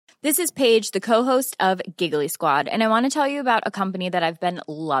This is Paige, the co-host of Giggly Squad, and I want to tell you about a company that I've been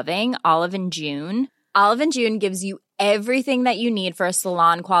loving, Olive & June. Olive & June gives you everything that you need for a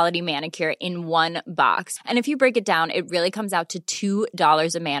salon-quality manicure in one box. And if you break it down, it really comes out to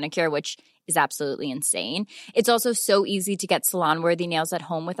 $2 a manicure, which is absolutely insane. It's also so easy to get salon-worthy nails at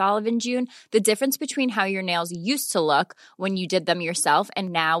home with Olive & June. The difference between how your nails used to look when you did them yourself and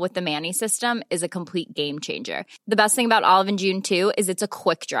now with the Mani system is a complete game changer. The best thing about Olive & June, too, is it's a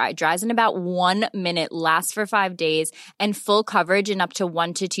quick dry. Dries in about 1 minute, lasts for 5 days, and full coverage in up to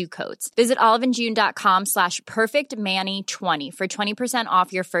 1 to 2 coats. Visit oliveandjune.com/perfectmani20 for 20%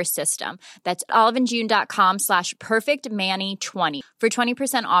 off your first system. That's oliveandjune.com/perfectmani20 for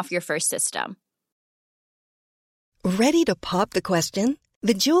 20% off your first system. Ready to pop the question?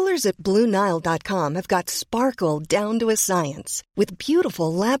 The jewelers at BlueNile.com have got sparkle down to a science with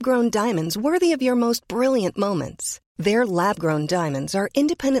beautiful lab-grown diamonds worthy of your most brilliant moments. Their lab-grown diamonds are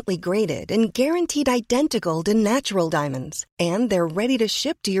independently graded and guaranteed identical to natural diamonds, and they're ready to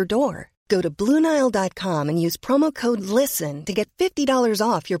ship to your door. Go to BlueNile.com and use promo code LISTEN to get $50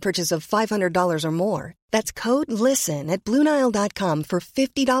 off your purchase of $500 or more. That's code LISTEN at BlueNile.com for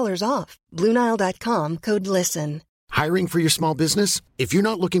 $50 off. BlueNile.com, code LISTEN. Hiring for your small business? If you're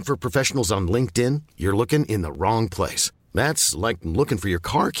not looking for professionals on LinkedIn, you're looking in the wrong place. That's like looking for your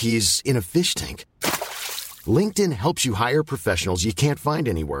car keys in a fish tank. LinkedIn helps you hire professionals you can't find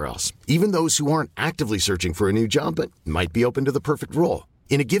anywhere else, even those who aren't actively searching for a new job but might be open to the perfect role.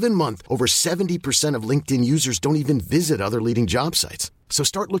 In a given month, over 70% of LinkedIn users don't even visit other leading job sites. So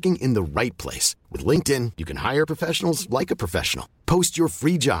start looking in the right place. With LinkedIn, you can hire professionals like a professional. Post your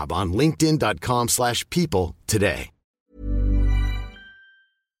free job on linkedin.com/people today.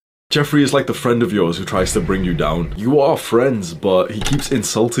 Jeffrey is like the friend of yours who tries to bring you down. You are friends, but he keeps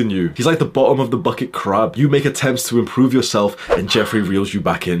insulting you. He's like the bottom of the bucket crab. You make attempts to improve yourself, and Jeffrey reels you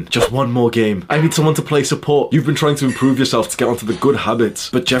back in. Just one more game. I need someone to play support. You've been trying to improve yourself to get onto the good habits,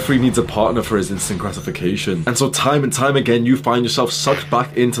 but Jeffrey needs a partner for his instant gratification. And so time and time again, you find yourself sucked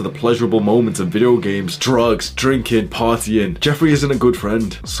back into the pleasurable moments of video games, drugs, drinking, partying. Jeffrey isn't a good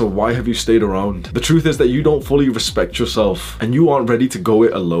friend, so why have you stayed around? The truth is that you don't fully respect yourself, and you aren't ready to go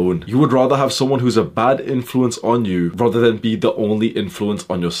it alone. You would rather have someone who's a bad influence on you rather than be the only influence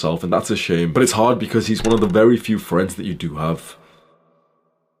on yourself, and that's a shame. But it's hard because he's one of the very few friends that you do have.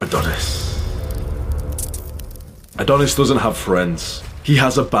 Adonis. Adonis doesn't have friends. He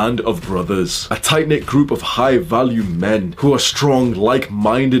has a band of brothers, a tight-knit group of high-value men who are strong,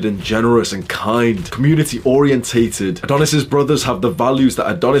 like-minded and generous and kind, community-orientated. Adonis's brothers have the values that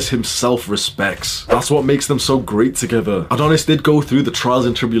Adonis himself respects. That's what makes them so great together. Adonis did go through the trials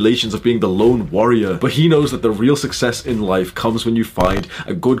and tribulations of being the lone warrior, but he knows that the real success in life comes when you find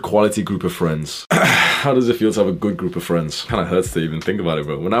a good quality group of friends. How does it feel to have a good group of friends? Kinda hurts to even think about it,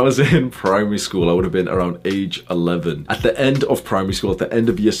 bro. When I was in primary school, I would have been around age 11. At the end of primary school, at the end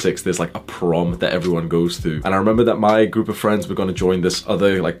of year 6, there's like a prom that everyone goes to, and I remember that my group of friends were going to join this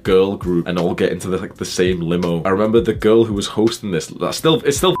other like girl group and all get into the same limo. I remember the girl who was hosting this,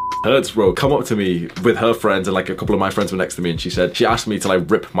 it still hurts, bro, come up to me with her friends, and like a couple of my friends were next to me, and she asked me to like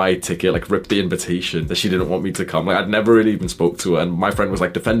rip my ticket, like rip the invitation, that she didn't want me to come. Like I'd never really even spoke to her, and my friend was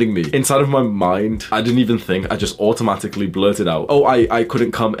like defending me. Inside of my mind, I didn't even think, I just automatically blurted out, oh, I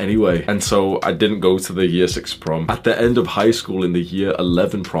couldn't come anyway, and so I didn't go to the year 6 prom. At the end of high school, in the year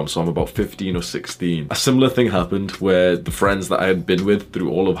 11 prom, so I'm about 15 or 16, a similar thing happened where the friends that I had been with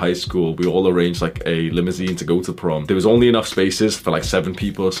through all of high school, we all arranged like a limousine to go to prom. There was only enough spaces for like 7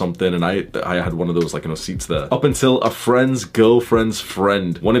 people or something, and I had one of those like, you know, seats there, up until a friend's girlfriend's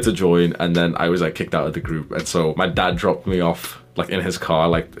friend wanted to join, and then I was like kicked out of the group. And so my dad dropped me off like in his car,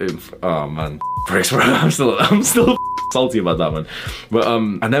 like oh man, breaks, bro. I'm still salty about that, man. But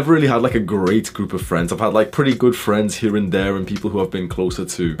I never really had like a great group of friends. I've had like pretty good friends here and there and people who I've been closer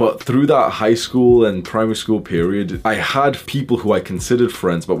to. But through that high school and primary school period, I had people who I considered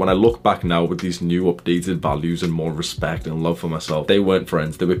friends, but when I look back now with these new updated values and more respect and love for myself, they weren't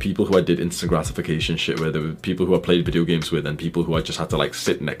friends. They were people who I did instant gratification shit with. There were people who I played video games with, and people who I just had to like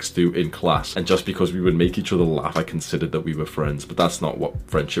sit next to in class. And just because we would make each other laugh, I considered that we were friends. But that's not what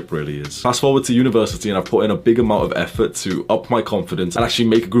friendship really is. Fast forward to university, and I've put in a big amount of effort to up my confidence and actually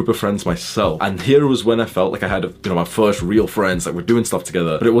make a group of friends myself. And here was when I felt like I had, my first real friends that were doing stuff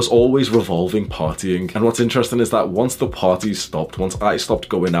together. But it was always revolving partying. And what's interesting is that once the parties stopped, once I stopped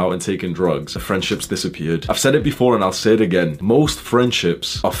going out and taking drugs, the friendships disappeared. I've said it before and I'll say it again. Most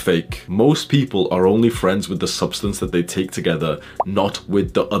friendships are fake. Most people are only friends with the substance that they take together, not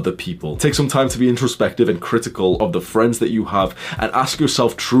with the other people. Take some time to be introspective and critical of the friends that you have, and ask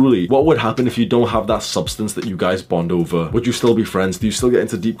yourself truly, what would happen if you don't have that substance that you guys bond bond over? Would you still be friends? Do you still get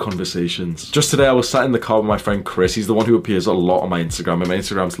into deep conversations? Just today I was sat in the car with my friend Chris. He's the one who appears a lot on my Instagram, and my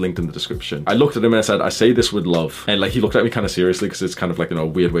Instagram's linked in the description. I looked at him and I said, I say this with love. And like, he looked at me kind of seriously because it's kind of like, you know, a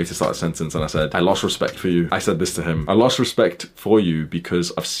weird way to start a sentence. And I said, I lost respect for you. I said this to him. I lost respect for you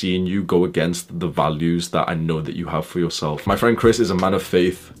because I've seen you go against the values that I know that you have for yourself. My friend Chris is a man of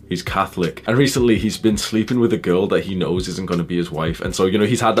faith. He's Catholic. And recently he's been sleeping with a girl that he knows isn't going to be his wife. And so, you know,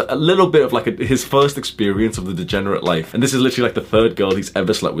 he's had a little bit of like his first experience of the degenerate life. And this is literally like the third girl he's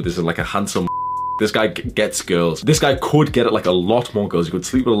ever slept with. This is like a handsome this guy gets girls. This guy could get like a lot more girls. He could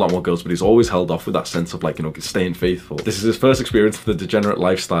sleep with a lot more girls, but he's always held off with that sense of like, you know, staying faithful. This is his first experience of the degenerate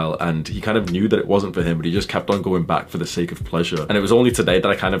lifestyle, and he kind of knew that it wasn't for him, but he just kept on going back for the sake of pleasure. And it was only today that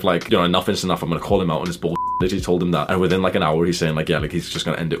I kind of like, you know, enough is enough. I'm gonna call him out on his bull. Literally told him that, and within like an hour he's saying like, yeah, like he's just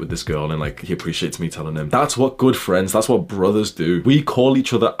gonna end it with this girl, and like he appreciates me telling him. That's what good friends, that's what brothers do. We call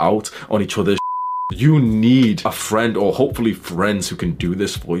each other out on each other's. You need a friend, or hopefully friends, who can do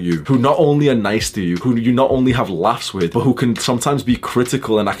this for you, who not only are nice to you, who you not only have laughs with, but who can sometimes be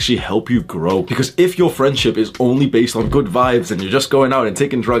critical and actually help you grow. Because if your friendship is only based on good vibes and you're just going out and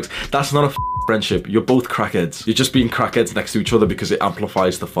taking drugs, that's not a friendship. You're both crackheads. You're just being crackheads next to each other because it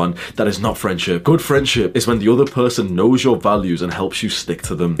amplifies the fun. That is not friendship. Good friendship is when the other person knows your values and helps you stick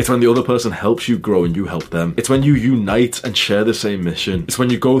to them. It's when the other person helps you grow and you help them. It's when you unite and share the same mission. It's when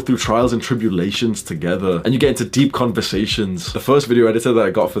you go through trials and tribulations together and you get into deep conversations. The first video editor that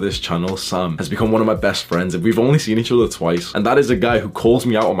I got for this channel, Sam, has become one of my best friends, and we've only seen each other twice, and that is a guy who calls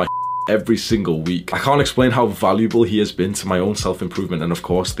me out on my every single week. I can't explain how valuable he has been to my own self-improvement and of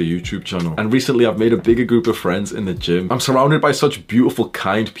course the YouTube channel. And recently I've made a bigger group of friends in the gym. I'm surrounded by such beautiful,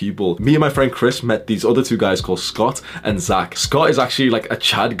 kind people. Me and my friend Chris met these other two guys called Scott and Zach. Scott is actually like a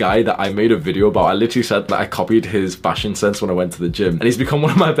Chad guy that I made a video about. I literally said that I copied his fashion sense when I went to the gym, and he's become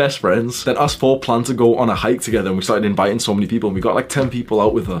one of my best friends. Then us four planned to go on a hike together, and we started inviting so many people, and we got like 10 people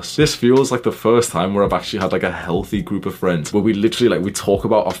out with us. This feels like the first time where I've actually had like a healthy group of friends where we literally like, we talk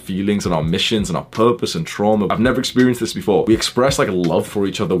about our feelings and our missions and our purpose and trauma. I've never experienced this before. We express like love for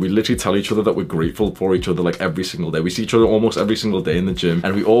each other. We literally tell each other that we're grateful for each other like every single day. We see each other almost every single day in the gym,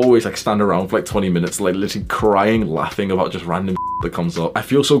 and we always like stand around for like 20 minutes like literally crying, laughing about just random that comes up. I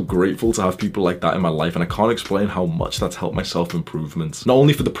feel so grateful to have people like that in my life, and I can't explain how much that's helped my self-improvement. Not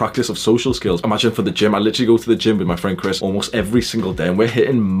only for the practice of social skills, imagine for the gym. I literally go to the gym with my friend Chris almost every single day, and we're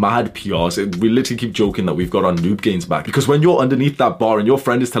hitting mad PRs. We literally keep joking that we've got our noob gains back, because when you're underneath that bar and your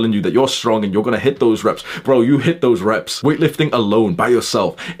friend is telling you that you're strong and you're gonna hit those reps, bro, you hit those reps. Weightlifting alone by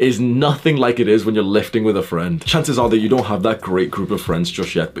yourself is nothing like it is when you're lifting with a friend. Chances are that you don't have that great group of friends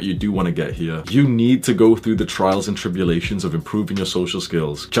just yet, but you do want to get here. You need to go through the trials and tribulations of improving your social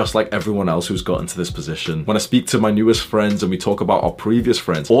skills, just like everyone else who's gotten to this position. When I speak to my newest friends and we talk about our previous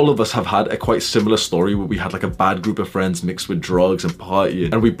friends, all of us have had a quite similar story where we had like a bad group of friends mixed with drugs and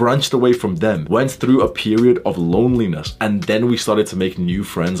partying, and we branched away from them, went through a period of loneliness, and then we started to make new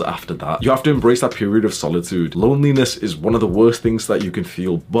friends after that. You have to embrace that period of solitude. Loneliness is one of the worst things that you can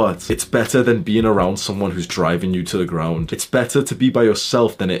feel, but it's better than being around someone who's driving you to the ground. It's better to be by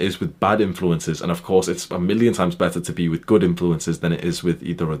yourself than it is with bad influences, and of course it's a million times better to be with good influences than it is with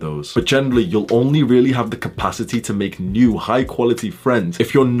either of those. But generally, you'll only really have the capacity to make new high quality friends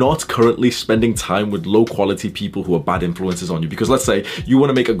if you're not currently spending time with low quality people who are bad influences on you. Because let's say you want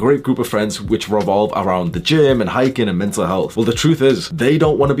to make a great group of friends which revolve around the gym and hiking and mental health. Well, the truth is they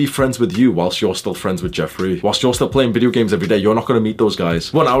don't want to be friends with you whilst you're still friends with Jeffrey. Whilst you're still playing video games every day, you're not going to meet those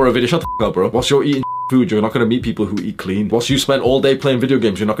guys. 1 hour of video, shut the f*** up, bro. Whilst you're eating food, you're not going to meet people who eat clean. Whilst you spend all day playing video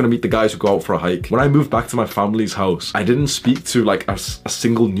games, you're not going to meet the guys who go out for a hike. When I moved back to my family's house, I didn't speak to like a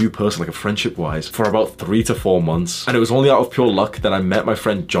single new person, like a friendship wise, for about 3 to 4 months. And it was only out of pure luck that I met my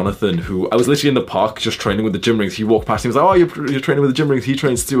friend Jonathan, who I was literally in the park just training with the gym rings. He walked past me, he was like, oh, you're training with the gym rings. He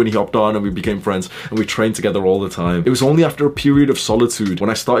trains too. And he hopped on and we became friends and we trained together all the time. It was only after a period of solitude, when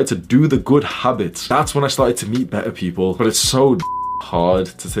I started to do the good habits, that's when I started to meet better people. But it's so hard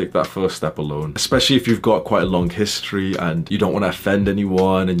to take that first step alone, especially if you've got quite a long history and you don't want to offend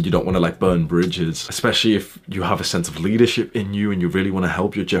anyone and you don't want to like burn bridges, especially if you have a sense of leadership in you and you really want to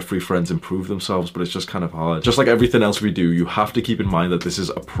help your Jeffrey friends improve themselves. But it's just kind of hard. Just like everything else we do, you have to keep in mind that this is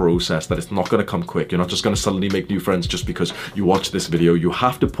a process, that it's not going to come quick. You're not just going to suddenly make new friends just because you watch this video. You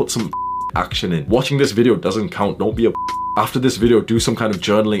have to put some action in. Watching this video doesn't count. Don't be a after this video, do some kind of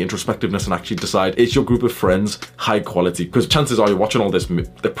journaling, introspectiveness, and actually decide, is your group of friends high quality? Because chances are you're watching all this,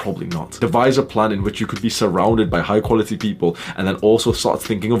 they're probably not. Devise a plan in which you could be surrounded by high quality people and then also start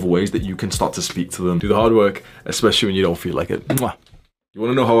thinking of ways that you can start to speak to them. Do the hard work, especially when you don't feel like it. Mwah. You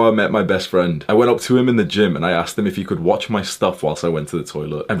want to know how I met my best friend? I went up to him in the gym and I asked him if he could watch my stuff whilst I went to the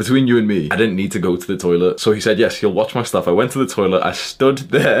toilet. And between you and me, I didn't need to go to the toilet. So he said, yes, he'll watch my stuff. I went to the toilet. I stood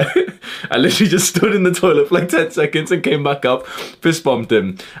there. I literally just stood in the toilet for like 10 seconds and came back up, fist bumped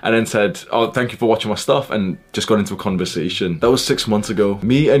him, and then said, oh, thank you for watching my stuff, and just got into a conversation. That was 6 months ago.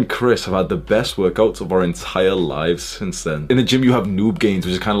 Me and Chris have had the best workouts of our entire lives since then. In the gym, you have noob gains,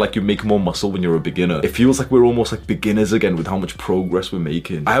 which is kind of like you make more muscle when you're a beginner. It feels like we're almost like beginners again with how much progress we're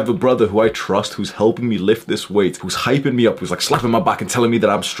making. I have a brother who I trust, who's helping me lift this weight, who's hyping me up, who's like slapping my back and telling me that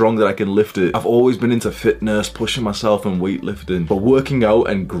I'm strong, that I can lift it. I've always been into fitness, pushing myself and weightlifting, but working out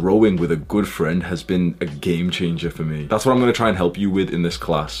and growing with a good friend has been a game changer for me. That's what I'm going to try and help you with in this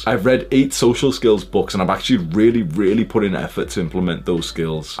class. I've read 8 social skills books and I've actually really put in effort to implement those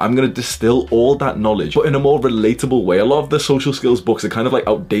skills. I'm going to distill all that knowledge, but in a more relatable way. A lot of the social skills books are kind of like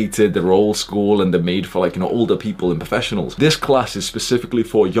outdated, they're old school, and they're made for like, you know, older people and professionals. This class is specifically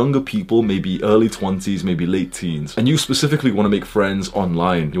for younger people, maybe early 20s, maybe late teens. And you specifically want to make friends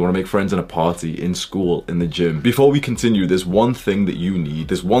online. You want to make friends in a party, in school, in the gym. Before we continue, there's one thing that you need.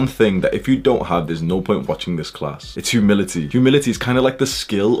 There's one thing that if you don't have, there's no point watching this class. It's humility. Humility is kind of like the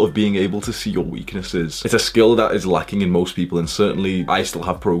skill of being able to see your weaknesses. It's a skill that is lacking in most people, and certainly I still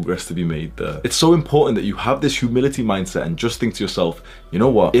have progress to be made there. It's so important that you have this humility mindset and just think to yourself, you know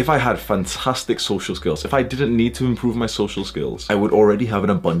what? If I had fantastic social skills, if I didn't need to improve my social skills, I would already have an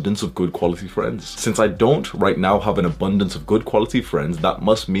abundance of good quality friends. Since I don't right now have an abundance of good quality friends, that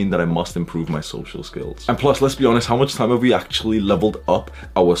must mean that I must improve my social skills. And plus, let's be honest, how much time have we actually leveled up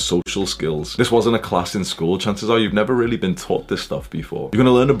our social skills? This wasn't a class in school. Chances are you've never really been taught this stuff before. You're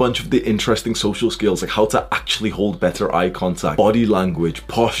gonna learn a bunch of the interesting social skills, like how to actually hold better eye contact, body language,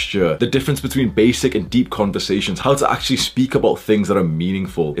 posture, the difference between basic and deep conversations, how to actually speak about things that are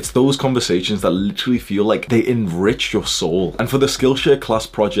meaningful. It's those conversations that literally feel like they enrich your soul. And for the Skillshare class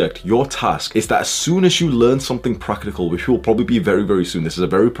project, your task is that as soon as you learn something practical, which will probably be very soon, this is a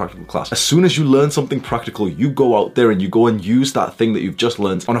very practical class, as soon as you learn something practical, you go out there and you go and use that thing that you've just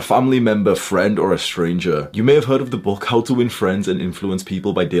learned on a family member, friend, or a stranger. You may have heard of the book How to Win Friends and Influence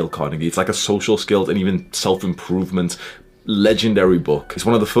People by Dale Carnegie. It's like a social skills and even self-improvement legendary book. It's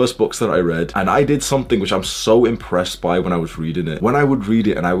one of the first books that I read, and I did something which I'm so impressed by when I was reading it. When I would read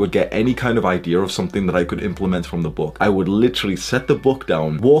it and I would get any kind of idea of something that I could implement from the book, I would literally set the book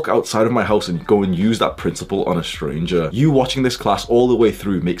down, walk outside of my house and go and use that principle on a stranger. You watching this class all the way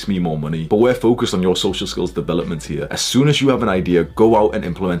through makes me more money, but we're focused on your social skills development here. As soon as you have an idea, go out and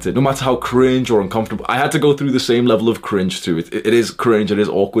implement it, no matter how cringe or uncomfortable. I had to go through the same level of cringe too. It is cringe, it is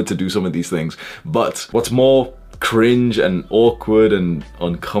awkward to do some of these things, but what's more cringe and awkward and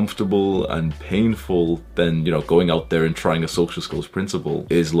uncomfortable and painful than, you know, going out there and trying a social skills principle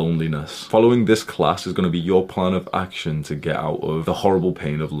is loneliness. Following this class is going to be your plan of action to get out of the horrible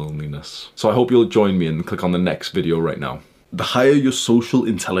pain of loneliness. So I hope you'll join me and click on the next video right now. The higher your social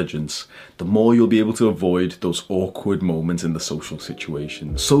intelligence, the more you'll be able to avoid those awkward moments in the social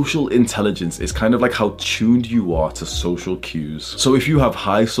situation. Social intelligence is kind of like how tuned you are to social cues. So if you have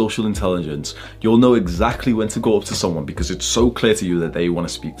high social intelligence, you'll know exactly when to go up to someone because it's so clear to you that they want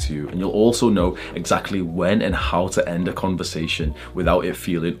to speak to you. And you'll also know exactly when and how to end a conversation without it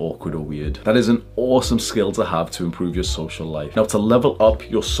feeling awkward or weird. That is an awesome skill to have to improve your social life. Now, to level up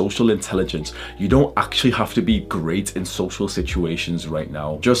your social intelligence, you don't actually have to be great in social situations right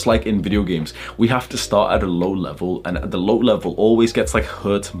now. Just like in video games, we have to start at a low level, and at the low level always gets like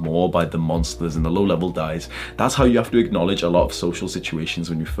hurt more by the monsters and the low level dies. That's how you have to acknowledge a lot of social situations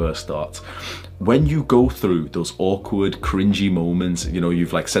when you first start. When you go through those awkward, cringy moments, you know,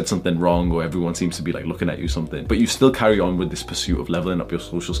 you've like said something wrong or everyone seems to be like looking at you something, but you still carry on with this pursuit of leveling up your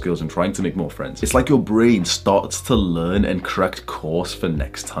social skills and trying to make more friends. It's like your brain starts to learn and correct course for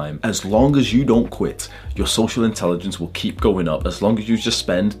next time. As long as you don't quit, your social intelligence will keep going up as long as you just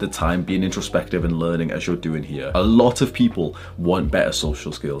spend the time being introspective and learning as you're doing here. A lot of people want better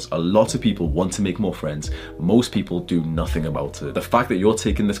social skills. A lot of people want to make more friends. Most people do nothing about it. The fact that you're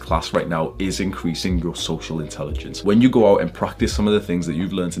taking this class right now is increasing your social intelligence. When you go out and practice some of the things that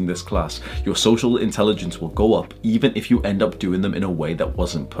you've learned in this class, your social intelligence will go up even if you end up doing them in a way that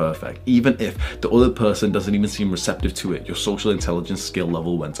wasn't perfect. Even if the other person doesn't even seem receptive to it, your social intelligence skill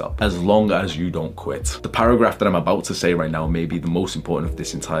level went up, as long as you don't quit. The paragraph that I'm about to say right now may be the most important of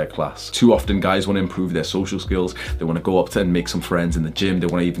this entire class. Too often guys want to improve their social skills. They want to go up to and make some friends in the gym. They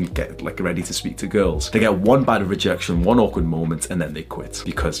want to even get like ready to speak to girls. They get one bad rejection, one awkward moment, and then they quit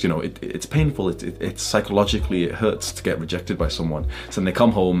because, you know, it's painful. It's psychologically, it hurts to get rejected by someone. So then they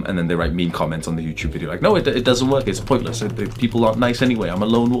come home and then they write mean comments on the YouTube video like, no, it doesn't work. It's pointless. People aren't nice anyway. I'm a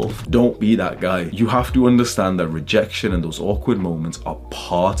lone wolf. Don't be that guy. You have to understand that rejection and those awkward moments are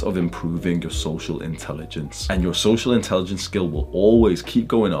part of improving your social intelligence. And your social intelligence skill will always keep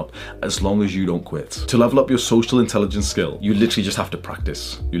going up as long as you don't quit. To level up your social intelligence skill, you literally just have to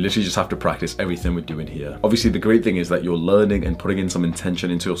practice. You literally just have to practice everything we're doing here. Obviously, the great thing is that you're learning and putting in some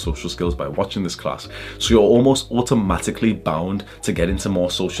intention into your social skills by watching this class. So you're almost automatically bound to get into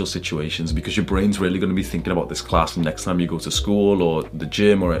more social situations because your brain's really going to be thinking about this class, and next time you go to school or the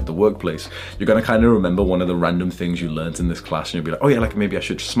gym or at the workplace, you're going to kind of remember one of the random things you learned in this class, and you'll be like, oh yeah, like maybe I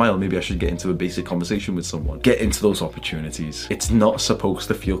should smile, maybe I should get into a basic conversation with someone. Get into those opportunities. It's not supposed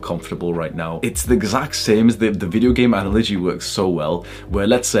to feel comfortable right now. It's the exact same as the video game analogy works so well, where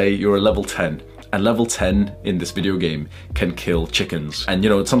let's say you're a level 10, and level 10 in this video game can kill chickens. And you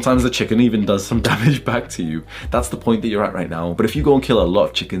know, sometimes the chicken even does some damage back to you. That's the point that you're at right now. But if you go and kill a lot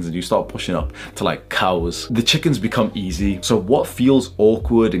of chickens and you start pushing up to like cows, the chickens become easy. So what feels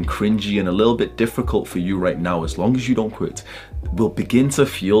awkward and cringy and a little bit difficult for you right now, as long as you don't quit, will begin to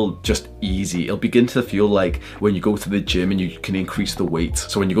feel just easy. It'll begin to feel like when you go to the gym and you can increase the weight.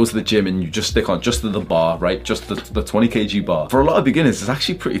 So when you go to the gym and you just stick on just the bar, right? Just the 20 kg bar. For a lot of beginners, it's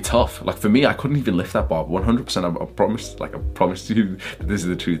actually pretty tough. Like for me, I couldn't even lift that bar 100%. I promise you that this is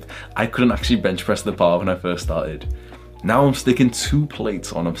the truth. I couldn't actually bench press the bar when I first started. Now I'm sticking 2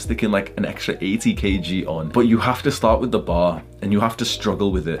 plates on, I'm sticking like an extra 80 kg on. But you have to start with the bar and you have to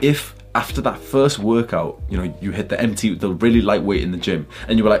struggle with it. If after that first workout, you know, you hit the really light weight in the gym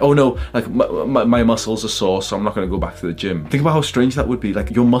and you were like, oh no, like my muscles are sore, so I'm not going to go back to the gym. Think about how strange that would be.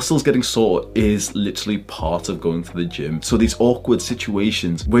 Like your muscles getting sore is literally part of going to the gym. So these awkward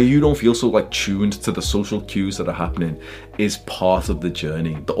situations where you don't feel so like tuned to the social cues that are happening is part of the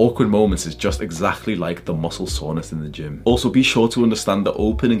journey. The awkward moments is just exactly like the muscle soreness in the gym. Also, be sure to understand the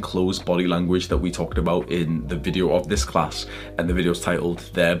open and closed body language that we talked about in the video of this class, and the video's titled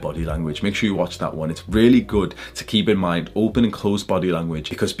Their Body Language. Make sure you watch that one. It's really good to keep in mind open and closed body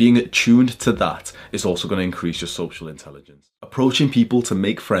language, because being attuned to that is also going to increase your social intelligence. Approaching people to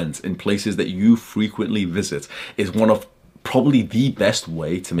make friends in places that you frequently visit is one of probably the best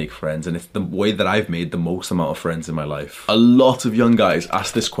way to make friends, and it's the way that I've made the most amount of friends in my life. A lot of young guys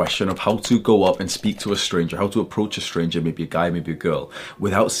ask this question of how to go up and speak to a stranger, how to approach a stranger, maybe a guy, maybe a girl,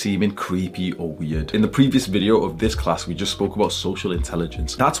 without seeming creepy or weird. In the previous video of this class, we just spoke about social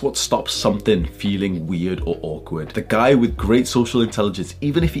intelligence. That's what stops something feeling weird or awkward. The guy with great social intelligence,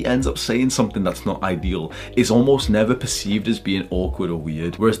 even if he ends up saying something that's not ideal, is almost never perceived as being awkward or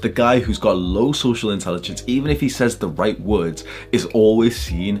weird. Whereas the guy who's got low social intelligence, even if he says the right words, is always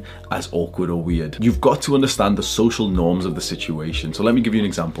seen as awkward or weird. You've got to understand the social norms of the situation. So let me give you an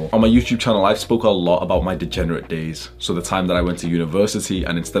example. On my YouTube channel, I've spoken a lot about my degenerate days. So the time that I went to university,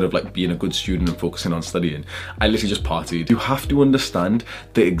 and instead of like being a good student and focusing on studying, I literally just partied. You have to understand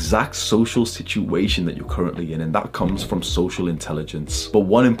the exact social situation that you're currently in, and that comes from social intelligence. But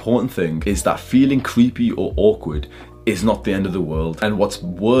one important thing is that feeling creepy or awkward is not the end of the world. And what's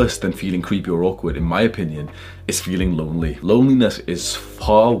worse than feeling creepy or awkward, in my opinion, is feeling lonely. Loneliness is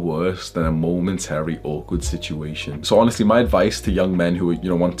far worse than a momentary awkward situation. So honestly, my advice to young men who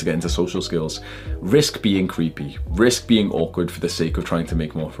want to get into social skills: risk being creepy, risk being awkward for the sake of trying to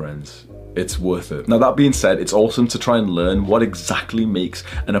make more friends. It's worth it. Now, that being said, it's awesome to try and learn what exactly makes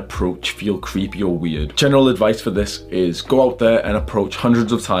an approach feel creepy or weird. General advice for this is go out there and approach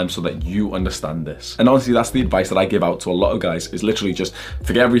hundreds of times so that you understand this. And honestly, that's the advice that I give out to a lot of guys, is literally just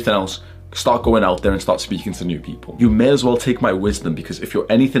forget everything else, start going out there and start speaking to new people. You may as well take my wisdom, because if you're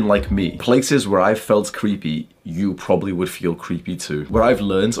anything like me, places where I've felt creepy, you probably would feel creepy too. What I've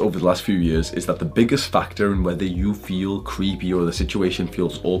learned over the last few years is that the biggest factor in whether you feel creepy or the situation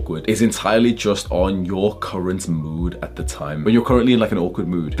feels awkward is entirely just on your current mood at the time. When you're currently in like an awkward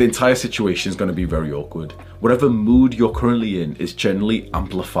mood, the entire situation is going to be very awkward. Whatever mood you're currently in is generally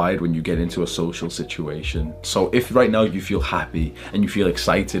amplified when you get into a social situation. So if right now you feel happy and you feel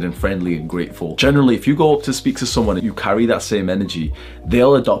excited and friendly and grateful. Generally, if you go up to speak to someone and you carry that same energy,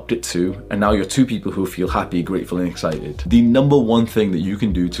 they'll adopt it too, and now you're two people who feel happy, grateful, and excited. The number one thing that you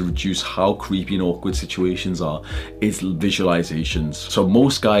can do to reduce how creepy and awkward situations are is visualizations. So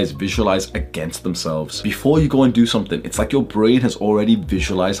most guys visualize against themselves. Before you go and do something, it's like your brain has already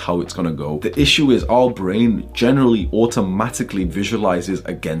visualized how it's gonna go. The issue is our brain generally automatically visualizes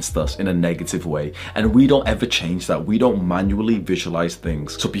against us in a negative way, and we don't ever change that. We don't manually visualize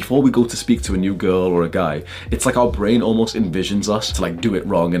things. So before we go to speak to a new girl or a guy, it's like our brain almost envisions us to like do it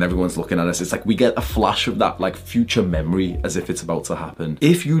wrong and everyone's looking at us. It's like we get a flash of that like future memory as if it's about to happen.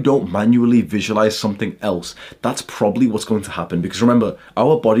 If you don't manually visualize something else, that's probably what's going to happen, because remember,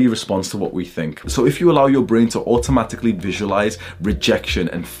 our body responds to what we think. So if you allow your brain to automatically visualize rejection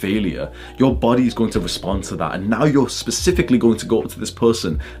and failure, your body is going to respond to that, and now you're specifically going to go up to this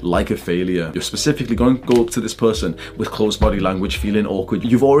person like a failure. You're specifically going to go up to this person with closed body language, feeling awkward.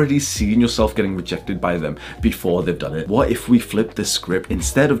 You've already seen yourself getting rejected by them before they've done it. What if we flip this script?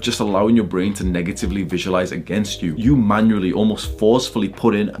 Instead of just allowing your brain to negatively visualize against you, you manually, almost forcefully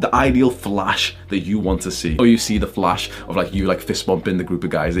put in the ideal flash that you want to see. Or you see the flash of like you like fist bumping the group of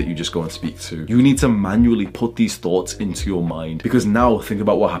guys that you just go and speak to. You need to manually put these thoughts into your mind, because now think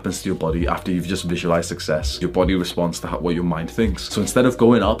about what happens to your body after you've just visualized success. Your body responds to what your mind thinks. So instead of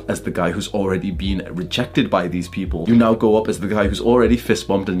going up as the guy who's already been rejected by these people, you now go up as the guy who's already fist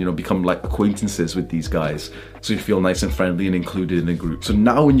bumped and, you know, become like acquaintances with these guys. So you feel nice and friendly and included in a group. So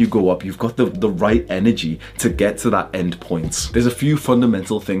now when you go up, you've got the right energy to get to that end point. There's a few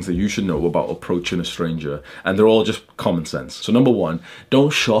fundamental things that you should know about approaching a stranger, and they're all just common sense. So number one,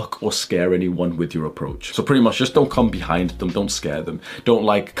 don't shock or scare anyone with your approach. So pretty much just don't come behind them, don't scare them, don't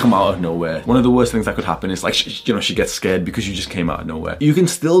like come out of nowhere. One of the worst things that could happen is like, she gets scared because you just came out of nowhere. You can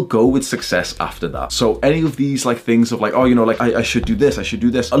still go with success after that. So any of these like things of like, oh, you know, like I should do this, I should do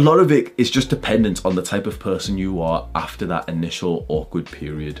this. A lot of it is just dependent on the type of person you are after that initial awkward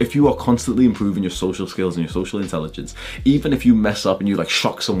period. If you are constantly improving your social skills and your social intelligence, even if you mess up and you like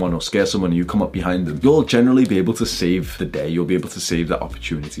shock someone or scare someone and you come up behind them, you'll generally be able to save the day. You'll be able to save that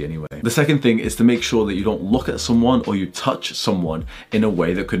opportunity anyway. The second thing is to make sure that you don't look at someone or you touch someone in a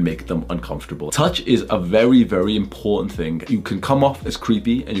way that could make them uncomfortable. Touch is a very, very important thing. You can come off as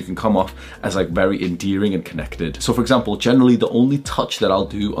creepy and you can come off as like very endearing and connected. So for example, generally the only touch that I'll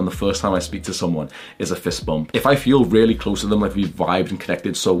do on the first time I speak to someone is a fist bump. If I feel really close to them, like we've vibed and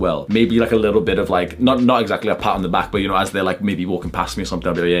connected so well, maybe like a little bit of like, not exactly a pat on the back, but you know, as they're like maybe walking past me or something,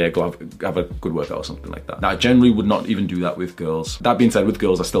 I'll be like, yeah, go have a good workout or something like that. Now I generally would not even do that with girls. That being said, with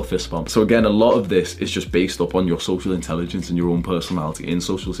girls I still fist bump. So again, a lot of this is just based upon your social intelligence and your own personality in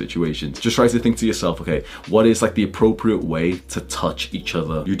social situations. Just try to think to yourself, okay, what is like the appropriate way to touch each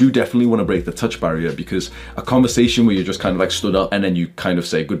other? You do definitely want to break the touch barrier, because a conversation where you just kind of like stood up and then you kind of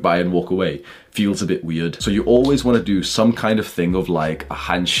say goodbye and walk away feels a bit weird. So you always want to do some kind of thing of like a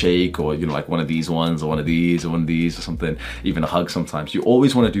handshake, or you know, like one of these ones or one of these or one of these or something, even a hug sometimes. You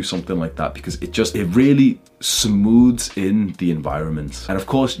always want to do something like that, because it really smooths in the environment. And of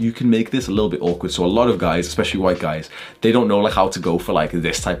course you can make this a little bit awkward. So a lot of guys, especially white guys, they don't know like how to go for like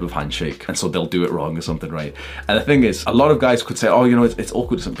this type of handshake, and so they'll do it wrong or something, right? And the thing is, a lot of guys could say, oh, you know, it's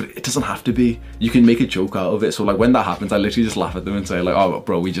awkward or something, but it doesn't have to be. You can make a joke out of it. So like when that happens, I literally just laugh at them and say like, oh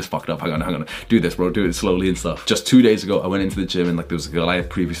bro, we just fucked up, hang on, do this bro, do it slowly and stuff. Just 2 days ago I went into the gym and like there was a girl I had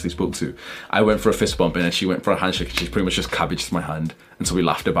previously spoke to. I went for a fist bump and then she went for a handshake and she pretty much just cabbaged my hand. And so we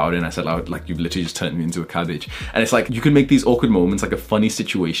laughed about it, and I said, like, you've literally just turned me into a cabbage. And it's like, you can make these awkward moments like a funny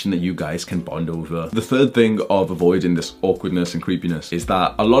situation that you guys can bond over. The third thing of avoiding this awkwardness and creepiness is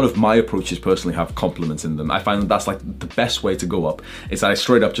that a lot of my approaches personally have compliments in them. I find that that's like the best way to go up, is that I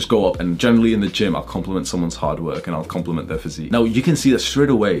straight up just go up, and generally in the gym I'll compliment someone's hard work and I'll compliment their physique. Now you can see that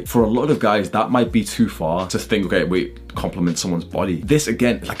straight away, for a lot of guys that might be too far to think, okay, wait, compliment someone's body. This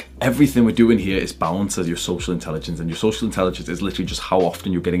again, like everything we're doing here is balanced as your social intelligence, and your social intelligence is literally just how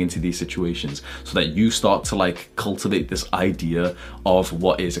often you're getting into these situations, so that you start to like cultivate this idea of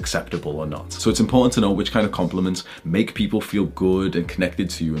what is acceptable or not. So it's important to know which kind of compliments make people feel good and connected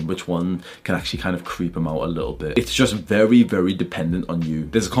to you, and which one can actually kind of creep them out a little bit. It's just very, very dependent on you.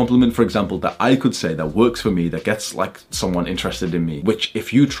 There's a compliment, for example, that I could say that works for me, that gets like someone interested in me, which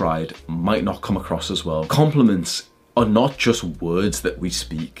if you tried might not come across as well. Compliments are not just words that we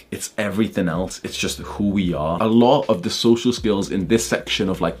speak. It's everything else. It's just who we are. A lot of the social skills in this section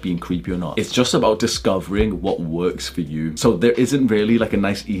of like being creepy or not, it's just about discovering what works for you. So there isn't really like a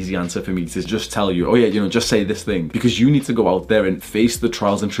nice easy answer for me to just tell you, oh yeah, you know, just say this thing, because you need to go out there and face the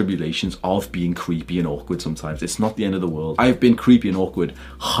trials and tribulations of being creepy and awkward sometimes. It's not the end of the world. I've been creepy and awkward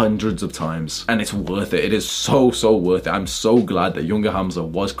hundreds of times, and it's worth it. It is so worth it. I'm so glad that younger Hamza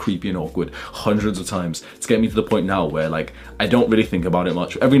was creepy and awkward hundreds of times to get me to the point now where like I don't really think about it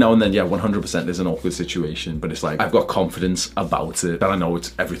much. Every now and then, yeah, 100% there's an awkward situation, but it's like I've got confidence about it that I know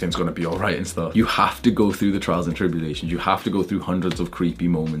everything's gonna be all right and stuff. You have to go through the trials and tribulations. You have to go through hundreds of creepy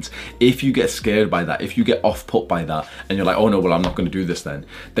moments. If you get scared by that, if you get off-put by that, and you're like, oh no, well I'm not gonna do this then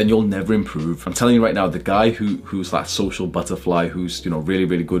you'll never improve. I'm telling you right now, the guy who's that social butterfly, who's, you know,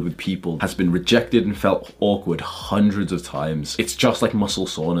 really good with people, has been rejected and felt awkward hundreds of times. It's just like muscle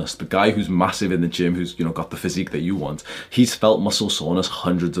soreness. The guy who's massive in the gym, who's, you know, got the physique that you want, he's felt muscle soreness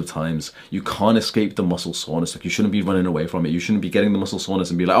hundreds of times. You can't escape the muscle soreness. Like, you shouldn't be running away from it. You shouldn't be getting the muscle soreness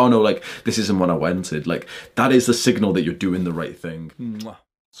and be like, oh no, like this isn't what I wanted. Like, that is the signal that you're doing the right thing. Mwah.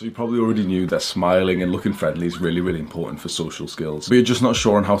 So you probably already knew that smiling and looking friendly is really important for social skills, but you're just not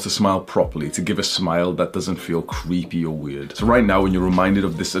sure on how to smile properly, to give a smile that doesn't feel creepy or weird. So right now, when you're reminded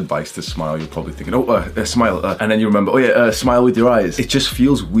of this advice to smile, you're probably thinking, smile, and then you remember, smile with your eyes. It just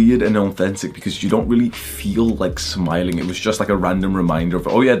feels weird and authentic because you don't really feel like smiling. It was just like a random reminder of,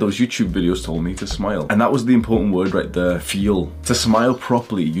 oh yeah, those YouTube videos told me to smile. And that was the important word right there, feel. To smile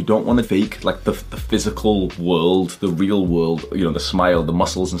properly, you don't want to fake like the physical world, the real world, you know, the smile, the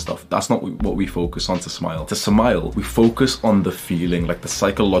muscles and stuff. That's not what we focus on to smile. To smile, we focus on the feeling, like the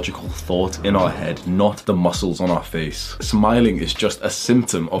psychological thought in our head, not the muscles on our face. Smiling is just a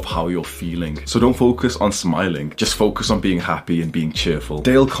symptom of how you're feeling. So don't focus on smiling, just focus on being happy and being cheerful.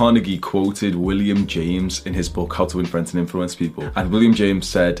 Dale Carnegie quoted William James in his book, How to Win Friends and Influence People. And William James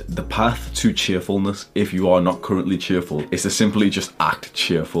said, the path to cheerfulness, if you are not currently cheerful, is to simply just act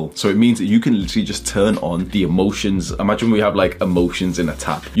cheerful. So it means that you can literally just turn on the emotions. Imagine we have like emotions in a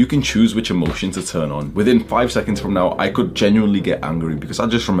tap. You can choose which emotion to turn on. Within 5 seconds from now, I could genuinely get angry because I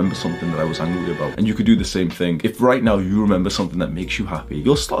just remember something that I was angry about. And you could do the same thing. If right now you remember something that makes you happy,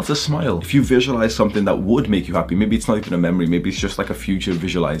 you'll start to smile. If you visualize something that would make you happy, maybe it's not even a memory, maybe it's just like a future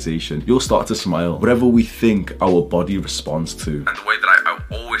visualization, you'll start to smile. Whatever we think, our body responds to. And the way that I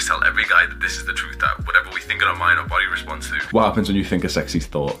always tell every guy that this is the truth, that whatever we think in our mind, our body responds to. What happens when you think a sexy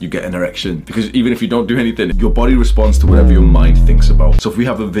thought? You get an erection. Because even if you don't do anything, your body responds to whatever your mind thinks about. So if we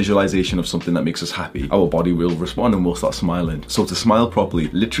have a visualization of something that makes us happy, our body will respond and we'll start smiling. So to smile properly,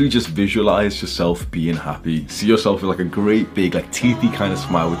 literally just visualize yourself being happy. See yourself with like a great big, like teethy kind of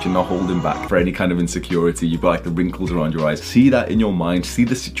smile, which you're not holding back for any kind of insecurity. You've got like the wrinkles around your eyes. See that in your mind. See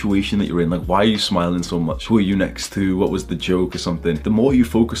the situation that you're in. Like, why are you smiling so much? Who are you next to? What was the joke or something? The more you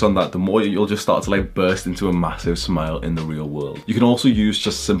focus on that, the more you'll just start to like burst into a massive smile in the real world. You can also use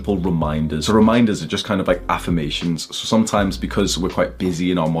just simple reminders. So reminders are just kind of like affirmations. So sometimes, because we're quite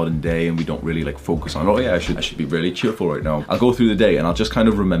busy in our modern day and we don't really like focus on, oh yeah, I should be really cheerful right now, I'll go through the day and I'll just kind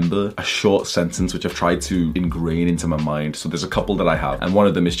of remember a short sentence which I've tried to ingrain into my mind. So there's a couple that I have, and one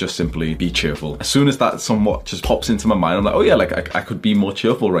of them is just simply be cheerful. As soon as that somewhat just pops into my mind, I'm like, oh yeah, like I could be more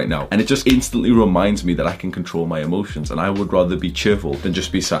cheerful right now, and it just instantly reminds me that I can control my emotions, and I would rather be cheerful than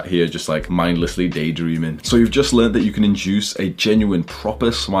just be sat here just like mindlessly daydreaming. So you've just learned that you can induce a genuine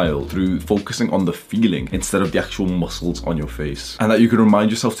proper smile through focusing on the feeling instead of the actual muscles on your face, and that you can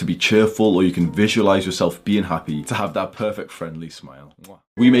remind yourself to be cheerful, or you can visualize yourself being happy, to have that perfect friendly smile.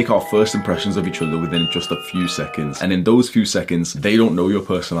 We make our first impressions of each other within just a few seconds, and in those few seconds, they don't know your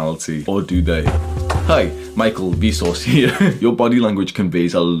personality, or do they? Hi, Michael Vsauce here. Your body language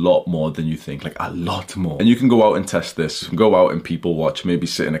conveys a lot more than you think, like a lot more. And you can go out and test this. Go out and people watch, maybe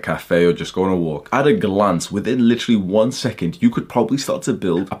sit in a cafe or just go on a walk. At a glance, within literally 1 second, you could probably start to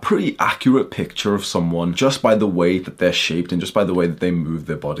build a pretty accurate picture of someone just by the way that they're shaped and just by the way that they move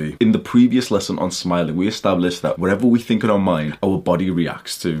their body. In the previous lesson on smiling, we established that whatever we think in our mind, our body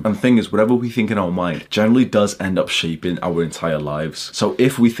reacts to. And the thing is, whatever we think in our mind generally does end up shaping our entire lives. So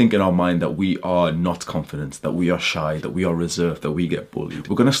if we think in our mind that we are not confident, that we are shy, that we are reserved, that we get bullied,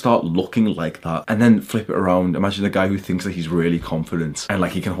 we're gonna start looking like that. And then flip it around. Imagine a guy who thinks that he's really confident and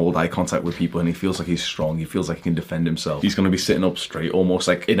like he can hold eye contact with people and he feels like he's strong, he feels like he can defend himself. He's gonna be sitting up straight, almost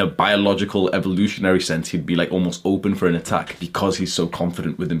like in a biological evolutionary sense, he'd be like almost open for an attack because he's so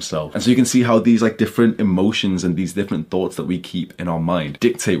confident with himself. And so you can see how these like different emotions and these different thoughts that we keep in our mind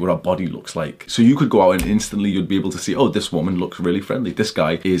dictate what our body looks like. So you could go out and instantly you'd be able to see, oh, this woman looks really friendly, this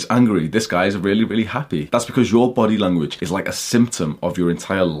guy is angry, this guy is really really happy. That's because your body language is like a symptom of your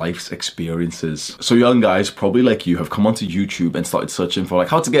entire life's experiences. So young guys, probably like you, have come onto YouTube and started searching for like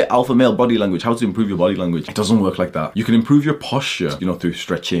how to get alpha male body language, how to improve your body language. It doesn't work like that. You can improve your posture, you know, through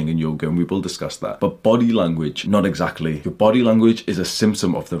stretching and yoga, and we will discuss that. But body language, not exactly. Your body language is a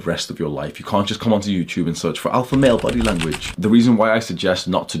symptom of the rest of your life. You can't just come onto YouTube and search for alpha male body language. The reason why I suggest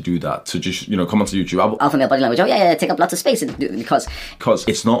not to do that, to just, you know, come onto YouTube. Alpha male body language, oh yeah, take up lots of space because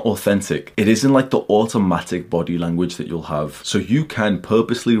it's not authentic. It isn't like the automatic body language that you'll have. So you can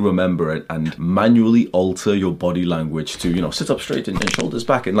purposely remember it and manually alter your body language to, you know, sit up straight and shoulders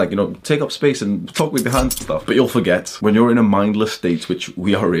back and, like, you know, take up space and talk with your hands and stuff. But you'll forget. When you're in a mindless state, which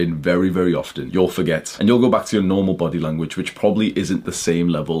we are in very, very often, you'll forget. And you'll go back to your normal body language, which probably isn't the same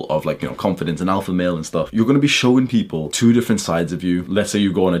level of, like, you know, confidence and alpha male and stuff. You're going to be showing people two different sides of you. Let's say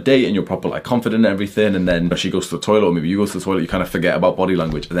you go on a date and you're proper, like, confident and everything, and then she goes to the toilet, or maybe you go to the toilet, you kind of forget about body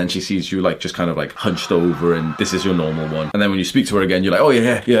language, and then she sees you, like, just kind of, like, hunched over, and this is your normal one. And then when you speak to her again, you're like, oh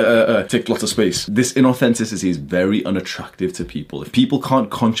yeah, take lots of space. This inauthenticity is very unattractive to people. If people can't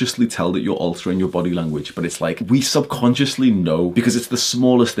consciously tell that you're altering your body language, but it's like, we subconsciously know, because it's the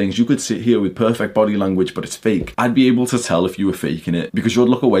smallest things. You could sit here with perfect body language, but it's fake. I'd be able to tell if you were faking it, because you'd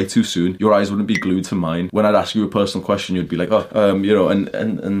look away too soon. Your eyes wouldn't be glued to mine. When I'd ask you a personal question, you'd be like, you know,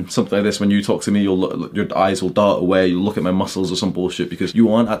 and something like this. When you talk to me, your eyes will dart away. You'll look at my muscles or some bullshit, because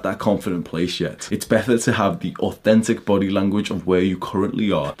you aren't at that confident place yet. It's better to have the authentic body language of where you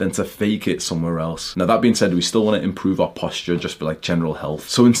currently are than to fake it somewhere else. Now, that being said, we still want to improve our posture just for, like, general health.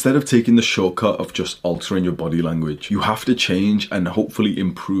 So instead of taking the shortcut of just altering your body language, you have to change and hopefully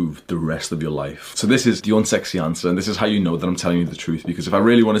improve the rest of your life. So this is the unsexy answer, and this is how you know that I'm telling you the truth, because if I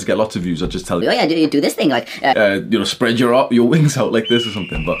really wanted to get lots of views, I'd just tell you, oh yeah, do this thing, like you know, spread your wings out like this or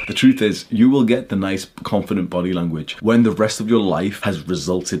something. But the truth is, you will get the nice, confident body language when the rest of your life has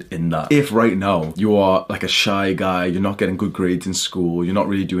resulted in that. If right now you are like a shy guy, you're not getting good grades in school, you're not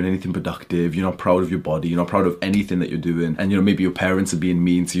really doing anything productive, you're not proud of your body, you're not proud of anything that you're doing, and, you know, maybe your parents are being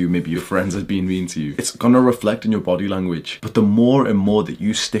mean to you, maybe your friends are being mean to you, it's gonna reflect in your body language. But the more and more that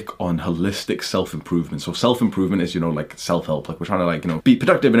you stick on holistic self-improvement, so self-improvement is, you know, like self-help, like we're trying to, like, you know, be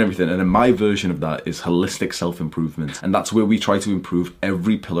productive and everything, and then my version of that is holistic self-improvement, and that's where we try to improve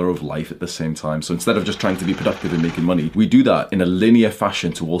every pillar of life at the same time. So instead of just trying to be productive and making money, we do that in a linear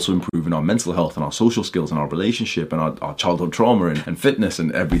fashion to also improve in our mental health and our social skills and our relationship and our childhood trauma and fitness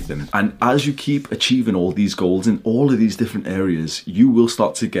and everything. And as you keep achieving all these goals in all of these different areas, you will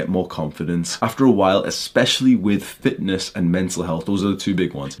start to get more confidence. After a while, especially with fitness and mental health, those are the two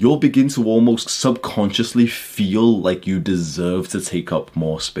big ones, you'll begin to almost subconsciously feel like you deserve to take up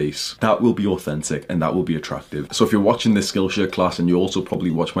more space. That will be authentic and that will be attractive. So if you're watching this Skillshare class, and you also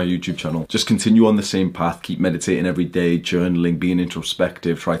probably watch my YouTube channel, just continue on the same path. Keep meditating every day, journaling, being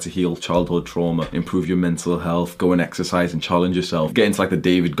introspective, try to heal childhood trauma, improve your mental health, go and exercise and challenge yourself. Get into like the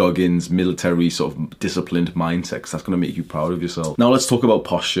David Goggins military sort of disciplined mindset, because that's going to make you proud of yourself. Now let's talk about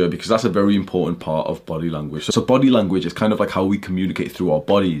posture, because that's a very important part of body language. So body language is kind of like how we communicate through our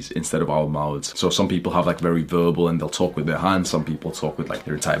bodies instead of our mouths. So some people have like very verbal and they'll talk with their hands. Some people talk with like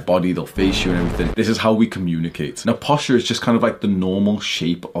their entire body, they'll face you and everything. This is how we communicate. Now posture is just kind of like the normal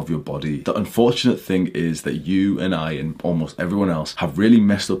shape of your body. The unfortunate thing is that you and I and almost everyone else have really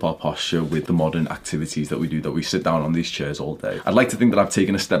messed up our posture with the modern activities that we do, that we sit down on these chairs all day. I'd like to think that I've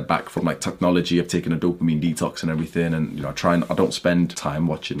taken a step back from like technology. I've taken a dopamine detox and everything, and you know, I don't spend time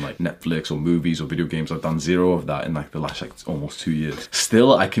watching like Netflix or movies or video games. I've done zero of that in like the last like almost 2 years.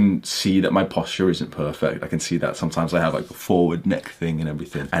 Still, I can see that my posture isn't perfect. I can see that sometimes I have like a forward neck thing and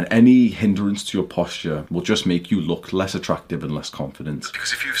everything, and any hindrance to your posture will just make you look less attractive and less confident.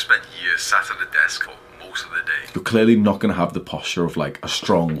 Because if you've spent years sat at a desk for most of the day, you're clearly not going to have the posture of like a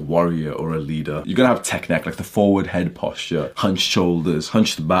strong warrior or a leader. You're going to have tech neck, like the forward head posture, hunched shoulders,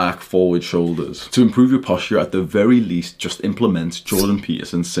 hunched back, forward shoulders. To improve your posture, at the very least, just implement Jordan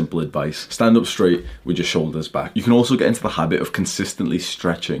Peterson's simple advice. Stand up straight with your shoulders back. You can also get into the habit of consistently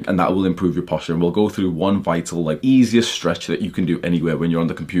stretching, and that will improve your posture. And we'll go through one vital, like easiest stretch that you can do anywhere when you're on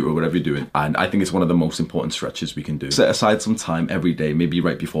the computer or whatever you're doing. And I think it's one of the most important stretches we can do. Set aside some time every day, maybe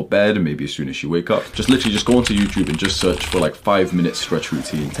right before bed, and maybe as soon as you wake up. Just literally just go onto YouTube and just search for like 5-minute stretch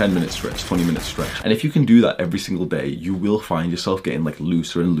routine, 10-minute stretch, 20-minute stretch. And if you can do that every single day, you will find yourself getting like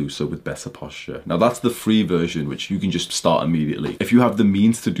looser and looser with better posture. Now that's the free version, which you can just start immediately. If you have the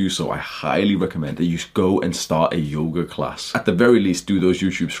means to do so, I highly recommend that you go and start a yoga class. At the very least, do those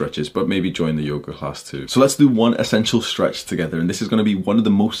YouTube stretches, but maybe join the yoga class too. So let's do one essential stretch together. And this is going to be one of the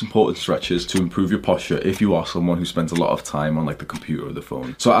most important stretches to improve your posture if you are someone who spends a lot of time on like the computer or the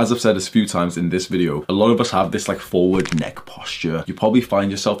phone. So as I've said a few times in this video, So a lot of us have this like forward neck posture. You probably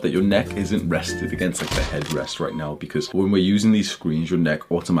find yourself that your neck isn't rested against like the headrest right now, because when we're using these screens, your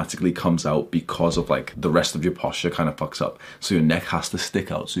neck automatically comes out because of like the rest of your posture kind of fucks up. So your neck has to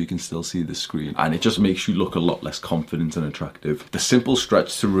stick out so you can still see the screen, and it just makes you look a lot less confident and attractive. The simple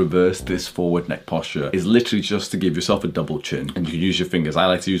stretch to reverse this forward neck posture is literally just to give yourself a double chin, and you can use your fingers. I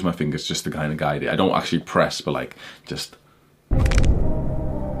like to use my fingers just to kind of guide it. I don't actually press, but like just...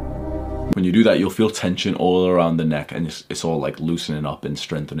 When you do that, you'll feel tension all around the neck, and it's all like loosening up and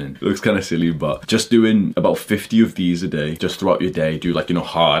strengthening. It looks kind of silly, but just doing about 50 of these a day, just throughout your day, do like, you know,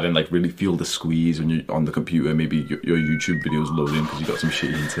 hard, and like really feel the squeeze when you're on the computer. Maybe your YouTube video's loading because you got some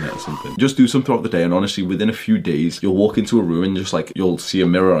shitty internet or something. Just do some throughout the day, and honestly, within a few days, you'll walk into a room and just like, you'll see a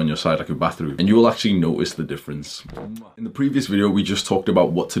mirror on your side, like a bathroom, and you will actually notice the difference. In the previous video, we just talked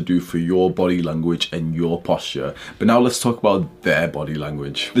about what to do for your body language and your posture, but now let's talk about their body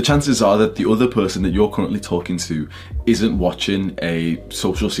language. The chances are that the other person that you're currently talking to isn't watching a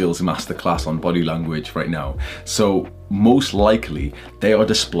social skills masterclass on body language right now. So most likely they are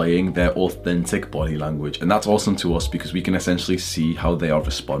displaying their authentic body language, and that's awesome to us because we can essentially see how they are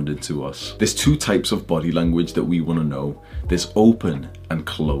responding to us. There's two types of body language that we want to know. There's open and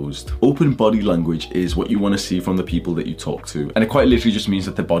closed. Open body language is what you want to see from the people that you talk to, and it quite literally just means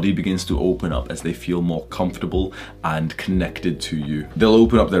that the body begins to open up as they feel more comfortable and connected to you. They'll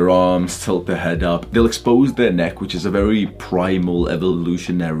open up their arms, tilt their head up, they'll expose their neck, which is a very primal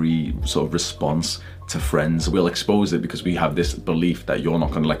evolutionary sort of response to friends. We'll expose it because we have this belief that you're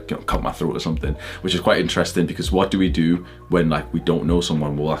not gonna like, you know, cut my throat or something, which is quite interesting, because what do we do when like we don't know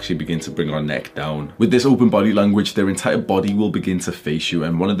someone? We'll actually begin to bring our neck down. With this open body language, their entire body will begin to face you,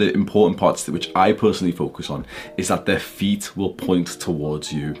 and one of the important parts which I personally focus on is that their feet will point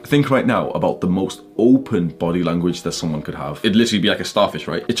towards you. Think right now about the most open body language that someone could have. It'd literally be like a starfish,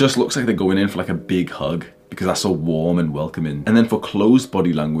 right? It just looks like they're going in for like a big hug, because that's so warm and welcoming. And then for closed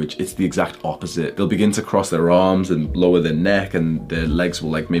body language, it's the exact opposite. They'll begin to cross their arms and lower their neck, and their legs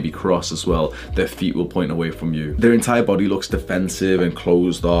will like maybe cross as well. Their feet will point away from you. Their entire body looks defensive and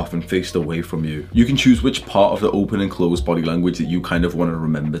closed off and faced away from you. You can choose which part of the open and closed body language that you kind of want to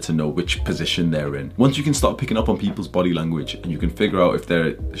remember to know which position they're in. Once you can start picking up on people's body language and you can figure out if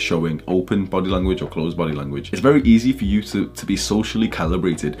they're showing open body language or closed body language, it's very easy for you to be socially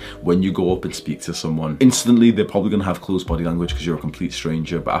calibrated when you go up and speak to someone. Instantly, they're probably gonna have closed body language because you're a complete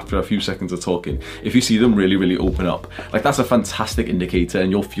stranger, but after a few seconds of talking, if you see them really open up, like that's a fantastic indicator, and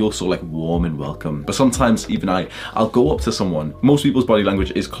you'll feel so like warm and welcome. But sometimes even I'll go up to someone. Most people's body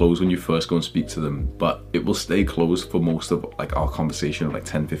language is closed when you first go and speak to them, but it will stay closed for most of like our conversation of like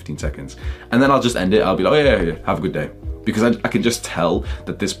 10-15 seconds, and then I'll just end it. I'll be like, oh yeah, have a good day. Because I can just tell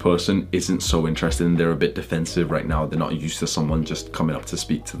that this person isn't so interested and they're a bit defensive right now. They're not used to someone just coming up to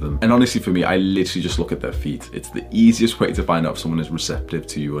speak to them. And honestly, for me, I literally just look at their feet. It's the easiest way to find out if someone is receptive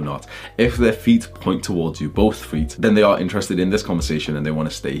to you or not. If their feet point towards you, both feet, then they are interested in this conversation and they want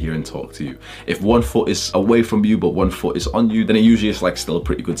to stay here and talk to you. If one foot is away from you but one foot is on you, then it usually is like still a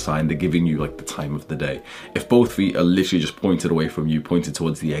pretty good sign. They're giving you like the time of the day. If both feet are literally just pointed away from you, pointed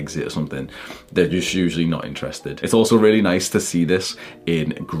towards the exit or something, they're just usually not interested. It's also really nice to see this in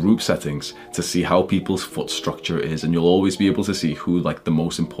group settings, to see how people's foot structure is, and you'll always be able to see who like the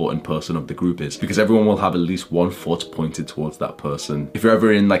most important person of the group is, because everyone will have at least one foot pointed towards that person. If you're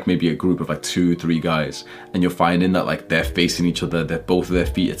ever in like maybe a group of like 2-3 guys and you're finding that like they're facing each other, that both of their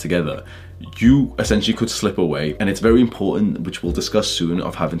feet are together, you essentially could slip away. And it's very important, which we'll discuss soon,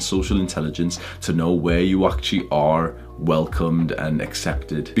 of having social intelligence to know where you actually are welcomed and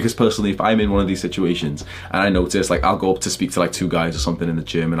accepted. Because personally, if I'm in one of these situations and I notice, like I'll go up to speak to like 2 guys or something in the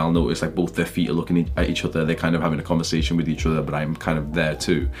gym, and I'll notice like both their feet are looking at each other, they're kind of having a conversation with each other, but I'm kind of there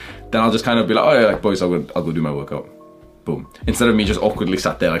too, then I'll just kind of be like, oh yeah, like boys, I'll go do my workout. Boom. Instead of me just awkwardly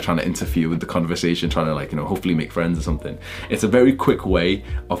sat there like trying to interfere with the conversation, trying to like, you know, hopefully make friends or something. It's a very quick way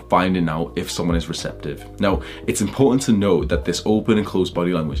of finding out if someone is receptive. Now, it's important to note that this open and closed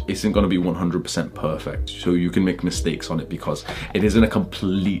body language isn't going to be 100% perfect. So you can make mistakes on it because it isn't a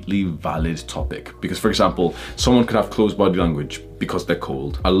completely valid topic. Because for example, someone could have closed body language because they're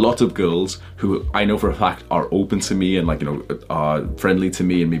cold. A lot of girls who I know for a fact are open to me and like, you know, are friendly to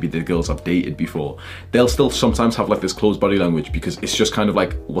me, and maybe the girls I've dated before, they'll still sometimes have like this closed body language because it's just kind of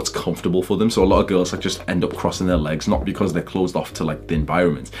like what's comfortable for them. So a lot of girls like just end up crossing their legs, not because they're closed off to like the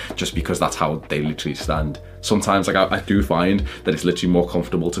environment, just because that's how they literally stand. Sometimes like I do find that it's literally more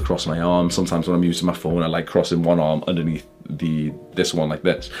comfortable to cross my arms. Sometimes when I'm using my phone, I like crossing one arm underneath this one like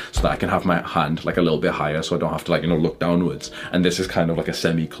this, so that I can have my hand like a little bit higher, so I don't have to like, look downwards. And this is kind of like a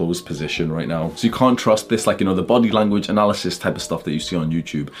semi-closed position right now. So you can't trust this, like, the body language analysis type of stuff that you see on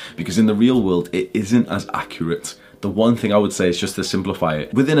YouTube, because in the real world, it isn't as accurate. The one thing I would say is just to simplify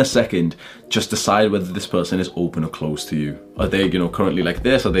it. Within a second, just decide whether this person is open or closed to you. Are they, currently like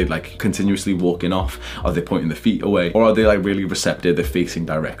this? Are they like continuously walking off? Are they pointing their feet away? Or are they like really receptive? They're facing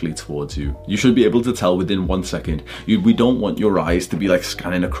directly towards you. You should be able to tell within 1 second. We don't want your eyes to be like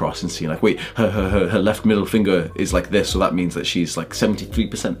scanning across and seeing like, wait, her left middle finger is like this, so that means that she's like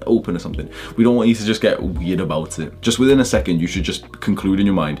 73% open or something. We don't want you to just get weird about it. Just within a second, you should just conclude in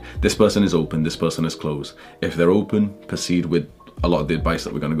your mind, this person is open, this person is closed. If they're open, proceed with a lot of the advice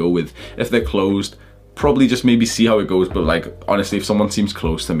that we're going to go with. If they're closed, probably just maybe see how it goes. But like, honestly, if someone seems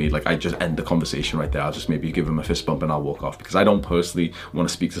close to me, like, I just end the conversation right there. I'll just maybe give them a fist bump and I'll walk off, because I don't personally want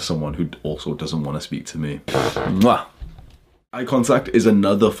to speak to someone who also doesn't want to speak to me. Mwah. Eye contact is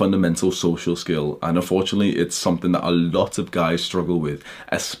another fundamental social skill, and unfortunately it's something that a lot of guys struggle with,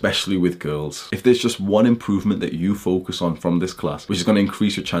 especially with girls. If there's just one improvement that you focus on from this class, which is going to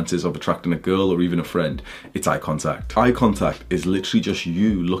increase your chances of attracting a girl or even a friend, it's eye contact. Eye contact is literally just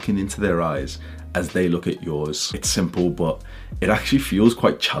you looking into their eyes as they look at yours. It's simple, but it actually feels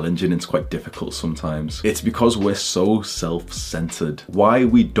quite challenging. It's quite difficult sometimes. It's because we're so self-centered. Why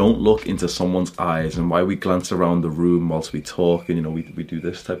we don't look into someone's eyes and why we glance around the room whilst we talk, and we do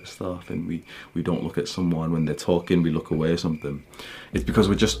this type of stuff, and we don't look at someone when they're talking, we look away or something. It's because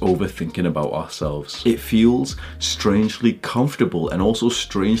we're just overthinking about ourselves. It feels strangely comfortable and also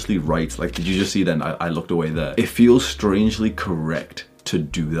strangely right. Like, did you just see then? I looked away there. It feels strangely correct to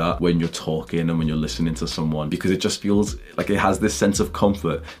do that when you're talking and when you're listening to someone, because it just feels like it has this sense of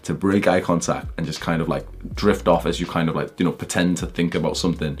comfort to break eye contact and just kind of like drift off as you kind of like, pretend to think about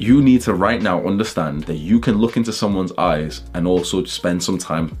something. You need to right now understand that you can look into someone's eyes and also spend some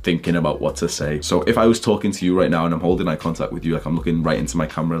time thinking about what to say. So if I was talking to you right now and I'm holding eye contact with you, like I'm looking right into my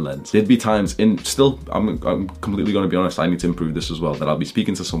camera lens, there'd be times I'm completely going to be honest, I need to improve this as well, that I'll be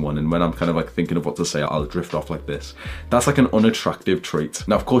speaking to someone, and when I'm kind of like thinking of what to say, I'll drift off like this. That's like an unattractive trait.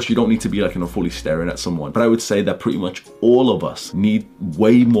 Now, of course, you don't need to be like, fully staring at someone, but I would say that pretty much all of us need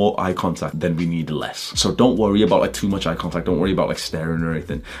way more eye contact than we need less. So don't worry about like too much eye contact. Don't worry about like staring or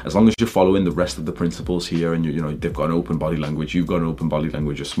anything. As long as you're following the rest of the principles here, and they've got an open body language, you've got an open body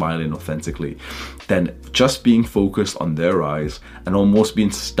language, you're smiling authentically, then just being focused on their eyes and almost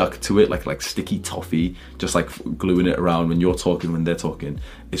being stuck to it like sticky toffee, just like gluing it around when you're talking, when they're talking,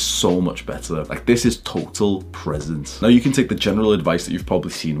 is so much better. Like, this is total presence. Now, you can take the general advice that you've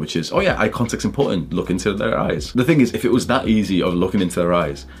probably seen, which is, oh yeah, eye contact's important, look into their eyes. The thing is, if it was that easy of looking into their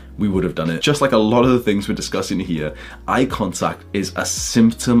eyes, we would have done it. Just like a lot of the things we're discussing here, eye contact is a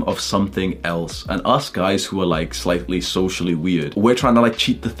symptom of something else. And us guys who are like slightly socially weird, we're trying to like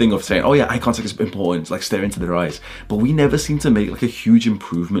cheat the thing of saying, oh yeah, eye contact is important, like stare into their eyes. But we never seem to make like a huge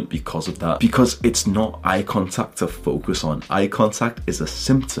improvement because of that, because it's not eye contact to focus on. Eye contact is a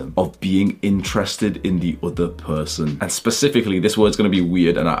symptom of being interested in the other person. And specifically, this word's going to be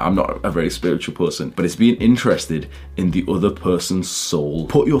weird, and I'm not a very spiritual person, but it's being interested in the other person's soul.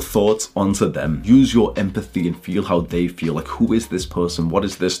 Put your thoughts onto them. Use your empathy and feel how they feel. Like, who is this person? What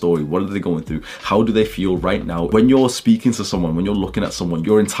is their story? What are they going through? How do they feel right now? When you're speaking to someone, when you're looking at someone,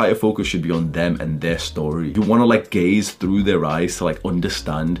 your entire focus should be on them and their story. You want to like gaze through their eyes to like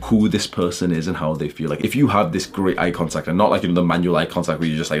understand who this person is and how they feel. Like, if you have this great eye contact, and not like the manual eye contact where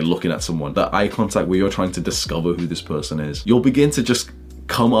you're just like looking at someone, that eye contact where you're trying to discover who this person is, you'll begin to just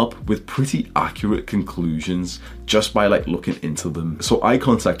come up with pretty accurate conclusions just by like looking into them. So eye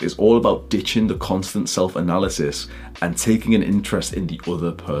contact is all about ditching the constant self-analysis and taking an interest in the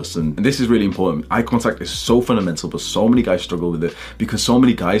other person. And this is really important. Eye contact is so fundamental, but so many guys struggle with it because so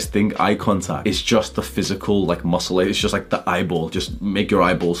many guys think eye contact is just the physical like muscle. It's just like the eyeball, just make your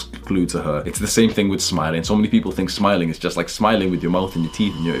eyeballs glued to her. It's the same thing with smiling. So many people think smiling is just like smiling with your mouth and your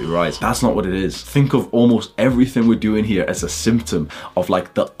teeth and your eyes. That's not what it is. Think of almost everything we're doing here as a symptom of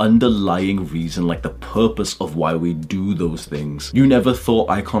like the underlying reason, like the purpose of why we do those things. You never thought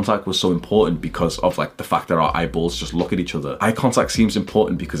eye contact was so important because of like the fact that our eyeballs just look at each other. Eye contact seems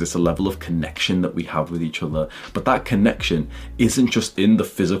important because it's a level of connection that we have with each other, but that connection isn't just in the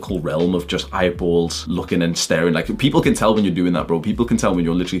physical realm of just eyeballs looking and staring. Like, people can tell when you're doing that, bro. People can tell when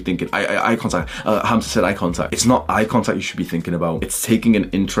you're literally thinking eye contact. Hamza said eye contact. It's not eye contact you should be thinking about. It's taking an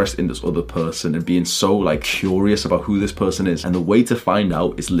interest in this other person and being so like curious about who this person is. And the way to find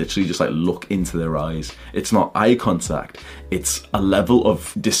find out is literally just like look into their eyes. It's not eye contact, it's a level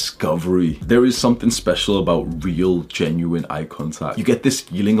of discovery. There is something special about real, genuine eye contact. You get this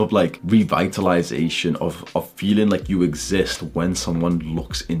feeling of like revitalization, of feeling like you exist when someone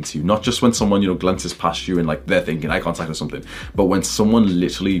looks into you. Not just when someone, glances past you and like they're thinking eye contact or something, but when someone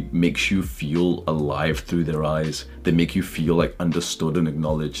literally makes you feel alive through their eyes. They make you feel like understood and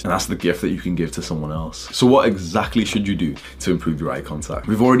acknowledged. And that's the gift that you can give to someone else. So what exactly should you do to improve your eye contact?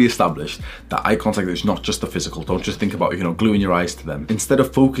 We've already established that eye contact is not just the physical. Don't just think about, gluing your eyes to them. Instead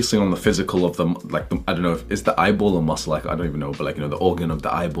of focusing on the physical of them, I don't know, is the eyeball a muscle? I don't even know, but the organ of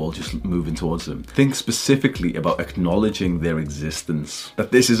the eyeball just moving towards them. Think specifically about acknowledging their existence.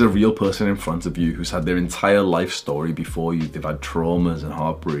 That this is a real person in front of you who's had their entire life story before you. They've had traumas and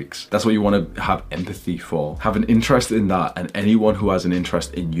heartbreaks. That's what you want to have empathy for. Have an interest in that, and anyone who has an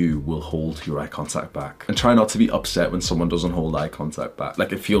interest in you will hold your eye contact back. And try not to be upset when someone doesn't hold eye contact back.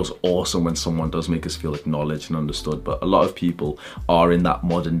 Like, it feels awesome when someone does make us feel acknowledged and understood, but a lot of people are in that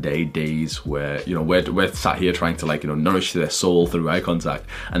modern day days where, we're sat here trying to nourish their soul through eye contact,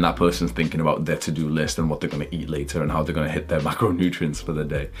 and that person's thinking about their to-do list and what they're going to eat later and how they're going to hit their macronutrients for the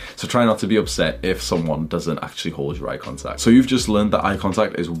day. So try not to be upset if someone doesn't actually hold your eye contact. So you've just learned that eye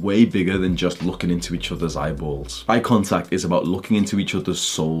contact is way bigger than just looking into each other's eyeballs. Eye contact is about looking into each other's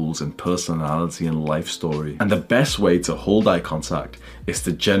souls and personality and life story. And the best way to hold eye contact is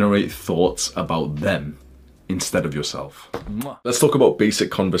to generate thoughts about them instead of yourself. Let's talk about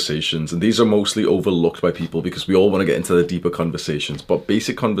basic conversations, and these are mostly overlooked by people because we all want to get into the deeper conversations, but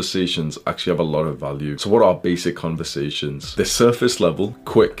basic conversations actually have a lot of value. So what are basic conversations? They're surface level,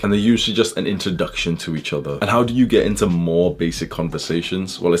 quick, and they're usually just an introduction to each other. And how do you get into more basic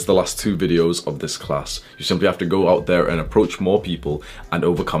conversations? Well, it's the last 2 videos of this class. You simply have to go out there and approach more people and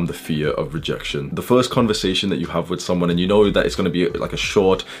overcome the fear of rejection. The first conversation that you have with someone, and you know that it's going to be like a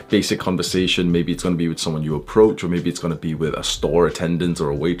short, basic conversation, maybe it's going to be with someone you approach, or maybe it's going to be with a store attendant or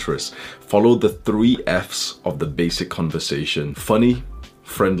a waitress. Follow the 3 F's of the basic conversation: funny,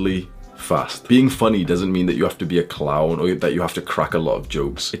 friendly, fast. Being funny doesn't mean that you have to be a clown or that you have to crack a lot of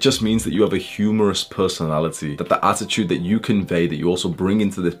jokes. It just means that you have a humorous personality, that the attitude that you convey, that you also bring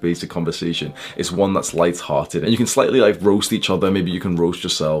into this basic conversation, is one that's light-hearted, and you can slightly roast each other. Maybe you can roast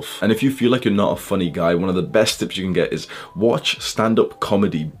yourself. And if you feel like you're not a funny guy, one of the best tips you can get is watch stand-up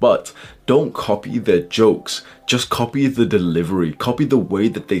comedy, but don't copy their jokes. Just copy the delivery, copy the way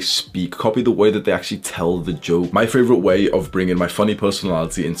that they speak, copy the way that they actually tell the joke. My favorite way of bringing my funny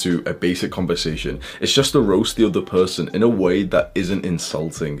personality into a basic conversation is just to roast the other person in a way that isn't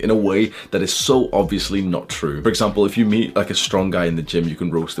insulting, in a way that is so obviously not true. For example, if you meet a strong guy in the gym, you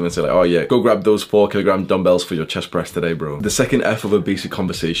can roast him and say oh yeah, go grab those 4-kilogram dumbbells for your chest press today, bro. The second F of a basic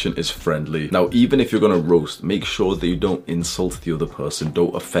conversation is friendly. Now, even if you're gonna roast, make sure that you don't insult the other person,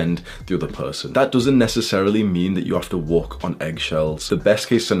 don't offend the other person. That doesn't necessarily mean that you have to walk on eggshells. The best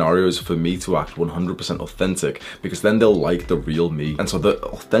case scenario is for me to act 100% authentic, because then they'll like the real me. And so the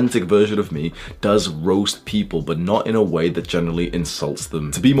authentic version of me does roast people, but not in a way that generally insults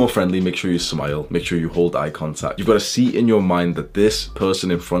them. To be more friendly, make sure you smile, make sure you hold eye contact. You've got to see in your mind that this person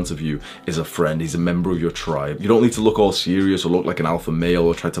in front of you is a friend, he's a member of your tribe. You don't need to look all serious or look like an alpha male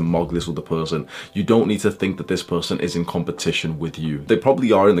or try to mog this other person. You don't need to think that this person is in competition with you. They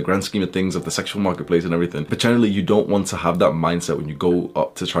probably are in the grand scheme of things, of the sexual marketplace and everything, but generally you don't want to have that mindset when you go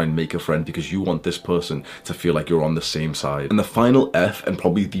up to try and make a friend, because you want this person to feel like you're on the same side. And the final F, and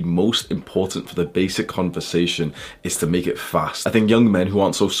probably the most important for the basic conversation, is to make it fast. I think young men who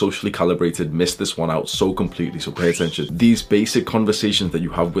aren't so socially calibrated miss this one out so completely, so pay attention. These basic conversations that you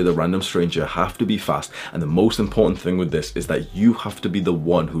have with a random stranger have to be fast, and the most important thing with this is that you have to be the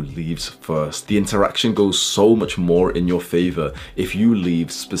one who leaves first. The interaction goes so much more in your favor if you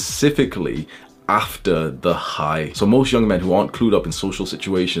leave specifically after the high. So most young men who aren't clued up in social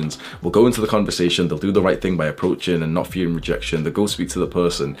situations will go into the conversation, they'll do the right thing by approaching and not fearing rejection, they'll go speak to the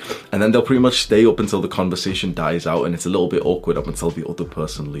person, and then they'll pretty much stay up until the conversation dies out and it's a little bit awkward up until the other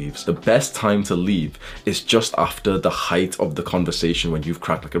person leaves. The best time to leave is just after the height of the conversation, when you've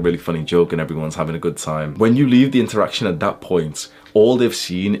cracked a really funny joke and everyone's having a good time. When you leave the interaction at that point, all they've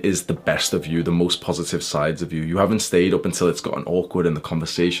seen is the best of you, the most positive sides of you. You haven't stayed up until it's gotten awkward and the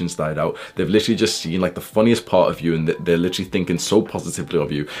conversation's died out. They've literally just seen the funniest part of you, and they're literally thinking so positively of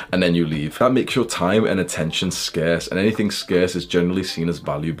you, and then you leave. That makes your time and attention scarce, and anything scarce is generally seen as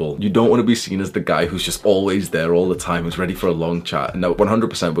valuable. You don't want to be seen as the guy who's just always there all the time, who's ready for a long chat. Now,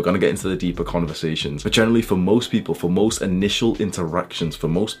 100%, we're going to get into the deeper conversations, but generally for most people, for most initial interactions, for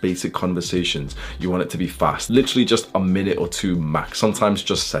most basic conversations, you want it to be fast. Literally just a minute or 2 max. max, sometimes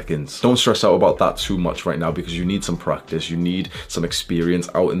just seconds. Don't stress out about that too much right now because you need some practice, you need some experience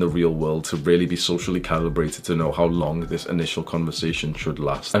out in the real world to really be socially calibrated to know how long this initial conversation should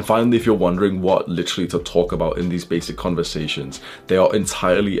last. And finally, if you're wondering what literally to talk about in these basic conversations, they are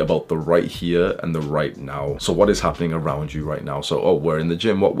entirely about the right here and the right now. So what is happening around you right now? So, oh, we're in the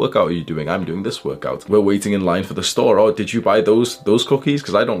gym. What workout are you doing? I'm doing this workout. We're waiting in line for the store. Oh, did you buy those cookies?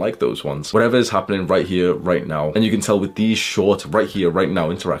 Because I don't like those ones. Whatever is happening right here, right now. And you can tell with these short right here, right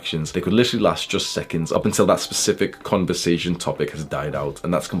now interactions, they could literally last just seconds up until that specific conversation topic has died out.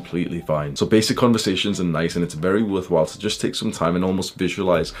 And that's completely fine. So basic conversations are nice, and it's very worthwhile to just take some time and almost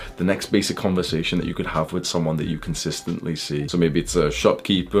visualize the next basic conversation that you could have with someone that you consistently see. So maybe it's a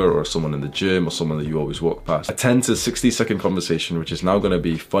shopkeeper or someone in the gym or someone that you always walk past. A 10 to 60-second conversation, which is now going to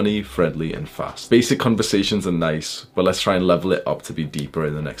be funny, friendly, and fast. Basic conversations are nice, but let's try and level it up to be deeper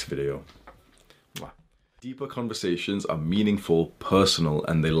in the next video. Deeper conversations are meaningful, personal,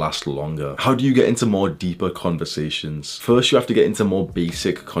 and they last longer. How do you get into more deeper conversations? First, you have to get into more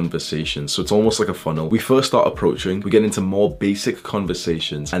basic conversations. So it's almost like a funnel. We first start approaching, we get into more basic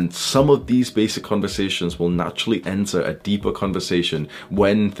conversations, and some of these basic conversations will naturally enter a deeper conversation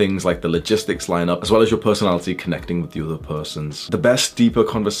when things like the logistics line up, as well as your personality connecting with the other persons. The best deeper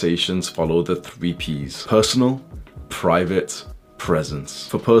conversations follow the 3 Ps: personal, private, presence.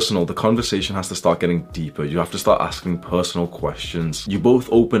 For personal, the conversation has to start getting deeper. You have to start asking personal questions. You both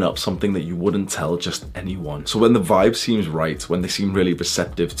open up something that you wouldn't tell just anyone. So when the vibe seems right, when they seem really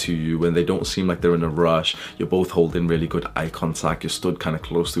receptive to you, when they don't seem like they're in a rush, you're both holding really good eye contact, you're stood kind of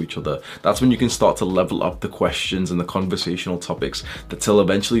close to each other, that's when you can start to level up the questions and the conversational topics until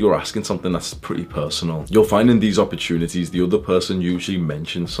eventually you're asking something that's pretty personal. You'll find in these opportunities, the other person usually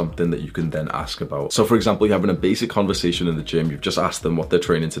mentions something that you can then ask about. So for example, you're having a basic conversation in the gym, you've just asked them what they're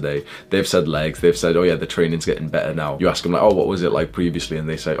training today. They've said legs, they've said, oh yeah, the training's getting better now. You ask them like, oh, what was it like previously? And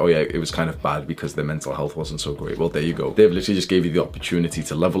they say, oh yeah, it was kind of bad because their mental health wasn't so great. Well, there you go. They've literally just gave you the opportunity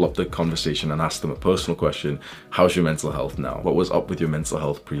to level up the conversation and ask them a personal question. How's your mental health now? What was up with your mental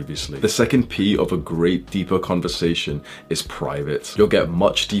health previously? The second P of a great deeper conversation is private. You'll get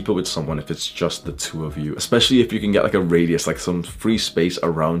much deeper with someone if it's just the two of you, especially if you can get like a radius, like some free space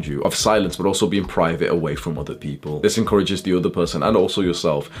around you of silence, but also being private away from other people. This encourages the other person and also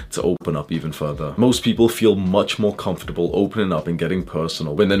yourself to open up even further. Most people feel much more comfortable opening up and getting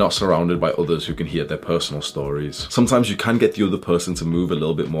personal when they're not surrounded by others who can hear their personal stories. Sometimes you can get the other person to move a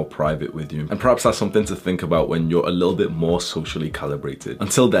little bit more private with you, and perhaps that's something to think about when you're a little bit more socially calibrated.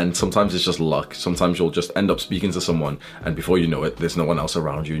 Until then, sometimes it's just luck. Sometimes you'll just end up speaking to someone and before you know it, there's no one else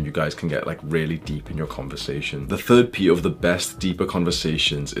around you and you guys can get like really deep in your conversation. The third P of the best deeper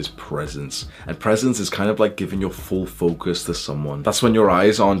conversations is presence. And presence is kind of like giving your full focus to someone. That's when your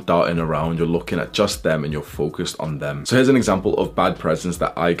eyes aren't darting around, you're looking at just them and you're focused on them. So here's an example of bad presence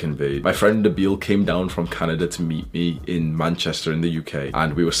that I conveyed. My friend Nabil came down from Canada to meet me in Manchester in the UK,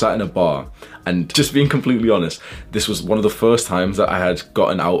 and we were sat in a bar, and just being completely honest, this was one of the first times that I had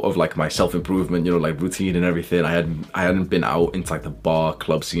gotten out of like my self-improvement, you know, like routine and everything. I hadn't been out into like the bar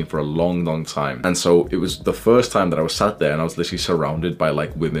club scene for a long time, and so it was the first time that I was sat there and I was literally surrounded by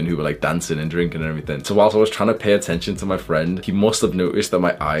like women who were like dancing and drinking and everything. So whilst I was trying to pay attention to my friend, he must have noticed that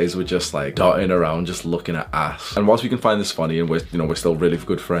my eyes were just like darting around, just looking at ass. And whilst we can find this funny and we're still really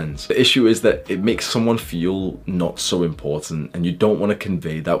good friends, the issue is that it makes someone feel not so important, and you don't want to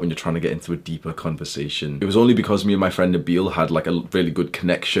convey that when you're trying to get into a deeper conversation. It was only because me and my friend Nabil had like a really good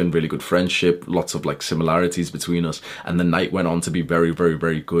connection, really good friendship, lots of like similarities between us, and the night went on to be very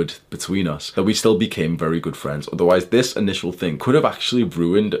good between us, that we still became very good friends. Otherwise, this initial thing could have actually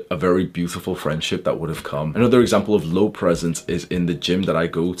ruined a very beautiful friendship that would have come. Another example of low presence is in the gym that I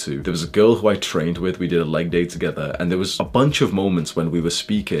go to. There was a girl who I trained with, we did a leg day together, and there was a bunch of moments when we were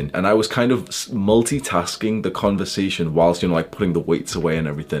speaking and I was kind of multitasking the conversation whilst, you know, like putting the weights away and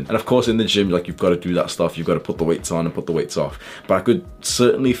everything. And of course in the gym, like you've got to do that stuff, you've got to put the weights on and put the weights off. But I could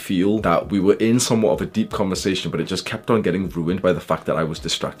certainly feel that we were in somewhat of a deep conversation, but it just kept on getting ruined by the fact that I was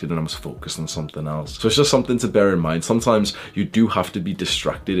distracted and I was focused on something else. So it's just something to bear in mind. Sometimes you do have to be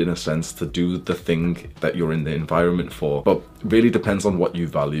distracted in a sense to do the thing that you're in the environment for, but it really depends on what you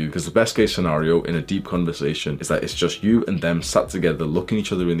value, because the best case scenario in a deep conversation is that it's just you and them sat together looking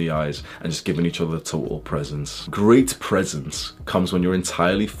each other in the eyes and just giving each other total presence. Great presence comes when you're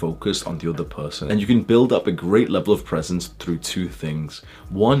entirely focused on the other person, and you can build up a great level of presence through two things.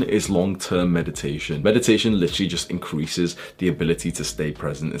 One is long-term meditation. Meditation literally just increases the ability to stay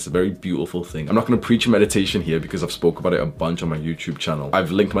present. It's a very beautiful thing. I'm not going to preach meditation here because I've spoke about it a bunch on my YouTube channel.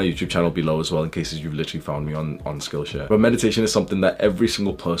 I've linked my YouTube channel below as well in case you've literally found me on Skillshare. But meditation conversation is something that every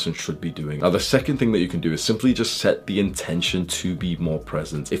single person should be doing. Now, the second thing that you can do is simply just set the intention to be more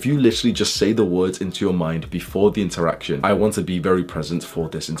present. If you literally just say the words into your mind before the interaction, I want to be very present for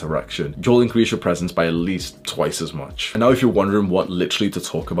this interaction, you'll increase your presence by at least twice as much. And now if you're wondering what literally to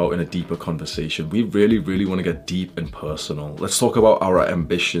talk about in a deeper conversation, we really want to get deep and personal. Let's talk about our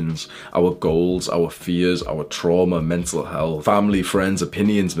ambitions, our goals, our fears, our trauma, mental health, family, friends,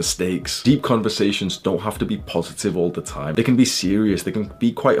 opinions, mistakes. Deep conversations don't have to be positive all the time. They can be serious, they can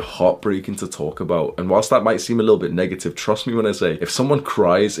be quite heartbreaking to talk about. And whilst that might seem a little bit negative, trust me when I say, if someone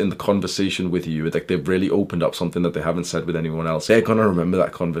cries in the conversation with you, like they've really opened up something that they haven't said with anyone else, they're gonna remember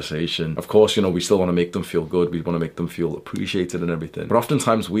that conversation. Of course, you know, we still want to make them feel good, we want to make them feel appreciated and everything. But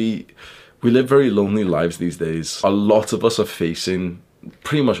oftentimes we live very lonely lives these days. A lot of us are facing,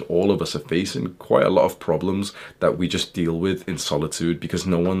 pretty much all of us are facing quite a lot of problems that we just deal with in solitude because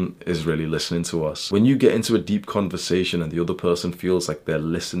no one is really listening to us. When you get into a deep conversation and the other person feels like they're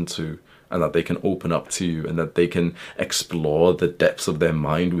listened to, and that they can open up to you and that they can explore the depths of their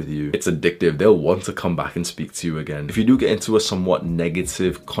mind with you, it's addictive. They'll want to come back and speak to you again. If you do get into a somewhat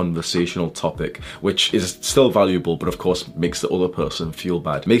negative conversational topic, which is still valuable, but of course makes the other person feel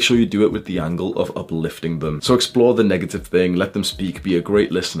bad, make sure you do it with the angle of uplifting them. So explore the negative thing, let them speak, be a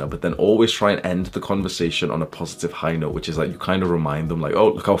great listener, but then always try and end the conversation on a positive high note, which is like you kind of remind them like, oh,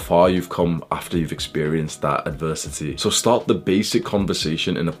 look how far you've come after you've experienced that adversity. So start the basic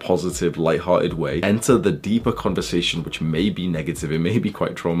conversation in a positive, light-hearted way. Enter the deeper conversation, which may be negative, it may be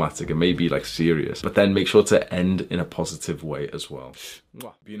quite traumatic, it may be like serious, but then make sure to end in a positive way as well.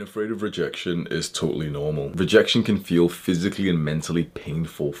 Being afraid of rejection is totally normal. Rejection can feel physically and mentally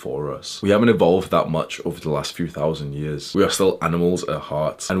painful for us. We haven't evolved that much over the last few thousand years. We are still animals at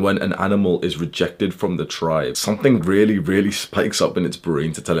heart. And when an animal is rejected from the tribe, something really spikes up in its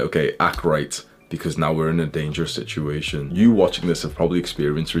brain to tell it, okay, act right, because now we're in a dangerous situation. You watching this have probably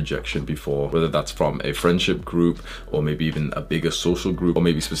experienced rejection before, whether that's from a friendship group or maybe even a bigger social group, or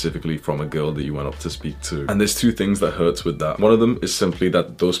maybe specifically from a girl that you went up to speak to. And there's two things that hurts with that. One of them is simply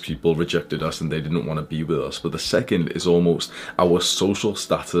that those people rejected us and they didn't want to be with us. But the second is almost our social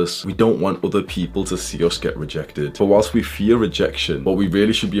status. We don't want other people to see us get rejected. But whilst we fear rejection, what we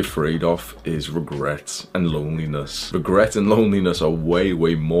really should be afraid of is regret and loneliness. Regret and loneliness are way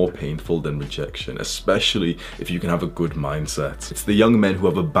more painful than rejection, especially if you can have a good mindset. It's the young men who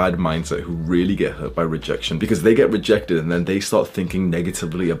have a bad mindset who really get hurt by rejection, because they get rejected and then they start thinking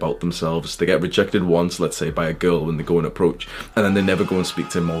negatively about themselves. They get rejected once, let's say by a girl when they go and approach, and then they never go and speak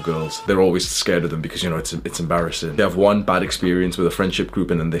to more girls. They're always scared of them because, you know, it's embarrassing. They have one bad experience with a friendship group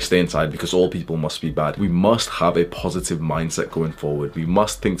and then they stay inside because all people must be bad. We must have a positive mindset going forward. We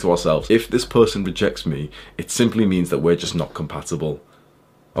must think to ourselves, if this person rejects me, it simply means that we're just not compatible.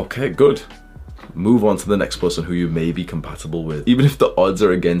 Okay, good. Move on to the next person who you may be compatible with. Even if the odds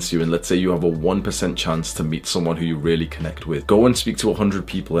are against you and let's say you have a 1% chance to meet someone who you really connect with, go and speak to 100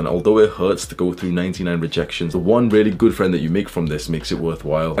 people, and although it hurts to go through 99 rejections, the one really good friend that you make from this makes it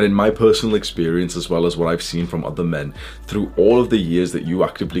worthwhile. And in my personal experience, as well as what I've seen from other men, through all of the years that you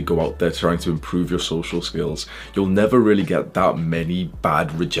actively go out there trying to improve your social skills, you'll never really get that many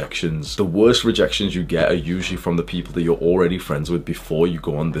bad rejections. The worst rejections you get are usually from the people that you're already friends with before you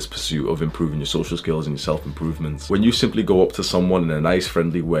go on this pursuit of improving your social skills and your self-improvements. When you simply go up to someone in a nice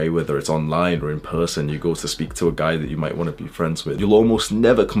friendly way, whether it's online or in person, you go to speak to a guy that you might want to be friends with, you'll almost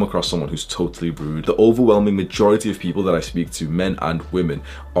never come across someone who's totally rude. The overwhelming majority of people that I speak to, men and women,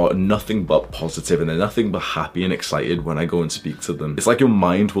 are nothing but positive and they're nothing but happy and excited when I go and speak to them. It's like your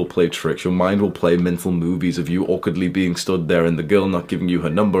mind will play tricks. Your mind will play mental movies of you awkwardly being stood there and the girl not giving you her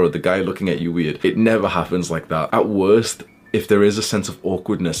number or the guy looking at you weird. It never happens like that. At worst, if there is a sense of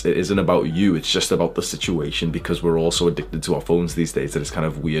awkwardness, it isn't about you, it's just about the situation, because we're all so addicted to our phones these days that it's kind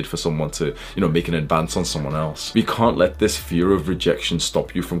of weird for someone to, you know, make an advance on someone else. We can't let this fear of rejection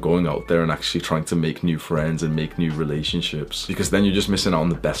stop you from going out there and actually trying to make new friends and make new relationships, because then you're just missing out on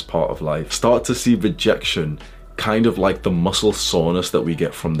the best part of life. Start to see rejection kind of like the muscle soreness that we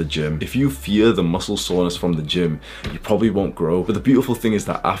get from the gym. If you fear the muscle soreness from the gym, you probably won't grow. But the beautiful thing is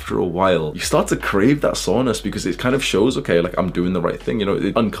that after a while, you start to crave that soreness because it kind of shows, okay, like I'm doing the right thing. You know,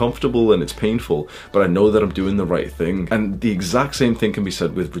 it's uncomfortable and it's painful, but I know that I'm doing the right thing. And the exact same thing can be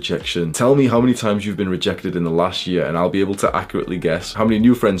said with rejection. Tell me how many times you've been rejected in the last year and I'll be able to accurately guess how many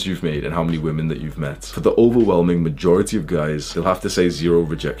new friends you've made and how many women that you've met. For the overwhelming majority of guys, they'll have to say 0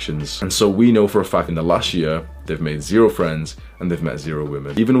 rejections. And so we know for a fact in the last year, they've made 0 friends and they've met 0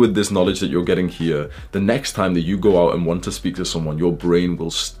 women. Even with this knowledge that you're getting here, the next time that you go out and want to speak to someone, your brain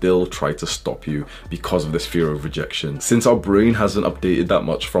will still try to stop you because of this fear of rejection. Since our brain hasn't updated that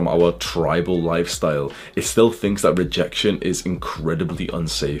much from our tribal lifestyle, it still thinks that rejection is incredibly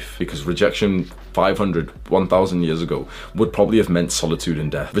unsafe, because rejection 500, 1,000 years ago would probably have meant solitude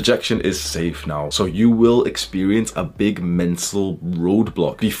and death. Rejection is safe now, so you will experience a big mental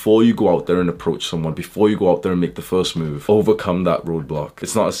roadblock before you go out there and approach someone, before you go out there and make the first move. Overcome that roadblock.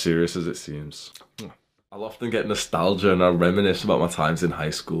 It's not as serious as it seems. I'll often get nostalgia and I reminisce about my times in high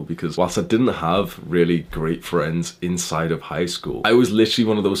school, because whilst I didn't have really great friends inside of high school, I was literally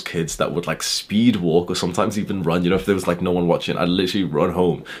one of those kids that would like speed walk or sometimes even run. You know, if there was like no one watching, I'd literally run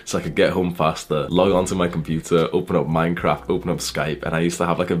home so I could get home faster, log onto my computer, open up Minecraft, open up Skype, and I used to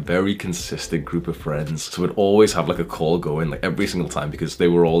have like a very consistent group of friends. So we'd always have like a call going like every single time, because they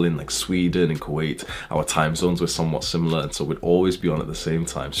were all in like Sweden and Kuwait. Our time zones were somewhat similar, and so we'd always be on at the same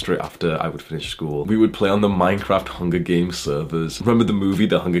time straight after I would finish school. We would play on the Minecraft Hunger Games servers. Remember the movie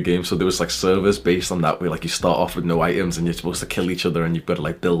The Hunger Games? So there was like servers based on that, where like you start off with no items and you're supposed to kill each other and you've got to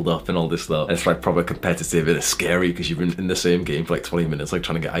like build up and all this stuff. And it's like proper competitive and it's scary because you've been in the same game for like 20 minutes like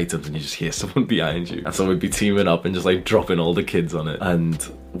trying to get items and you just hear someone behind you. And so we'd be teaming up and just like dropping all the kids on it. And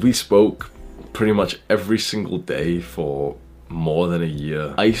we spoke pretty much every single day for more than a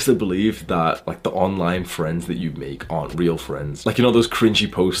year. I used to believe that like the online friends that you make aren't real friends. Like, you know, those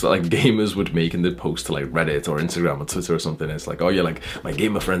cringy posts that like gamers would make and they'd post to like Reddit or Instagram or Twitter or something. It's like, oh yeah, like my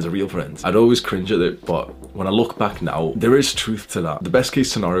gamer friends are real friends. I'd always cringe at it, but when I look back now, there is truth to that. The best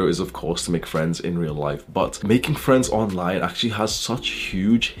case scenario is of course to make friends in real life, but making friends online actually has such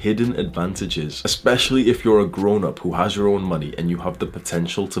huge hidden advantages, especially if you're a grown-up who has your own money and you have the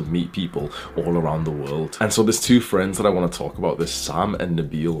potential to meet people all around the world. And so there's 2 friends that I want to talk about this, Sam and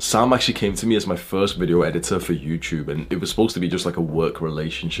Nabil. Sam actually came to me as my first video editor for YouTube, and it was supposed to be just like a work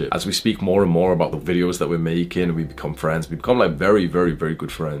relationship. As we speak more and more about the videos that we're making, we become friends. We become like very, very, very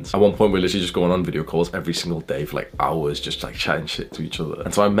good friends. At one point, we're literally just going on video calls every single day for like hours, just like chatting shit to each other.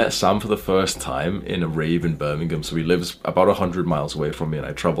 And so I met Sam for the first time in a rave in Birmingham. So he lives about 100 miles away from me, and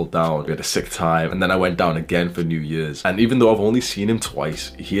I traveled down. We had a sick time, and then I went down again for New Year's. And even though I've only seen him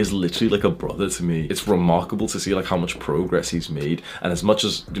twice, he is literally like a brother to me. It's remarkable to see like how much progress he's made, and as much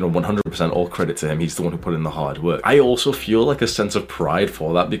as, you know, 100% all credit to him, he's the one who put in the hard work. I also feel like a sense of pride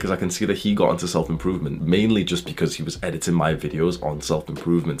for that, because I can see that he got into self-improvement mainly just because he was editing my videos on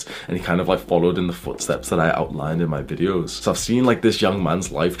self-improvement, and he kind of like followed in the footsteps that I outlined in my videos. So I've seen like this young man's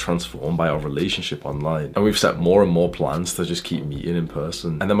life transformed by our relationship online, and we've set more and more plans to just keep meeting in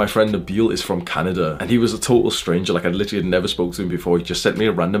person. And then my friend Nabil is from Canada, and he was a total stranger. Like I literally had never spoken to him before. He just sent me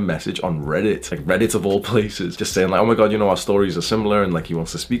a random message on Reddit, like Reddit of all places, just saying like, oh my god, you know, our stories are similar and like he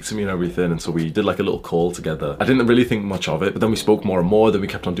wants to speak to me and everything. And so we did like a little call together. I didn't really think much of it, but then we spoke more and more. Then we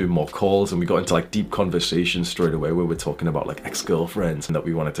kept on doing more calls, and we got into like deep conversations straight away where we're talking about like ex-girlfriends and that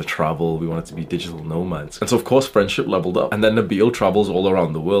we wanted to travel, we wanted to be digital nomads. And so of course friendship leveled up. And then Nabil travels all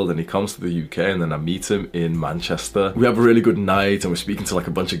around the world, and he comes to the UK, and then I meet him in Manchester. We have a really good night, and we're speaking to like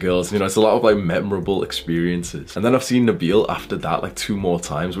a bunch of girls, and, you know, it's a lot of like memorable experiences. And then I've seen Nabil after that like 2 more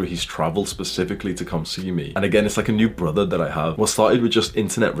times where he's traveled specifically to come see me. And again, it's like a new brother that I have. What started with just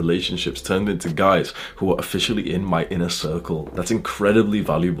internet relationships turned into guys who are officially in my inner circle. That's incredibly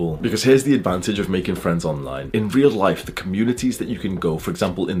valuable, because here's the advantage of making friends online. In real life, the communities that you can go, for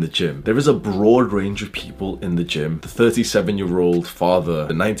example in the gym, there is a broad range of people in the gym. The 37-year-old father,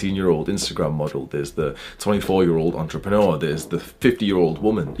 the 19-year-old Instagram model, there's the 24-year-old entrepreneur, there's the 50-year-old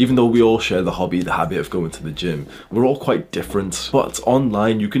woman. Even though we all share the hobby, the habit of going to the gym, we're all quite different. But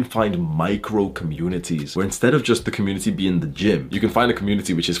online you can find micro communities where instead of just the community being the gym, you can find a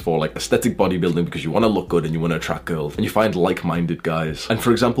community which is for like aesthetic bodybuilding because you want to look good and you want to attract girls, and you find like-minded guys. And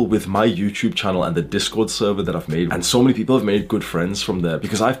for example, with my YouTube channel and the Discord server that I've made, and so many people have made good friends from there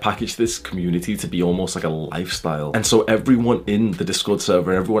because I've packaged this community to be almost like a lifestyle. And so everyone in the Discord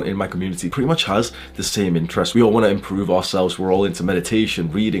server and everyone in my community pretty much has the same interest. We all want to improve ourselves. We're all into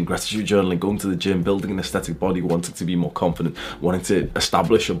meditation, reading, gratitude journaling, going to the gym, building an aesthetic body, wanting to be more confident, wanting to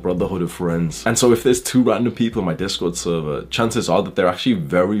establish a brotherhood of friends. And so if there's 2 random people in my Discord server, chances are that they're actually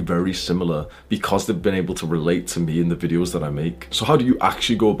very, very similar because they've been able to relate to me in the videos that I make. So how do you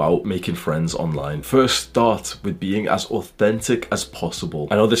actually go about making friends online? First, start with being as authentic as possible.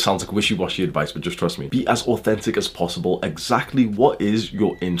 I know this sounds like wishy-washy advice, but just trust me. Be as authentic as possible. Exactly what is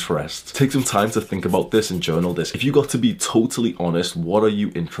your interest? Take some time to think about this and journal this. If you got to be totally honest, what are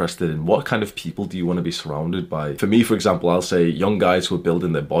you interested in? What kind of people do you want to be surrounded by? For me, for example, I'll say young guys who are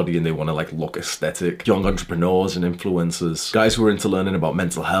building their body and they want to like look aesthetic, young entrepreneurs and influencers influencers, guys who are into learning about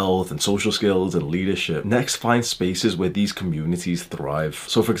mental health and social skills and leadership. Next, find spaces where these communities thrive.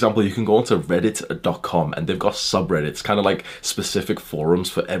 So for example, you can go onto reddit.com and they've got subreddits, kind of like specific forums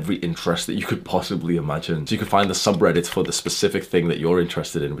for every interest that you could possibly imagine. So you can find the subreddits for the specific thing that you're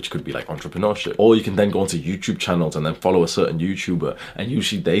interested in, which could be like entrepreneurship. Or you can then go onto YouTube channels and then follow a certain YouTuber, and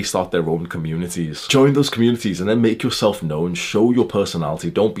usually they start their own communities. Join those communities and then make yourself known, show your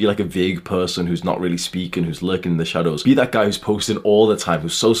personality. Don't be like a vague person who's not really speaking, who's lurking in the shadows. Be that guy who's posting all the time,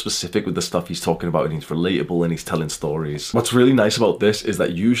 who's so specific with the stuff he's talking about, and he's relatable and he's telling stories. What's really nice about this is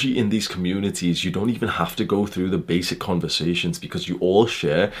that usually in these communities, you don't even have to go through the basic conversations because you all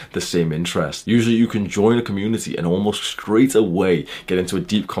share the same interest. Usually you can join a community and almost straight away get into a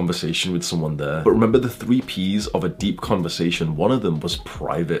deep conversation with someone there. But remember the 3 P's of a deep conversation. One of them was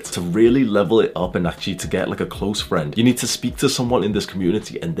private. To really level it up and actually to get like a close friend, you need to speak to someone in this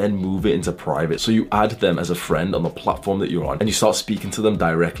community and then move it into private. So you add them as a friend on the platform that you're on and you start speaking to them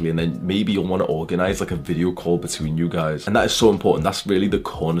directly, and then maybe you'll want to organize like a video call between you guys. And that is so important. That's really the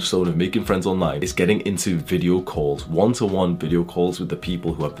cornerstone of making friends online, is getting into video calls, one-to-one video calls with the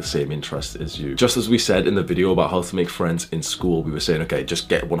people who have the same interest as you. Just as we said in the video about how to make friends in school, we were saying, okay, just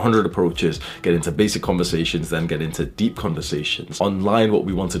get 100 approaches, get into basic conversations, then get into deep conversations. Online, what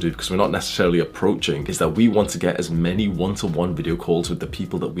we want to do, because we're not necessarily approaching, is that we want to get as many one-to-one video calls with the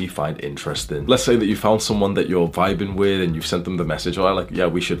people that we find interesting. Let's say that you found someone that you're vibing with and you've sent them the message, oh, like, yeah,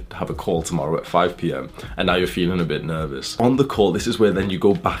 we should have a call tomorrow at 5 p.m. and now you're feeling a bit nervous. On the call, this is where then you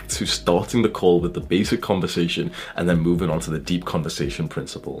go back to starting the call with the basic conversation and then moving on to the deep conversation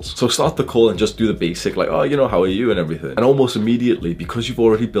principles. So start the call and just do the basic, like, oh, you know, how are you and everything. And almost immediately, because you've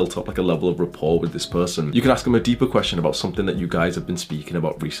already built up like a level of rapport with this person, you can ask them a deeper question about something that you guys have been speaking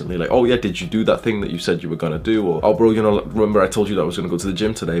about recently. Like, oh yeah, did you do that thing that you said you were gonna do? Or, oh bro, you know, remember I told you that I was gonna go to the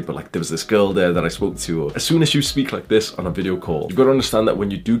gym today, but like there was this girl there that I spoke to. Or, as soon as you speak like this on a video call, you've got to understand that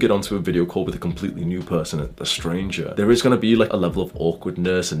when you do get onto a video call with a completely new person, a stranger, there is gonna be like a level of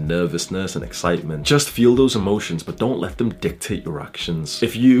awkwardness and nervousness and excitement. Just feel those emotions, but don't let them dictate your actions.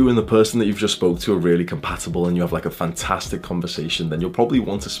 If you and the person that you've just spoke to are really compatible and you have like a fantastic conversation, then you'll probably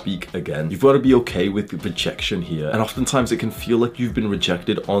want to speak again. You've got to be okay with rejection here. And oftentimes it can feel like you've been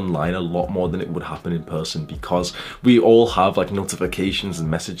rejected online a lot more than it would happen in person, because we all have like notifications and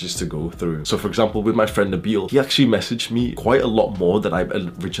messages to go through. So for example, with my friend Nabil, he actually messaged me quite a lot more than I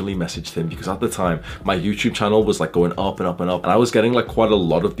originally messaged him, because at the time my YouTube channel was like going up and up and up, and I was getting like quite a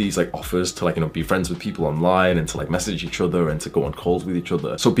lot of these like offers to like, you know, be friends with people online and to like message each other and to go on calls with each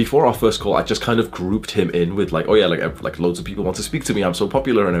other. So before our first call, I just kind of grouped him in with like, oh yeah, like loads of people want to speak to me, I'm so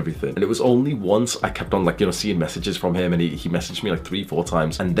popular and everything. And it was only once I kept on like, you know, seeing messages from him, and he messaged me like 3-4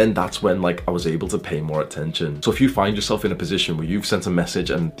 times, and then that's when like I was able to pay more attention. So if you find yourself in a position where you've sent a message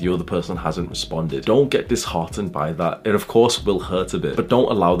and the other person hasn't responded, don't get disheartened by that. It of course will hurt a bit, but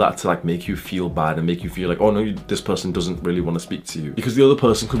don't allow that to like make you feel bad and make you feel like, oh no, this person doesn't really want to speak to you, because the other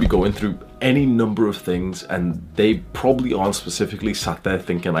person could be going through any number of things and they probably aren't specifically sat there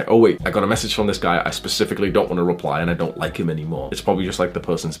thinking like, oh wait, I got a message from this guy, I specifically don't want to reply and I don't like him anymore. It's probably just like the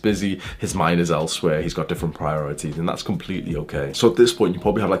person's busy, his mind is elsewhere, he's got different priorities, and that's completely okay. So at this point, you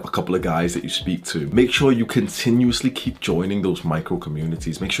probably have like a couple of guys that you speak to. Make sure you continuously keep joining those micro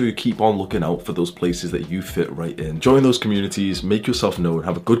communities. Make sure you keep on looking out for those places that you fit right in. Join those communities, make yourself known,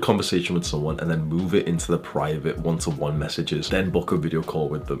 have a good conversation with someone, and then move it into the private one-to-one messages. Then book a video call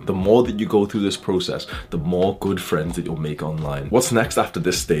with them. The more that you go through this process, the more good friends that you'll make online. What's next after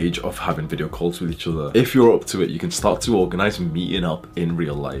this stage of having video calls with each other? If you're up to it, you can start to organize meeting up in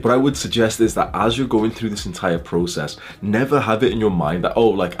real life. What I would suggest is that as you're going through this entire process, never have it in your mind that, oh,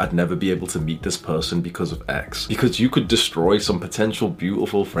 like I'd never be able to meet this person because of X, because you could destroy some potential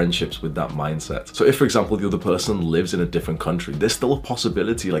beautiful friendships with that mindset. So if, for example, the other person lives in a different country, there's still a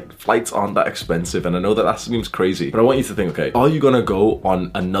possibility, like flights aren't that expensive, and I know that that seems crazy, but I want you to think, okay, are you gonna go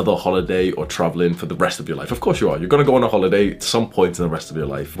on another holiday or traveling for the rest of your life? Of course you are. You're gonna go on a holiday at some point in the rest of your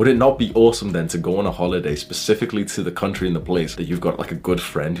life. Would it not be awesome then to go on a holiday specifically to the country and the place that you've got like a good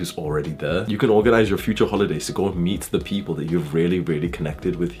friend who's already there? You can organize your future holidays to go and meet the people that you've really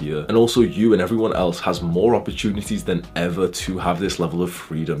connected with here. And also you and everyone else has more opportunities than ever to have this level of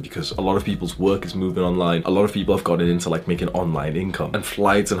freedom, because a lot of people's work is moving online. A lot of people have gotten into like making online income, and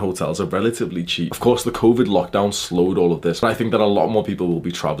flights and hotels are relatively cheap. Of course, the COVID lockdown slowed all of this, but I think that a lot more people will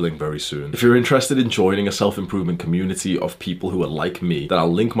be traveling very soon. If you're interested in joining a self-improvement community of people who are like me, then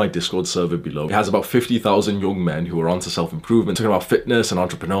I'll link my Discord server below. It has about 50,000 young men who are onto self-improvement, talking about fitness and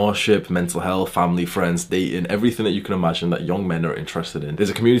entrepreneurship, mental health, family, friends, dating, everything that you can imagine that young men are interested in. There's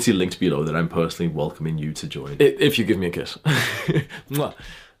a community linked below that I'm personally welcoming you to join. If you give me a kiss. Mwah.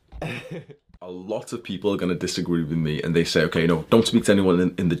 A lot of people are going to disagree with me and they say, okay, don't speak to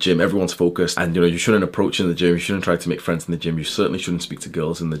anyone in the gym. Everyone's focused and, you shouldn't approach in the gym. You shouldn't try to make friends in the gym. You certainly shouldn't speak to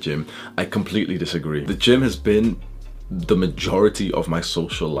girls in the gym. I completely disagree. The gym has been the majority of my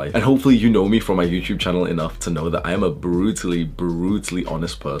social life, and hopefully you know me from my YouTube channel enough to know that I am a brutally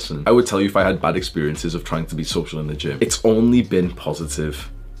honest person. I would tell you if I had bad experiences of trying to be social in the gym. It's only been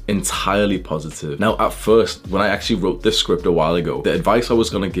positive. Entirely positive. Now, at first, when I actually wrote this script a while ago, the advice I was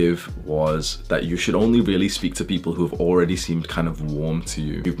going to give was that you should only really speak to people who have already seemed kind of warm to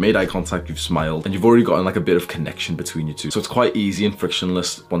you. You've made eye contact, you've smiled, and you've already gotten like a bit of connection between you two. So it's quite easy and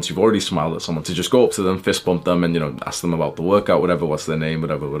frictionless once you've already smiled at someone to just go up to them, fist bump them, and ask them about the workout, whatever, what's their name,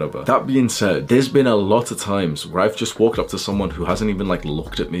 whatever. That being said, there's been a lot of times where I've just walked up to someone who hasn't even like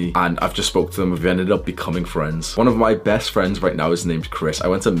looked at me, and I've just spoke to them. We've ended up becoming friends. One of my best friends right now is named Chris. I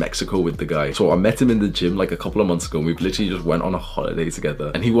went to Mexico with the guy. So I met him in the gym like a couple of months ago and we've literally just went on a holiday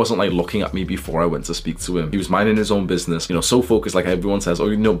together, and he wasn't like looking at me before I went to speak to him. He was minding his own business, so focused, like everyone says,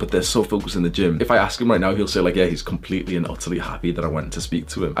 but they're so focused in the gym. If I ask him right now, he'll say like, yeah, he's completely and utterly happy that I went to speak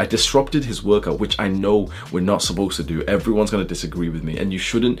to him. I disrupted his workout, which I know we're not supposed to do. Everyone's going to disagree with me, and you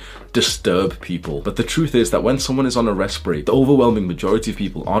shouldn't disturb people. But the truth is that when someone is on a rest break, the overwhelming majority of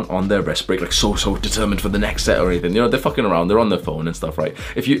people aren't on their rest break like so determined for the next set or anything. They're fucking around, they're on their phone and stuff, right?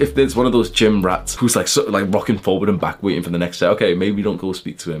 If there's one of those gym rats who's like rocking forward and back waiting for the next set, okay, maybe don't go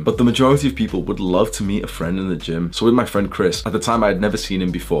speak to him. But the majority of people would love to meet a friend in the gym. So with my friend Chris, at the time I had never seen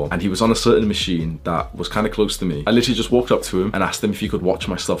him before, and he was on a certain machine that was kind of close to me. I literally just walked up to him and asked him if he could watch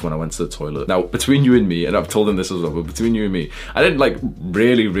my stuff when I went to the toilet. Now, between you and me, and I've told him this as well, but between you and me, I didn't like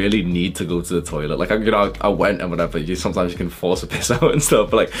really need to go to the toilet. Like I went and whatever. Sometimes you can force a piss out and stuff,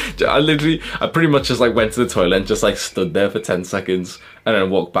 but like I pretty much just like went to the toilet and just like stood there for 10 seconds and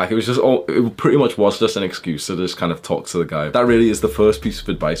then walked back. It pretty much was just an excuse to just kind of talk to the guy. That really is the first piece of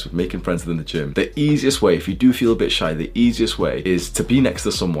advice with making friends in the gym. The easiest way, if you do feel a bit shy, the easiest way is to be next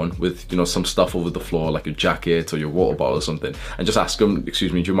to someone with, some stuff over the floor, like your jacket or your water bottle or something, and just ask them,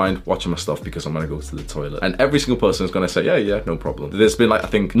 excuse me, do you mind watching my stuff because I'm going to go to the toilet? And every single person is going to say, yeah, no problem. There's been like, I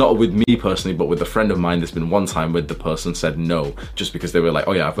think, not with me personally, but with a friend of mine, there's been one time where the person said no, just because they were like,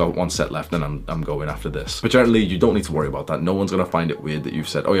 oh yeah, I've got one set left and I'm going after this. But generally, you don't need to worry about that. No one's going to find it weird that you've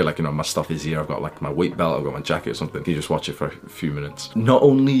said, oh yeah, like, my stuff is here, I've got like my weight belt, I've got my jacket or something. Can you just watch it for a few minutes? Not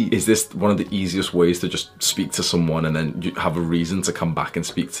only is this one of the easiest ways to just speak to someone and then you have a reason to come back and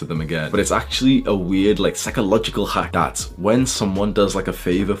speak to them again, but it's actually a weird like psychological hack that when someone does like a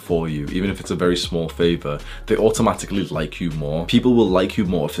favor for you, even if it's a very small favor, they automatically like you more. People will like you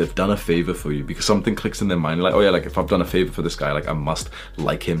more if they've done a favor for you because something clicks in their mind, like, oh yeah, like if I've done a favor for this guy, like I must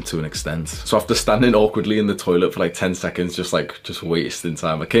like him to an extent. So after standing awkwardly in the toilet for like 10 seconds, just wasting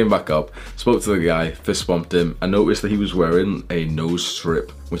time, I came back up, spoke to the guy, fist bumped him. I noticed that he was wearing a nose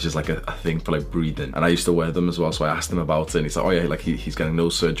strip, which is like a thing for like breathing, and I used to wear them as well. So I asked him about it and he's like, oh yeah, like he's getting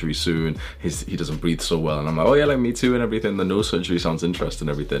nose surgery soon, he doesn't breathe so well. And I'm like, oh yeah, like me too and everything. The nose surgery sounds interesting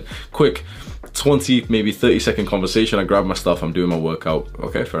and everything. Quick 20 maybe 30-second conversation. I grab my stuff, I'm doing my workout.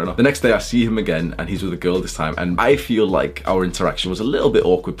 Okay, fair enough. The next day I see him again and he's with a girl this time, and I feel like our interaction was a little bit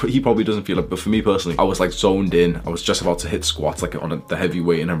awkward. He probably doesn't feel it, but for me personally, I was like zoned in. I was just about to hit squats like on the heavy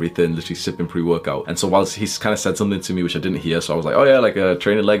weight and everything, literally sipping pre-workout. And so whilst he's kind of said something to me which I didn't hear, so I was like, oh yeah, like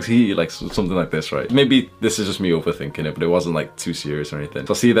training legs, like something like this, right? Maybe this is just me overthinking it, but it wasn't like too serious or anything.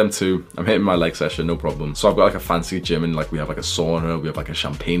 So I see them too, I'm hitting my leg session, no problem. So I've got like a fancy gym and like we have like a sauna, we have like a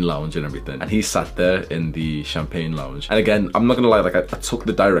champagne lounge and everything, and he sat there in the champagne lounge. And again, I'm not gonna lie, like I took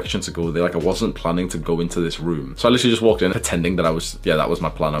the direction to go there, like I wasn't planning to go into this room. So I literally just walked in pretending that that was my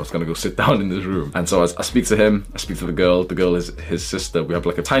plan. I was gonna go sit down in this room. And so I speak to him, I speak to the girl is his sister. We have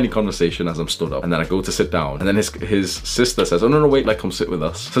like a tiny conversation as I'm stood up, and then I go to sit down, and then his sister says, oh no, wait, like come sit with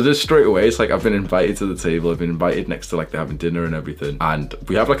us. So just straight away, it's like I've been invited to the table, I've been invited next to like they're having dinner and everything, and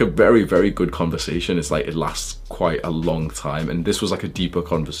we have like a very good conversation. It's like it lasts quite a long time, and this was like a deeper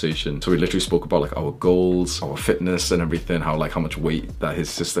conversation. So we literally spoke about like our goals, our fitness and everything, how much weight that his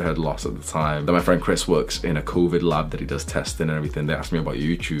sister had lost at the time. Then my friend Chris works in a COVID lab that he does testing and everything. They asked me about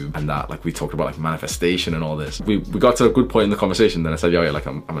YouTube and that, like we talked about like manifestation and all this. We got to a good point in the conversation, then I said, yeah, like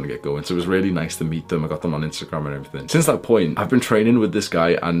I'm gonna get going. So it was really nice to meet them. I got them on Instagram and everything. Since that point, I've been training with this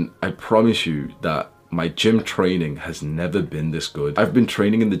guy, and I promise you that my gym training has never been this good. I've been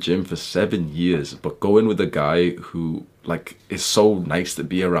training in the gym for 7 years, but going with a guy who like is so nice to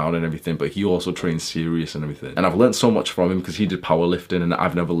be around and everything, but he also trains serious and everything. And I've learned so much from him because he did powerlifting and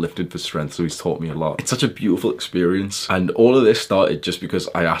I've never lifted for strength, so he's taught me a lot. It's such a beautiful experience. And all of this started just because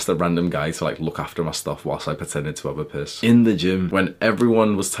I asked a random guy to like look after my stuff whilst I pretended to have a piss in the gym, when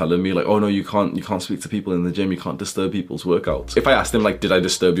everyone was telling me like, oh no, you can't speak to people in the gym, you can't disturb people's workouts. If I asked him like, did I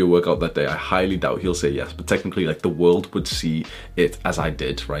disturb your workout that day, I highly doubt he'll say yes, but technically like the world would see it as I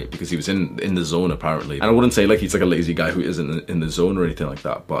did, right? Because he was in the zone apparently. And I wouldn't say like he's like a lazy guy who isn't in the zone or anything like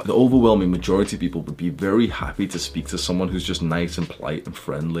that, but the overwhelming majority of people would be very happy to speak to someone who's just nice and polite and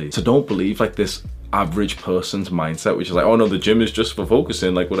friendly. So don't believe like this average person's mindset, which is like, oh no, the gym is just for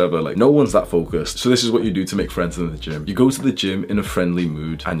focusing, like whatever. Like no one's that focused. So this is what you do to make friends in the gym. You go to the gym in a friendly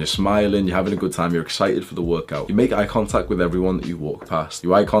mood and you're smiling, you're having a good time, you're excited for the workout. You make eye contact with everyone that you walk past.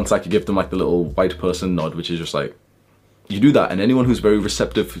 You eye contact, you give them like the little white person nod, which is just like, you do that, and anyone who's very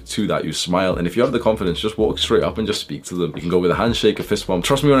receptive to that, you smile, and if you have the confidence, just walk straight up and just speak to them. You can go with a handshake, a fist bump.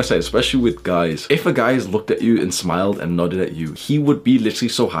 Trust me when I say, especially with guys, if a guy has looked at you and smiled and nodded at you, he would be literally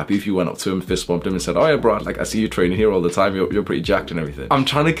so happy if you went up to him, fist bumped him and said, oh yeah bro, like I see you training here all the time, you're pretty jacked and everything. I'm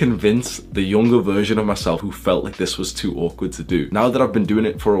trying to convince the younger version of myself who felt like this was too awkward to do. Now that I've been doing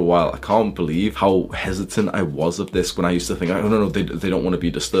it for a while, I can't believe how hesitant I was of this when I used to think, oh no, they don't want to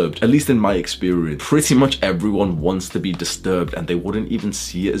be disturbed. At least in my experience, pretty much everyone wants to be disturbed, and they wouldn't even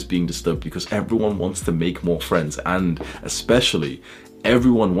see it as being disturbed because everyone wants to make more friends, and especially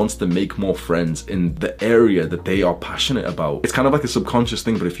everyone wants to make more friends in the area that they are passionate about. It's kind of like a subconscious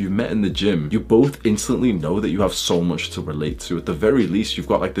thing, but if you've met in the gym, you both instantly know that you have so much to relate to. At the very least, you've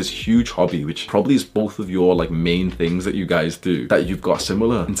got like this huge hobby, which probably is both of your like main things that you guys do, that you've got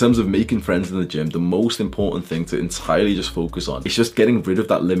similar. In terms of making friends in the gym, the most important thing to entirely just focus on is just getting rid of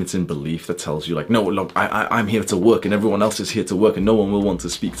that limiting belief that tells you like, no, look, I'm here to work and everyone else is here to work and no one will want to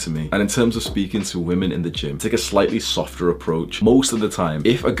speak to me. And in terms of speaking to women in the gym, take a slightly softer approach. Most of the time,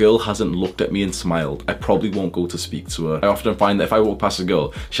 if a girl hasn't looked at me and smiled, I probably won't go to speak to her. I often find that if I walk past a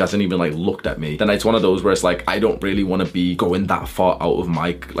girl, she hasn't even like looked at me, then it's one of those where it's like, I don't really want to be going that far out of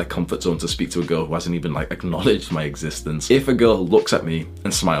my like comfort zone to speak to a girl who hasn't even like acknowledged my existence. If a girl looks at me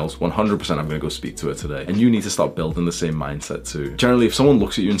and smiles, 100% I'm gonna go speak to her today. And you need to start building the same mindset too. Generally, if someone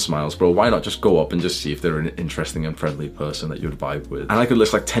looks at you and smiles, bro, why not just go up and just see if they're an interesting and friendly person that you'd vibe with? And I could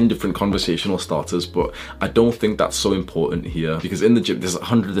list like 10 different conversational starters, but I don't think that's so important here, because in the gym, there's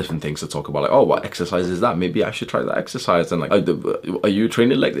 100 different things to talk about. Like, oh, what exercise is that? Maybe I should try that exercise. And like, are you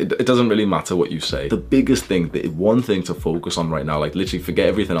training? Like, it doesn't really matter what you say. The biggest thing, the one thing to focus on right now, like literally forget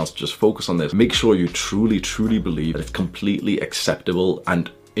everything else, just focus on this. Make sure you truly believe that it's completely acceptable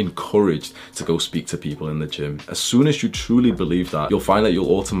and encouraged to go speak to people in the gym. As soon as you truly believe that, you'll find that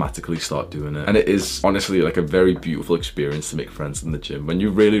you'll automatically start doing it. And it is honestly like a very beautiful experience to make friends in the gym. When you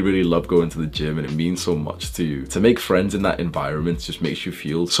really love going to the gym and it means so much to you, to make friends in that environment just makes you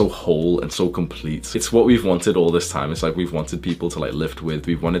feel so whole and so complete. It's what we've wanted all this time. It's like we've wanted people to like lift with.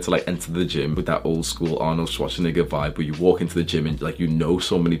 We've wanted to like enter the gym with that old school Arnold Schwarzenegger vibe where you walk into the gym and like you know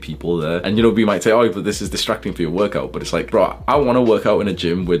so many people there. And you know, we might say, oh, but this is distracting for your workout. But it's like, bro, I want to work out in a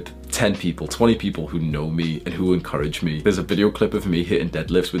gym with 10 people, 20 people who know me and who encourage me. There's a video clip of me hitting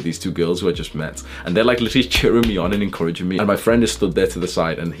deadlifts with these two girls who I just met, and they're like literally cheering me on and encouraging me. And my friend is stood there to the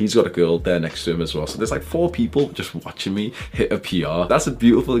side and he's got a girl there next to him as well. So there's like 4 people just watching me hit a PR. That's a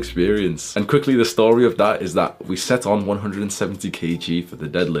beautiful experience. And quickly, the story of that is that we set on 170 kg for the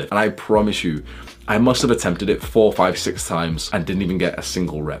deadlift. And I promise you, I must have attempted it 4, 5, 6 times and didn't even get a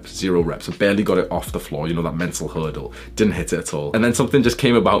single rep, 0 reps. I barely got it off the floor, you know, that mental hurdle. Didn't hit it at all. And then something just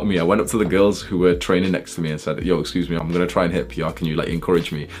came about me. I went up to the girls who were training next to me and said, yo, excuse me, I'm gonna try and hit PR. Can you like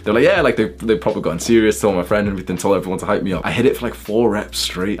encourage me? They're like, yeah, like they probably gotten serious, told my friend and everything, told everyone to hype me up. I hit it for like 4 reps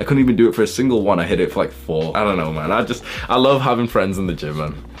straight. I couldn't even do it for a single one. I hit it for like 4. I don't know, man. I love having friends in the gym,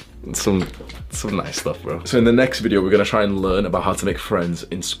 man. Some nice stuff, bro. So in the next video, we're gonna try and learn about how to make friends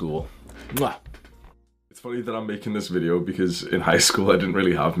in school. Mwah. It's funny that I'm making this video because in high school I didn't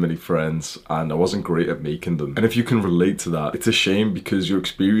really have many friends and I wasn't great at making them. And if you can relate to that, it's a shame because your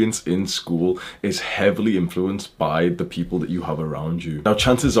experience in school is heavily influenced by the people that you have around you. Now,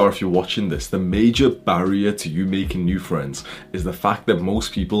 chances are if you're watching this, the major barrier to you making new friends is the fact that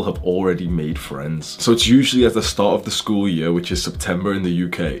most people have already made friends. So it's usually at the start of the school year, which is September in the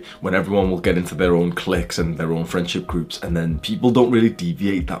UK, when everyone will get into their own cliques and their own friendship groups, and then people don't really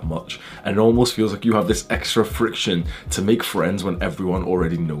deviate that much. And it almost feels like you have this extra friction to make friends when everyone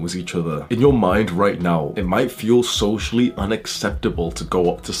already knows each other. In your mind right now, it might feel socially unacceptable to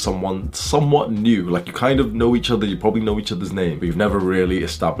go up to someone somewhat new, like you kind of know each other, you probably know each other's name, but you've never really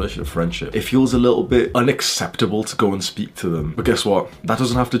established a friendship. It feels a little bit unacceptable to go and speak to them. But guess what? That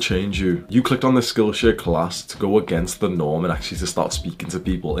doesn't have to change you. You clicked on the Skillshare class to go against the norm and actually to start speaking to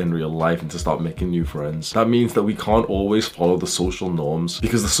people in real life and to start making new friends. That means that we can't always follow the social norms,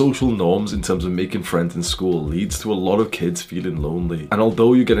 because the social norms in terms of making friends in school leads to a lot of kids feeling lonely. And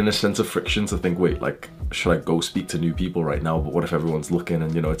although you get in a sense of friction to think, wait, like, should I go speak to new people right now? But what if everyone's looking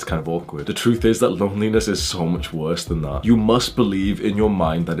and, you know, it's kind of awkward? The truth is that loneliness is so much worse than that. You must believe in your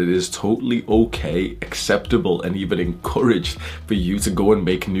mind that it is totally okay, acceptable, and even encouraged for you to go and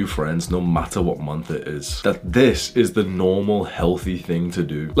make new friends no matter what month it is. That this is the normal, healthy thing to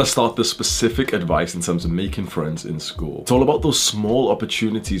do. Let's start the specific advice in terms of making friends in school. It's all about those small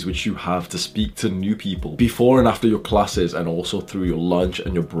opportunities which you have to speak to new people before and after your classes, and also through your lunch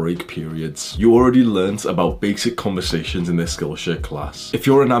and your break periods. You already learned about basic conversations in this Skillshare class. If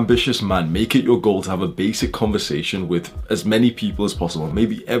you're an ambitious man, make it your goal to have a basic conversation with as many people as possible,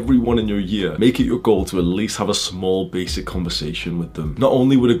 maybe everyone in your year. Make it your goal to at least have a small basic conversation with them. Not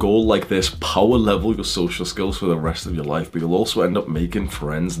only would a goal like this power level your social skills for the rest of your life, but you'll also end up making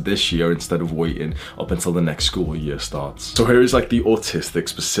friends this year instead of waiting up until the next school year starts. So here is like the autistic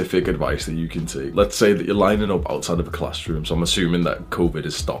specific advice that you can take. Let's say that you're lining up outside of a classroom, so I'm assuming that COVID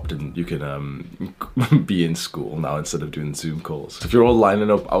has stopped and you can be in school now instead of doing Zoom calls. So if you're all lining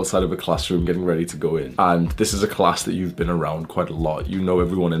up outside of a classroom getting ready to go in, and this is a class that you've been around quite a lot, you know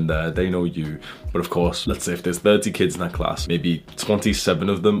everyone in there, they know you, but of course, let's say if there's 30 kids in that class, maybe 27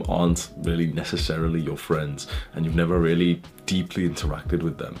 of them aren't really necessarily your friends, and you've never really deeply interacted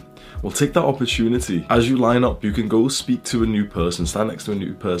with them. Well, take that opportunity. As you line up, you can go speak to a new person, stand next to a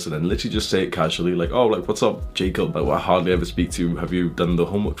new person, and literally just say it casually, like, oh, like, what's up, Jacob? Like, I hardly ever speak to you. Have you done the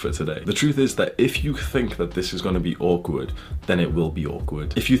homework for today? The truth is that if you think that this is going to be awkward, then it will be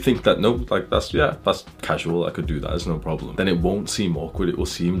awkward. If you think that, no, like, that's casual, I could do that, it's no problem, then it won't seem awkward, it will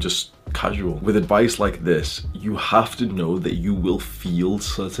seem just casual. With advice like this, you have to know that you will feel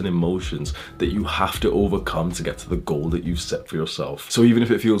certain emotions that you have to overcome to get to the goal that you've set for yourself. So even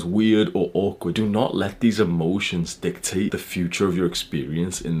if it feels weird or awkward, do not let these emotions dictate the future of your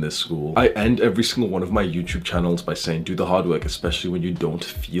experience in this school. I end every single one of my YouTube channels by saying, do the hard work, especially when you don't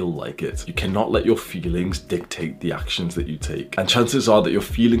feel like it. You cannot let your feelings dictate the actions that you take. And chances are that your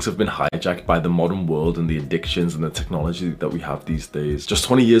feelings have been hijacked by the modern world and the addictions and the technology that we have these days. Just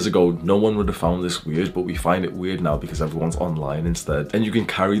 20 years ago, no one would have found this weird, but we find it weird now because everyone's online instead. And you can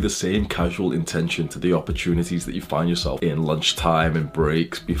carry the same casual intention to the opportunities that you find yourself in lunchtime and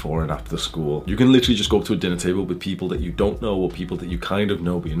breaks before and after school. You can literally just go up to a dinner table with people that you don't know or people that you kind of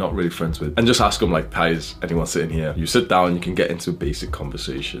know but you're not really friends with, and just ask them, like, hi, is anyone sitting here? You sit down, you can get into a basic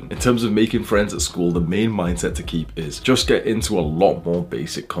conversation. In terms of making friends at school, the main mindset to keep is just get into a lot more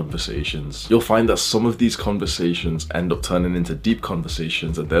basic conversations. You'll find that some of these conversations end up turning into deep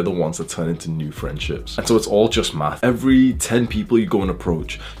conversations, and they're the ones that turn into new friendships. And so it's all just math. Every 10 people you go and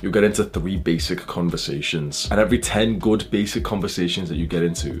approach, you'll get into 3 basic conversations. And every 10 good basic conversations that you get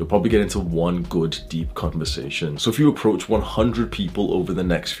into, you'll probably get into 1 good deep conversation. So if you approach 100 people over the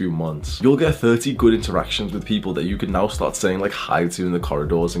next few months, you'll get 30 good interactions with people that you can now start saying like hi to in the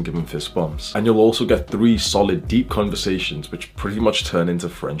corridors and giving fist bumps. And you'll also get 3 solid deep conversations which pretty much turn into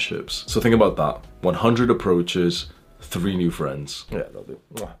friendships. So think about that. 100 approaches, 3 new friends. Yeah, that'll do.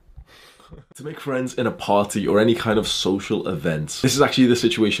 To make friends in a party or any kind of social event, this is actually the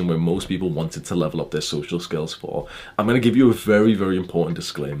situation where most people wanted to level up their social skills for. I'm going to give you a very, very important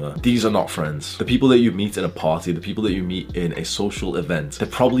disclaimer. These are not friends. The people that you meet in a party, the people that you meet in a social event, they're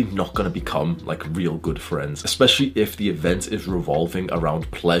probably not going to become like real good friends, especially if the event is revolving around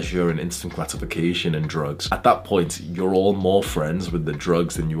pleasure and instant gratification and drugs. At that point, you're all more friends with the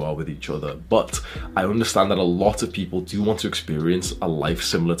drugs than you are with each other. But I understand that a lot of people do want to experience a life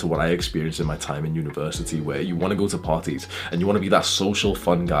similar to what I experienced in my time in university, where you want to go to parties and you want to be that social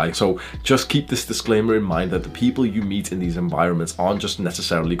fun guy. So just keep this disclaimer in mind that the people you meet in these environments aren't just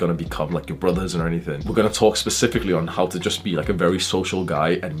necessarily going to become like your brothers or anything. We're going to talk specifically on how to just be like a very social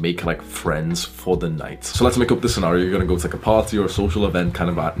guy and make like friends for the night. So let's make up the scenario. You're going to go to like a party or a social event kind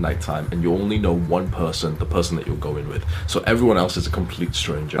of at nighttime, and you only know one person, the person that you're going with. So everyone else is a complete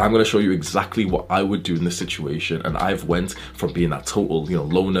stranger. I'm going to show you exactly what I would do in this situation, and I've went from being that total,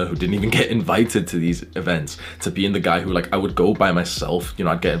 loner who didn't even get invited to these events to being the guy who, like, I would go by myself.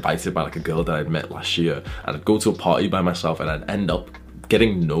 I'd get invited by like a girl that I'd met last year, and I'd go to a party by myself, and I'd end up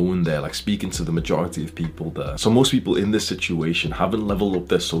getting known there, like speaking to the majority of people there. So most people in this situation haven't leveled up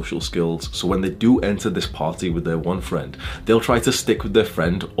their social skills. So when they do enter this party with their one friend, they'll try to stick with their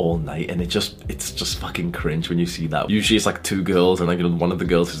friend all night, and it's just fucking cringe when you see that. Usually it's like two girls, and like, you know, one of the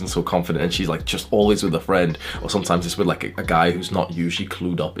girls isn't so confident and she's like just always with a friend, or sometimes it's with like a guy who's not usually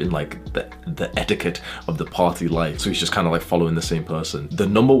clued up in like the etiquette of the party life, so he's just kind of like following the same person. The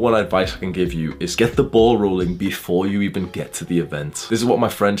number one advice I can give you is get the ball rolling before you even get to the event. This is what my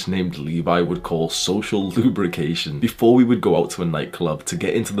friend named Levi would call social lubrication. Before we would go out to a nightclub, to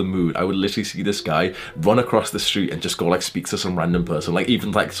get into the mood, I would literally see this guy run across the street and just go like speak to some random person, like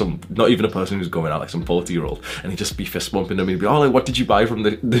even like not even a person who's going out, like some 40-year-old, and he'd just be fist bumping him and he'd be, oh, like, what did you buy from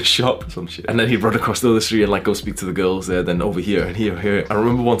the shop or some shit, and then he'd run across the other street and like go speak to the girls there, then over here and here. I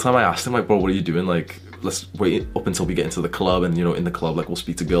remember one time I asked him like, bro, what are you doing? Like, let's wait up until we get into the club, and you know, in the club, like, we'll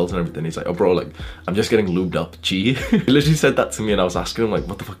speak to girls and everything. He's like, oh bro, like, I'm just getting lubed up, G. He literally said that to me, and I was asking him like,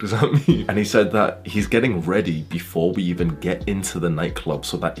 what the fuck does that mean? And he said that he's getting ready before we even get into the nightclub,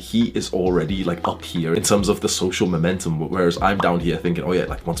 so that he is already like up here in terms of the social momentum, whereas I'm down here thinking, oh yeah,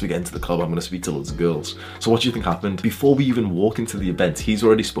 like once we get into the club, I'm gonna speak to loads of girls. So what do you think happened? Before we even walk into the event, he's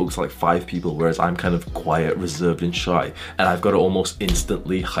already spoke to like 5 people, whereas I'm kind of quiet, reserved and shy, and I've got to almost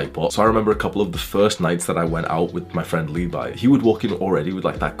instantly hype up. So I remember a couple of the first nights that I went out with my friend Levi, he would walk in already with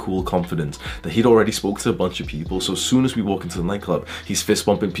like that cool confidence that he'd already spoke to a bunch of people. So as soon as we walk into the nightclub, he's fist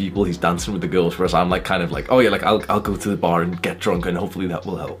bumping people, he's dancing with the girls, whereas I'm like kind of like, oh yeah, like I'll go to the bar and get drunk and hopefully that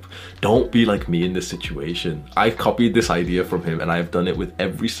will help. Don't be like me in this situation. I copied this idea from him, and I've done it with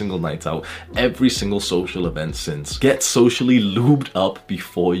every single night out, every single social event since. Get socially lubed up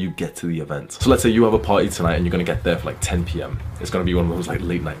before you get to the event. So let's say you have a party tonight and you're gonna get there for like 10 p.m. It's gonna be one of those like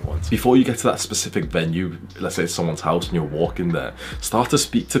late night ones. Before you get to that specific venue, let's say it's someone's house and you're walking there, start to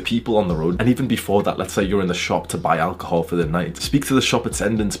speak to people on the road. And even before that, let's say you're in the shop to buy alcohol for the night, speak to the shop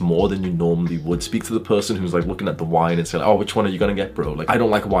attendants more than you normally would. Speak to the person who's like looking at the wine and say like, oh, which one are you gonna get, bro? Like, I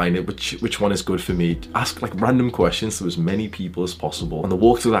don't like wine, which one is good for me? Ask like random questions to as many people as possible. On the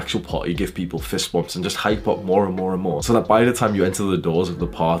walk to the actual party, give people fist bumps and just hype up more and more and more, so that by the time you enter the doors of the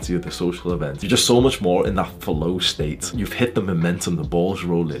party or the social event, you're just so much more in that flow state. You've hit the momentum, the ball's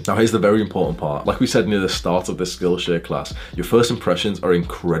rolling. Now here's the very important part. Like we said near the start of this Skillshare class, your first impressions are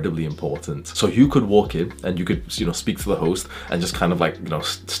incredibly important. So you could walk in and you could, you know, speak to the host and just kind of like, you know,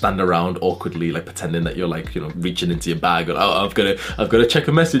 stand around awkwardly, like pretending that you're like, you know, reaching into your bag and, oh, I've got to check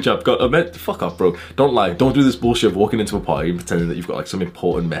a message, fuck off, bro. Don't lie. Don't do this bullshit of walking into a party and pretending that you've got like some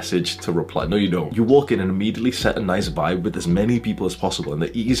important message to reply. No, you don't. You walk in and immediately set a nice vibe with as many people as possible, and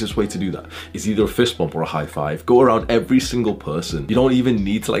the easiest way to do that is either a fist bump or a high five. Go around every single person. You don't even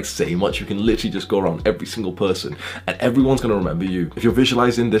need to like say much. You can literally just go around every single person and everyone's gonna remember you. If you're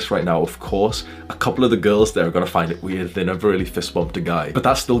visualizing this right now, of course, a couple of the girls there are gonna find it weird. They never really fist bumped a guy, but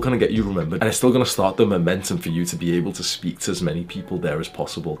that's still gonna get you remembered, and it's still gonna start the momentum for you to be able to speak to as many people there as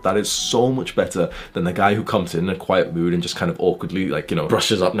possible. That is so much better than the guy who comes in a quiet mood and just kind of awkwardly, like, you know,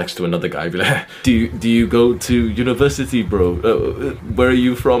 brushes up next to another guy, be like, do you go to university, bro? Where are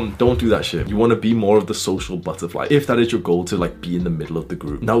you from? Don't do that shit. You want to be more of the social butterfly, if that is your goal, to like be in the middle of the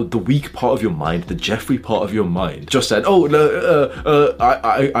group. Now the weak part of your mind, the Jeffrey part of your mind, just said, oh no,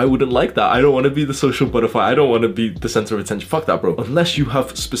 I wouldn't like that. I don't want to be the social butterfly. I don't want to be the center of attention. Fuck that, bro. Unless you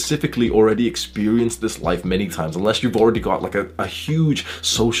have specifically already experienced this life many times, unless you've already got like a huge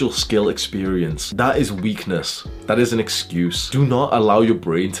social skill experience, that is weakness. That is an excuse. Do not allow your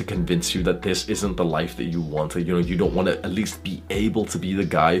brain to convince you that this isn't the life that you want. You know, you don't want to at least be able to be the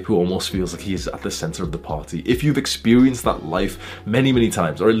guy who almost feels like he's at the center of the party. If you've experienced that life many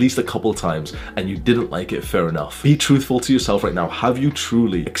times, or at least a couple times, and you didn't like it, fair enough. Be truthful to yourself right now. Have you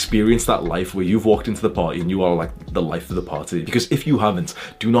truly experienced that life where you've walked into the party and you are like the life of the party? Because if you haven't,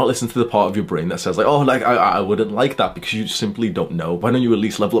 do not listen to the part of your brain that says like, oh, like I wouldn't like that, because you simply don't know. Why don't you at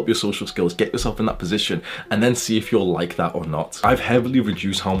least level up your social skills, get yourself in that position, and then see if you'll like that or not. I've heavily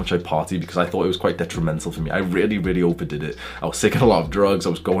reduced how much I party because I thought it was quite detrimental for me. I really overdid it. I was taking a lot of drugs, I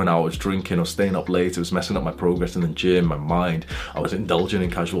was going out, I was drinking, I was staying up late, it was messing up my progress in the gym, my mind, I was indulging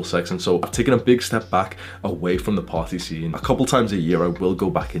in casual sex, and so I've taken a big step back away from the party scene. A couple times a year I will go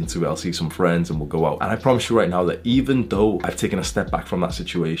back into it, I'll see some friends and we'll go out, and I promise you right now that even though I've taken a step back from that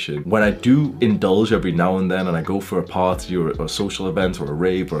situation, when I do indulge every now and then and I go for a party or a social event or a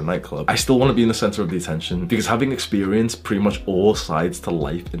rave or a nightclub, I still want to be in the center of the attention, because having experienced pretty much all sides to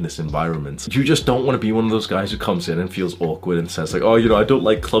life in this environment, you just don't want to be one of those guys who comes in and feels awkward and says like, oh, you know, I don't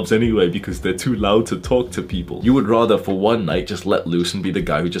like clubs anyway because they're too loud to talk to people. You would rather for one night just let loose and be the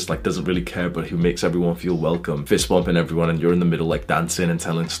guy who just like doesn't really care but who makes everyone feel welcome, fist bumping everyone, and you're in the middle like dancing and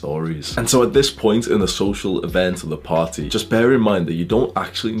telling stories. And so at this point in the social event or the party, just bear in mind that you don't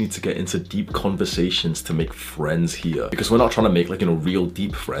actually need to get into deep conversations to make friends here, because we're not trying to make like, real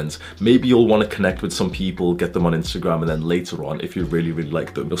deep friends. Maybe you'll want to connect with some people, get them on Instagram, and then later on, if you really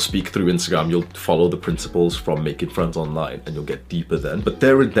like them, you'll speak through Instagram, you'll follow the principles from making friends online, and you'll get deeper then. But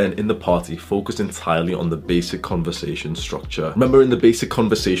there and then in the party, focus entirely on the basic conversation structure. Remember in the basic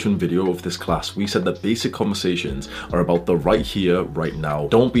conversation video of this class, we said that basic conversations are about the right here, right now.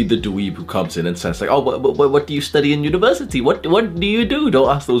 Don't be the dweeb who comes in and says like, oh, what do you study in university? What do you do? Don't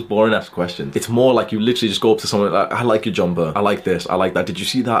ask those boring ass questions. It's more like you literally just go up to someone like, I like your jumper, I like this, I like that, did you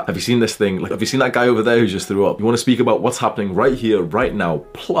see that? Have you seen this thing? Like, have you seen that guy over there who just threw up? You want to speak about what's happening right here, right now,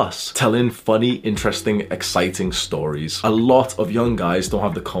 plus telling funny, interesting, exciting stories. A lot of young guys don't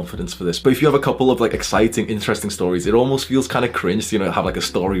have the confidence for this, but if you have a couple of like exciting, interesting stories, it almost feels kind of cringe to, have like a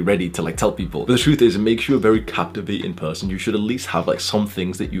story ready to like tell people. But the truth is, it makes you a very captivating person. You should at least have like some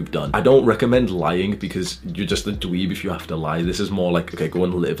things that you've done. I don't recommend lying because you're just a dweeb if you have to lie. This is more like, okay, go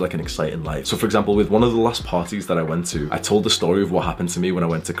and live like an exciting life. So for example, with one of the last parties that I went to, I told the story of what happened to me when I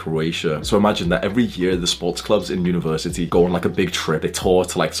went to Croatia. So imagine that every year the sports clubs in university go on like a big trip. They tour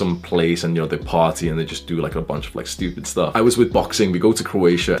to like some place and they party and they just do like a bunch of like stupid stuff. I was with boxing, we go to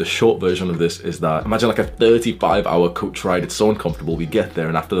Croatia. The short version of this is that imagine like a 35-hour coach ride. It's so uncomfortable. We get there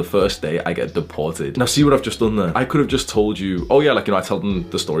and after the first day I get deported. Now see what I've just done there. I could have just told you, oh yeah, I tell them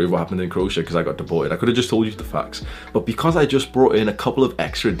the story of what happened in Croatia because I got deported. I could have just told you the facts. But because I just brought in a couple of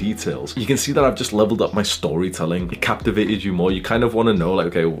extra details, you can see that I've just leveled up my storytelling. It captivated you more. You kind of want to know like,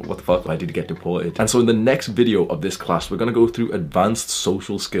 okay, what the fuck, why did you get deported? And so in the next video of this class, we're going to go through advanced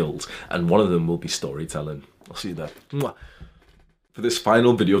social skills and one of them will be storytelling. I'll see you there. Mwah. For this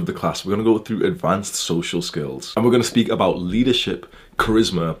final video of the class, we're going to go through advanced social skills and we're going to speak about leadership,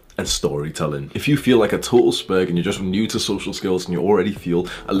 charisma, and storytelling. If you feel like a total spurg and you're just new to social skills and you already feel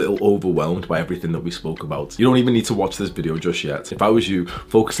a little overwhelmed by everything that we spoke about, you don't even need to watch this video just yet. If I was you,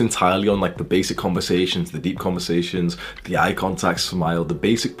 focus entirely on like the basic conversations, the deep conversations, the eye contact, smile, the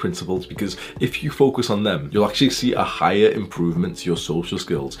basic principles, because if you focus on them, you'll actually see a higher improvement to your social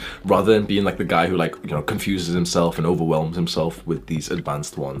skills rather than being like the guy who confuses himself and overwhelms himself with these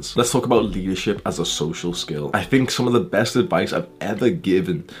advanced ones. Let's talk about leadership as a social skill. I think some of the best advice I've ever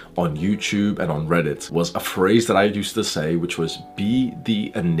given on YouTube and on Reddit was a phrase that I used to say, which was be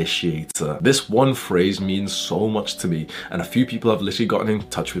the initiator. This one phrase means so much to me and a few people have literally gotten in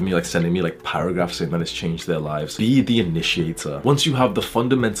touch with me, like sending me like paragraphs saying that it's changed their lives. Be the initiator. Once you have the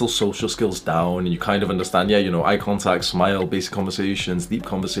fundamental social skills down and you kind of understand, eye contact, smile, basic conversations, deep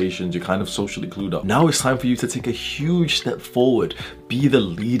conversations, you're kind of socially clued up. Now it's time for you to take a huge step forward. Be the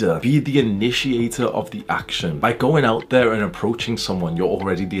leader. Be the initiator of the action. By going out there and approaching someone, you're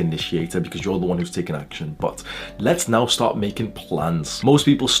already the initiator because you're the one who's taking action. But let's now start making plans. Most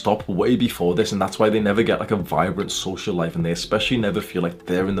people stop way before this and that's why they never get like a vibrant social life and they especially never feel like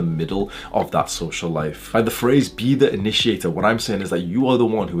they're in the middle of that social life. By the phrase be the initiator, what I'm saying is that you are the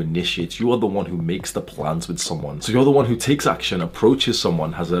one who initiates, you are the one who makes the plans with someone. So you're the one who takes action, approaches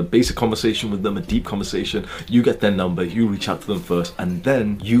someone, has a basic conversation with them, a deep conversation, you get their number, you reach out to them first, and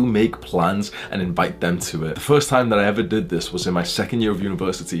then you make plans and invite them to it. The first time that I ever did this was in my second year of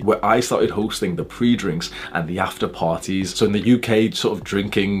university, where I started hosting the pre-drinks and the after parties. So in the UK sort of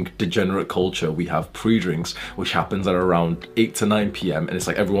drinking degenerate culture, we have pre-drinks, which happens at around 8 to 9 p.m. and it's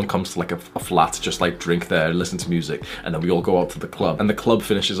like everyone comes to like a flat, just like drink there, listen to music, and then we all go out to the club. And the club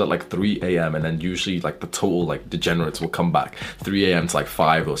finishes at like 3 a.m. and then usually like the total like degenerates will come back 3 a.m. to like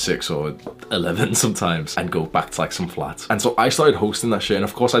 5 or 6 or 11 sometimes and go back to like some flat. And so I started hosting that shit, and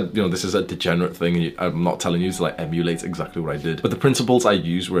of course this is a degenerate thing and I'm not telling you to like emulate exactly what I did, but the principles I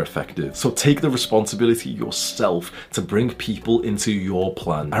used were effective. So take the responsibility yourself to bring people into your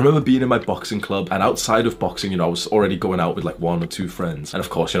plan. I remember being in my boxing club, and outside of boxing, I was already going out with like 1 or 2 friends, and of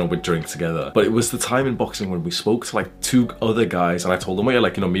course we'd drink together. But it was the time in boxing when we spoke to like 2 other guys and I told them, me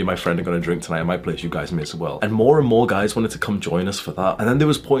and my friend are going to drink tonight at my place, you guys may as well. And more guys wanted to come join us for that. And then there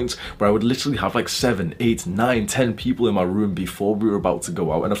was points where I would literally have like 7, 8, 9, 10 people in my room before we were about to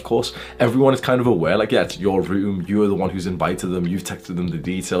go out. And of course everyone is kind of aware, like, yeah, it's your room, you're the one who's invited them, you've texted them the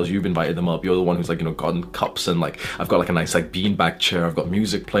details, you've invited them up, you're the one who's like, gotten cups and like I've got like a nice like beanbag chair, I've got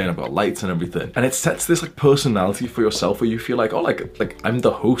music playing, I've got lights and everything. And it sets this like personality for yourself where you feel like, oh, like I'm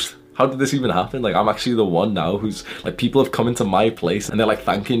the host. how did this even happen? Like, I'm actually the one now who's like, people have come into my place and they're like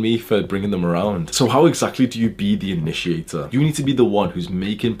thanking me for bringing them around. So how exactly do you be the initiator? You need to be the one who's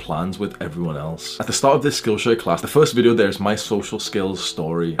making plans with everyone else. At the start of this Skillshare class, the first video there is my social skills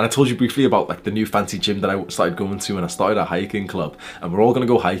story. And I told you briefly about like the new fancy gym that I started going to, and I started a hiking club, and we're all gonna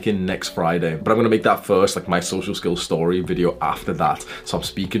go hiking next Friday. But I'm gonna make that first, like my social skills story video after that. So I'm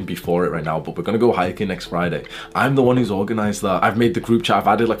speaking before it right now, but we're gonna go hiking next Friday. I'm the one who's organized that. I've made the group chat. I've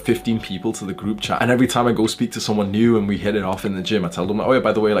added like 15 people to the group chat. And every time I go speak to someone new and we hit it off in the gym, I tell them, oh yeah,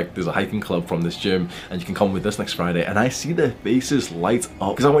 by the way, like there's a hiking club from this gym and you can come with us next Friday. And I see their faces light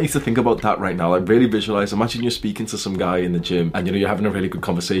up, because I want you to think about that right now. Like, really visualize, imagine you're speaking to some guy in the gym and you're having a really good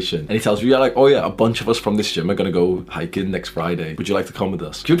conversation, and he tells you, yeah, like, oh yeah, a bunch of us from this gym are gonna go hiking next Friday. Would you like to come with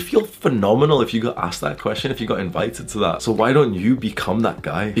us? You'd feel phenomenal if you got asked that question, if you got invited to that. So why don't you become that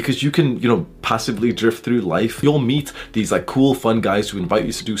guy? Because you can, passively drift through life. You'll meet these like cool, fun guys who invite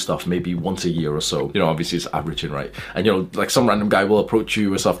you to do stuff maybe once a year or so. Obviously it's averaging, right? And like some random guy will approach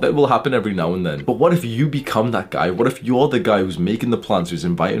you or stuff. That will happen every now and then. But what if you become that guy? What if you're the guy who's making the plans, who's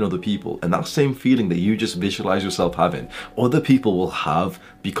inviting other people, and that same feeling that you just visualize yourself having, other people will have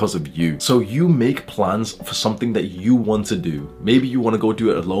because of you. So you make plans for something that you want to do. Maybe you want to go do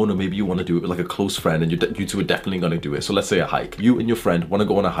it alone, or maybe you want to do it with like a close friend, and you two are definitely going to do it. So let's say a hike. You and your friend want to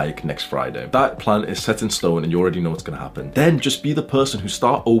go on a hike next Friday. That plan is set in stone and you already know what's going to happen. Then just be the person who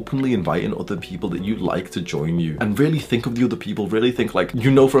start openly inviting other people that you'd like to join you, and really think of the other people. Really think like,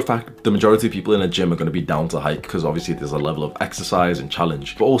 for a fact the majority of people in a gym are going to be down to hike, because obviously there's a level of exercise and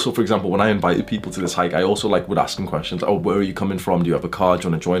challenge. But also, for example, when I invited people to this hike, I also would ask them questions. Oh, where are you coming from? Do you have a car? Do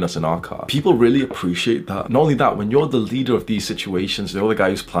you want to join us in our car? People really appreciate that. Not only that, when you're the leader of these situations, you're the guy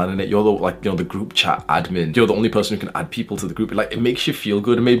who's planning it, you're the group chat admin, you're the only person who can add people to the group. Like, it makes you feel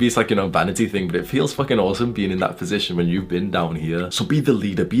good. And maybe it's like, vanity thing, but it feels fucking awesome being in that position when you've been down here. So be the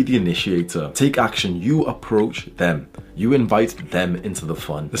leader, be the initiator, take action. You approach them. You invite them into the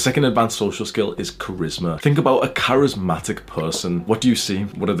fun. The second advanced social skill is charisma. Think about a charismatic person. What do you see?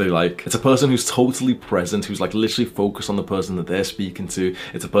 What are they like? It's a person who's totally present, who's like literally focused on the person that they're speaking to.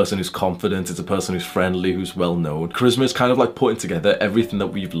 It's a person who's confident. It's a person who's friendly, who's well known. Charisma is kind of like putting together everything that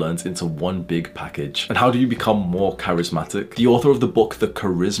we've learned into one big package. And how do you become more charismatic? The author of the book, The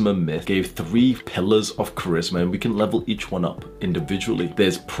Charisma Myth, gave 3 pillars of charisma, and we can level each one up individually.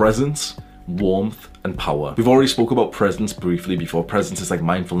 There's presence, warmth, and power. We've already spoke about presence briefly before. Presence is like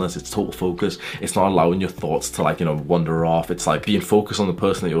mindfulness, it's total focus. It's not allowing your thoughts to wander off. It's like being focused on the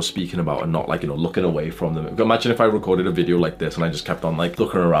person that you're speaking about and not looking away from them. Imagine if I recorded a video like this and I just kept on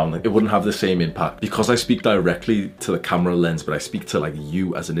looking around, it wouldn't have the same impact. Because I speak directly to the camera lens, but I speak to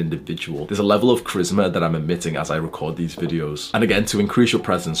you as an individual. There's a level of charisma that I'm emitting as I record these videos. And again, to increase your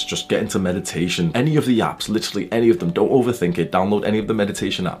presence, just get into meditation. Any of the apps, literally any of them, don't overthink it. Download any of the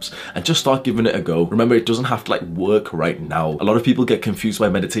meditation apps and just start giving it a go. Remember, it doesn't have to work right now. A lot of people get confused by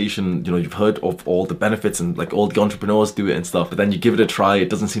meditation. You've heard of all the benefits and all the entrepreneurs do it and stuff, but then you give it a try, it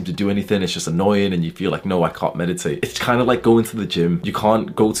doesn't seem to do anything. It's just annoying and you feel like, no, I can't meditate. It's kind of like going to the gym. You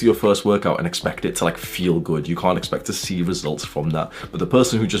can't go to your first workout and expect it to feel good. You can't expect to see results from that. But the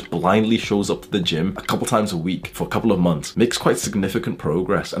person who just blindly shows up to the gym a couple times a week for a couple of months makes quite significant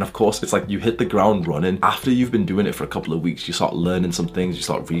progress. And of course, it's you hit the ground running. After you've been doing it for a couple of weeks, you start learning some things, you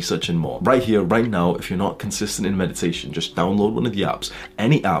start researching more. Right here, right now, if you're not consistent in meditation, just download one of the apps,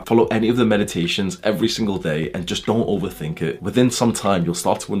 any app, follow any of the meditations every single day, and just don't overthink it. Within some time, you'll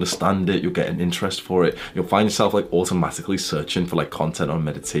start to understand it, you'll get an interest for it, you'll find yourself automatically searching for content on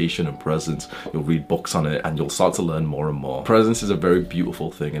meditation and presence. You'll read books on it and you'll start to learn more and more. Presence is a very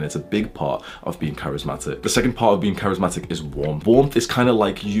beautiful thing, and it's a big part of being charismatic. The second part of being charismatic is warmth. Warmth is kind of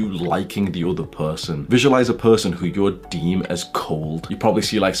like you liking the other person. Visualize a person who you deem as cold. You probably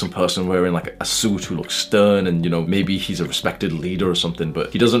see some person wearing a suit who looks stern, and maybe he's a respected leader or something,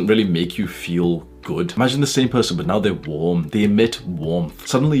 but he doesn't really make you feel good. Imagine the same person, but now they're warm. They emit warmth.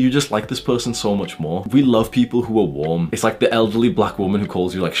 Suddenly you just like this person so much more. We love people who are warm. It's like the elderly black woman who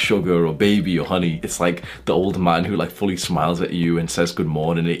calls you sugar or baby or honey. It's like the old man who fully smiles at you and says good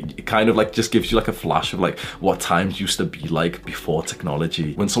morning. It kind of just gives you a flash of what times used to be before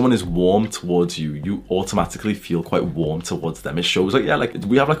technology. When someone is warm towards you, you automatically feel quite warm towards them. It shows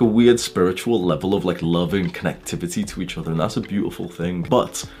we have a weird spiritual level of love and connectivity to each other, and that's a beautiful thing.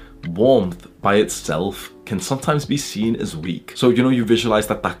 But warmth by itself can sometimes be seen as weak. So, you know, you visualize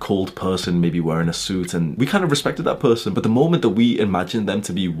that cold person maybe wearing a suit, and we kind of respected that person, but the moment that we imagined them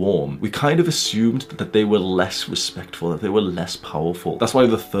to be warm, we kind of assumed that they were less respectful, that they were less powerful. That's why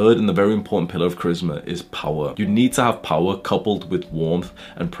the third and the very important pillar of charisma is power. You need to have power coupled with warmth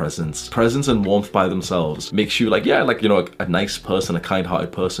and presence. Presence and warmth by themselves makes you like, yeah, like, you know, a nice person, a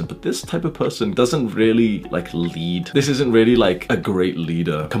kind-hearted person, but this type of person doesn't really like lead. This isn't really like a great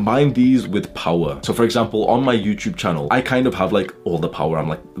leader. Combine these with power. So for example, on my YouTube channel, I kind of have like all the power. I'm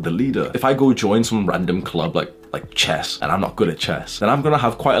like the leader. If I go join some random club like chess, and I'm not good at chess, then I'm gonna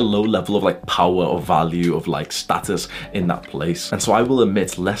have quite a low level of like power or value of like status in that place. And so I will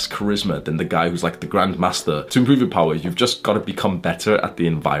emit less charisma than the guy who's like the grandmaster. To improve your power, you've just got to become better at the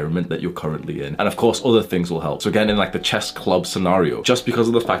environment that you're currently in. And of course, other things will help. So again, in like the chess club scenario, just because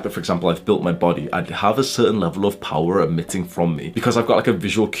of the fact that, for example, I've built my body, I'd have a certain level of power emitting from me because I've got like a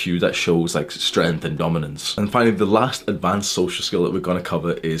visual cue that shows like strength and dominance. And finally, the last advanced social skill that we're gonna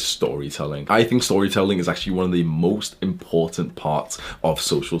cover is storytelling. I think storytelling is actually one of the most important parts of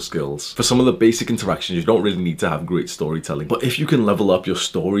social skills. For some of the basic interactions, you don't really need to have great storytelling, but if you can level up your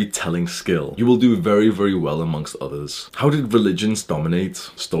storytelling skill, you will do very, very well amongst others. How did religions dominate?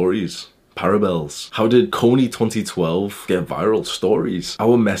 Stories. Parables. How did Coney 2012 get viral? Stories.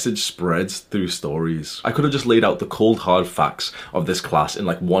 Our message spreads through stories. I could have just laid out the cold hard facts of this class in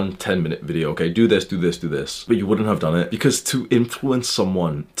like one 10-minute video. Okay, do this, do this, do this. But you wouldn't have done it because to influence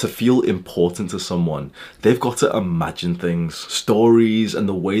someone, to feel important to someone, they've got to imagine things. Stories and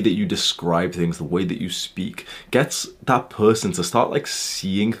the way that you describe things, the way that you speak, gets that person to start like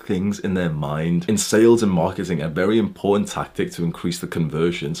seeing things in their mind. In sales and marketing, a very important tactic to increase the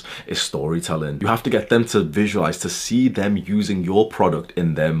conversions is storytelling. You have to get them to visualize, to see them using your product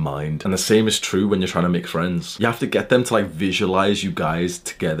in their mind. And the same is true when you're trying to make friends. You have to get them to like visualize you guys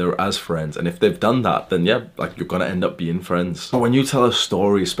together as friends. And if they've done that, then yeah, like you're gonna end up being friends. But when you tell a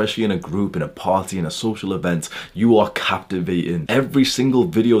story, especially in a group, in a party, in a social event, you are captivating. Every single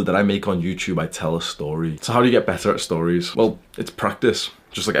video that I make on YouTube, I tell a story. So how do you get better at stories? Well, it's practice.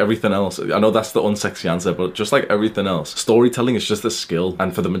 Just like everything else. I know that's the unsexy answer, but just like everything else, storytelling is just a skill.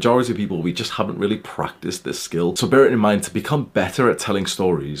 And for the majority of people, we just haven't really practiced this skill. So bear it in mind, to become better at telling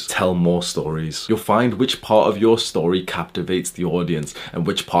stories, tell more stories. You'll find which part of your story captivates the audience and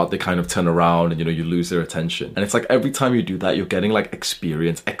which part they kind of turn around and, you know, you lose their attention. And it's like every time you do that, you're getting like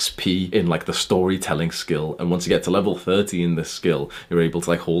experience, XP in like the storytelling skill. And once you get to level 30 in this skill, you're able to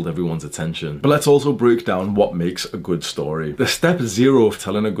like hold everyone's attention. But let's also break down what makes a good story. The step 0 of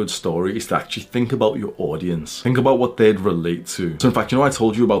telling a good story is to actually think about your audience. Think about what they'd relate to. So in fact, you know, I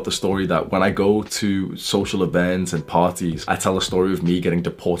told you about the story that when I go to social events and parties, I tell a story of me getting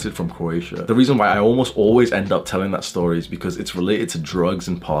deported from Croatia. The reason why I almost always end up telling that story is because it's related to drugs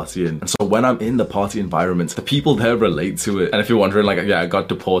and partying. And so when I'm in the party environment, the people there relate to it. And if you're wondering, like, yeah, I got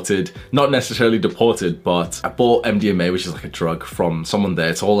deported, not necessarily deported, but I bought MDMA, which is like a drug, from someone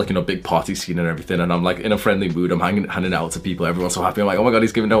there. It's all like, you know, big party scene and everything. And I'm like in a friendly mood. I'm handing out to people. Everyone's so happy. I'm like, oh my God,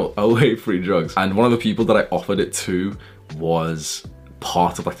 he's giving out away free drugs. And one of the people that I offered it to was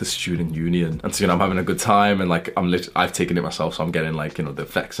part of like the student union. And so, you know, I'm having a good time and like I've taken it myself, so I'm getting like, you know, the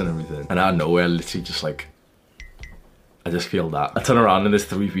effects and everything. And out of nowhere, literally just like, I just feel that. I turn around and there's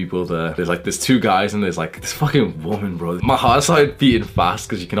 3 people there. There's 2 guys and there's like this fucking woman, bro. My heart started beating fast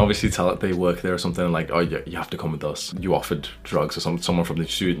because you can obviously tell that they work there or something. And like, oh yeah, you have to come with us. You offered drugs, or someone from the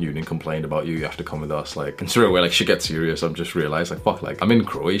student union complained about you. You have to come with us. Like, and straight away, like, shit gets serious. I've just realized, like, fuck, like, I'm in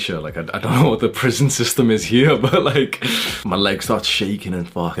Croatia. Like, I don't know what the prison system is here, but like, my legs start shaking and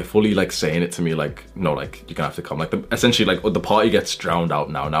fuck. They're fully like saying it to me, like, no, like, you're gonna have to come. Like, essentially, like, the party gets drowned out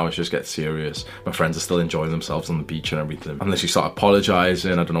now. Now it just gets serious. My friends are still enjoying themselves on the beach and everything. Unless you start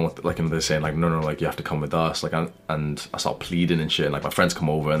apologizing, I don't know what, like, and they're saying like, no, like, you have to come with us, like, and I start pleading and shit, and like my friends come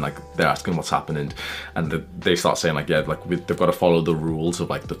over and like they're asking what's happening, and they start saying like, yeah, like they've got to follow the rules of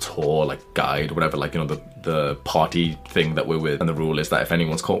like the tour, like guide, whatever, like, you know, the party thing that we're with, and the rule is that if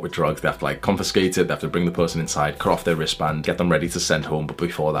anyone's caught with drugs, they have to like confiscate it, they have to bring the person inside, cut off their wristband, get them ready to send home, but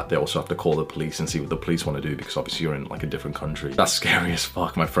before that they also have to call the police and see what the police want to do, because obviously you're in like a different country. That's scary as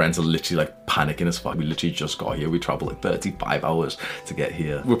fuck. My friends are literally like panicking as fuck. We literally just got here. We traveled like 35 hours to get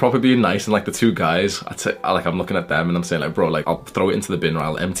here. We're probably being nice, and like the 2 guys, I'm looking at them and I'm saying like, bro, like, I'll throw it into the bin, or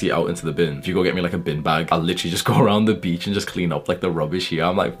I'll empty it out into the bin. If you go get me like a bin bag, I'll literally just go around the beach and just clean up like the rubbish here.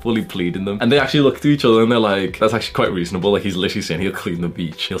 I'm like fully pleading them, and they actually look to each other and they're like, that's actually quite reasonable. Like, he's literally saying he'll clean the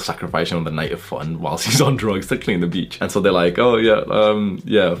beach, he'll sacrifice on the night of fun whilst he's on drugs to clean the beach. And so they're like, oh yeah,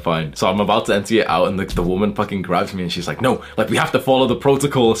 yeah, fine. So I'm about to empty it out, and the woman fucking grabs me and she's like, no, like, we have to follow the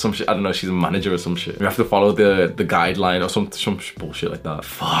protocol or some shit. I don't know, she's a manager or some shit. We have to follow the sideline or some bullshit like that.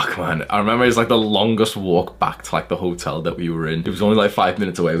 Fuck, man. I remember it's like the longest walk back to like the hotel that we were in. It was only like 5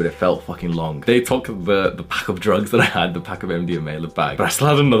 minutes away, but it felt fucking long. They took the pack of drugs that I had, the pack of MDMA, the bag, but I still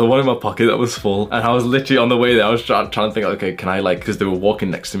had another one in my pocket that was full. And I was literally on the way there, I was trying to think, okay, can I like, because they were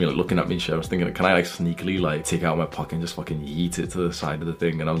walking next to me, like looking at me and shit, I was thinking, can I like sneakily like take out my pocket and just fucking yeet it to the side of the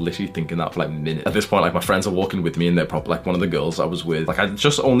thing? And I was literally thinking that for like minutes. At this point, like my friends are walking with me and they're probably like one of the girls I was with. Like I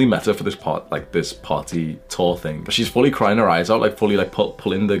just only met her for this party tour thing, but she's fully crying her eyes out, like fully like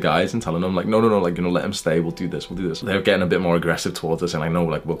pulling the guys and telling them like, no, like, you know, let him stay, we'll do this. They're getting a bit more aggressive towards us and like, no,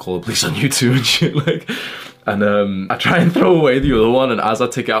 like we'll call the police on you too and shit, like. And I try and throw away the other one, and as I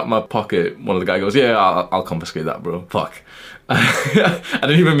take it out of my pocket, one of the guys goes, yeah, I'll confiscate that, bro. Fuck. I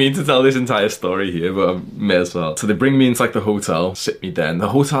didn't even mean to tell this entire story here, but I may as well. So they bring me into like the hotel, sit me there, and the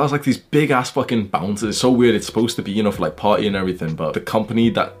hotel has like these big ass fucking bouncers. It's so weird. It's supposed to be, you know, for like party and everything, but the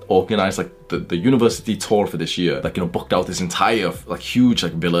company that organized like the university tour for this year, like, you know, booked out this entire like huge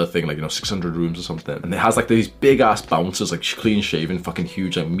like villa thing, like, you know, 600 rooms or something, and it has like these big ass bouncers, like clean shaven, fucking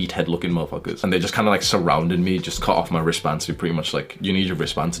huge, like meathead looking motherfuckers, and they just kind of like surrounded me, just cut off my wristband. So pretty much like, you need your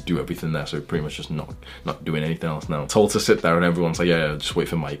wristband to do everything there, so pretty much just not doing anything else now. Told to sit there, and everyone's like, yeah, just wait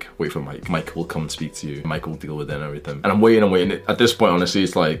for Mike. Mike will come and speak to you. Mike will deal with it and everything. And I'm waiting. At this point, honestly,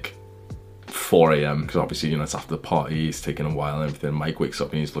 it's like 4 a.m. because obviously, you know, it's after the party, it's taking a while and everything. Mike wakes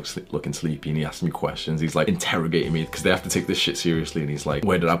up and he's looking sleepy, and he asks me questions. He's like interrogating me because they have to take this shit seriously, and he's like,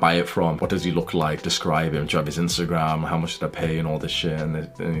 where did I buy it from? What does he look like? Describe him. Do you have his Instagram? How much did I pay? And all this shit. And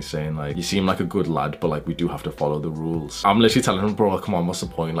he's saying like, you seem like a good lad, but like we do have to follow the rules. I'm literally telling him, bro, come on, what's the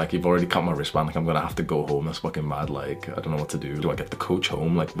point? Like, you've already cut my wristband, like I'm gonna have to go home. That's fucking mad. Like, I don't know what to do. Do I get the coach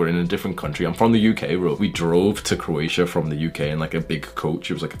home? Like, we're in a different country. I'm from the UK, bro. We drove to Croatia from the UK in like a big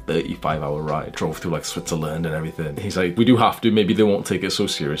coach. It was like a 35-hour ride. Drove through like Switzerland and everything. He's like, we do have to, maybe they won't take it so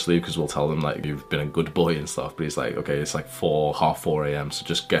seriously because we'll tell them like you've been a good boy and stuff, but he's like, okay, it's like half 4 a.m, so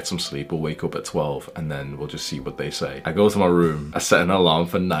just get some sleep. We'll wake up at 12 and then we'll just see what they say. I go to my room, I set an alarm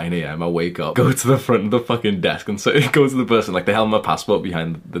for 9 a.m, I wake up, go to the front of the fucking desk and so go to the person, like they held my passport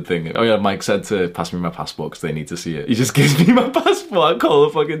behind the thing. Oh yeah, Mike said to pass me my passport because they need to see it. He just gives me my passport, I call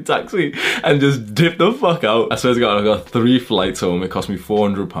a fucking taxi and just dip the fuck out. I swear to God, I got 3 flights home, it cost me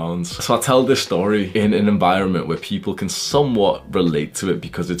 £400. So I tell this story in an environment where people can somewhat relate to it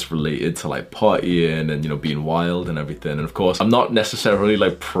because it's related to like partying and, you know, being wild and everything. And of course, I'm not necessarily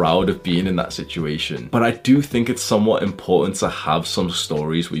like proud of being in that situation, but I do think it's somewhat important to have some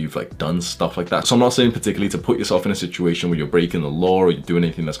stories where you've like done stuff like that. So I'm not saying particularly to put yourself in a situation where you're breaking the law or you're doing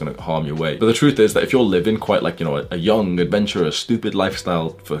anything that's going to harm your way. But the truth is that if you're living quite like, you know, a young, adventurous, stupid lifestyle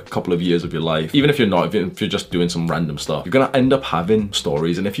for a couple of years of your life, even if you're not, if you're just doing some random stuff, you're going to end up having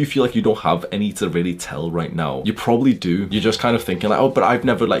stories. And if you feel like you don't have any to really tell right now, you probably do. You're just kind of thinking like, oh, but I've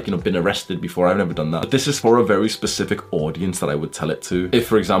never like, you know, been arrested before, I've never done that. But this is for a very specific audience that I would tell it to. If,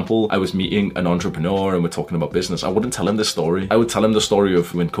 for example, I was meeting an entrepreneur and we're talking about business, I wouldn't tell him this story. I would tell him the story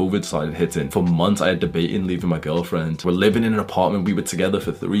of when COVID started hitting. For months I had debating leaving my girlfriend. We're living in an apartment, we were together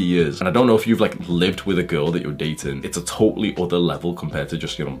for 3 years, and I don't know if you've like lived with a girl that you're dating. It's a totally other level compared to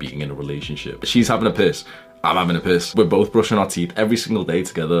just, you know, being in a relationship. She's having a piss, I'm having a piss. We're both brushing our teeth every single day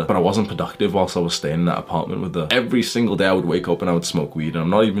together, but I wasn't productive whilst I was staying in that apartment with her. Every single day I would wake up and I would smoke weed, and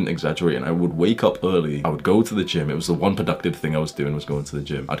I'm not even exaggerating. I would wake up early, I would go to the gym. It was the one productive thing I was doing, was going to the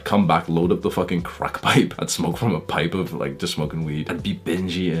gym. I'd come back, load up the fucking crack pipe. I'd smoke from a pipe of like just smoking weed. I'd be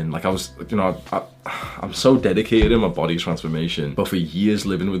binge eating. Like I was, you know, I'm so dedicated in my body transformation, but for years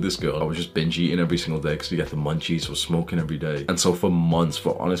living with this girl, I was just binge eating every single day because you get the munchies, was smoking every day. And so for months,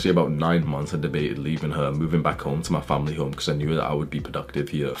 for honestly about 9 months, I debated leaving her, moving back home to my family home because I knew that I would be productive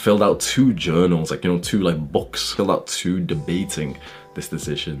here. Filled out 2 journals, like, you know, 2 like books, filled out 2 debating this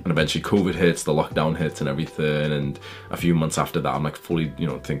decision. And eventually COVID hits, the lockdown hits and everything, and a few months after that I'm like fully, you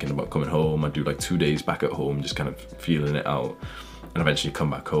know, thinking about coming home. I do like 2 days back at home, just kind of feeling it out, and eventually come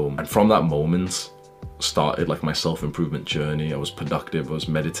back home. And from that moment started like my self-improvement journey. I was productive, I was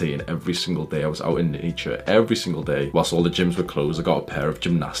meditating every single day, I was out in nature every single day. Whilst all the gyms were closed, I got a pair of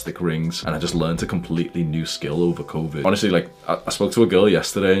gymnastic rings, and I just learned a completely new skill over COVID. Honestly, like I spoke to a girl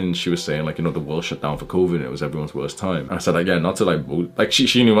yesterday and she was saying like, you know, the world shut down for COVID and it was everyone's worst time. And I said, like, yeah, not to like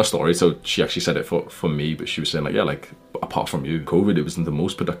she knew my story, so she actually said it for me, but she was saying like, yeah, like apart from you, COVID, it was the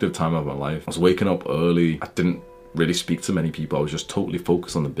most productive time of my life. I was waking up early, I didn't really speak to many people. I was just totally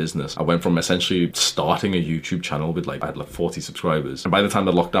focused on the business. I went from essentially starting a YouTube channel with I had 40 subscribers. And by the time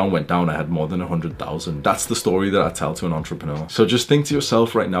the lockdown went down, I had more than 100,000. That's the story that I tell to an entrepreneur. So just think to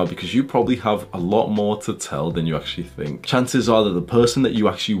yourself right now, because you probably have a lot more to tell than you actually think. Chances are that the person that you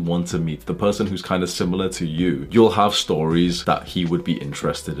actually want to meet, the person who's kind of similar to you, you'll have stories that he would be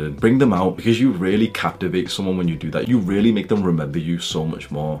interested in. Bring them out, because you really captivate someone when you do that. You really make them remember you so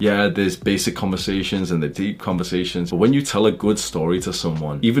much more. Yeah, there's basic conversations and the deep conversations, but when you tell a good story to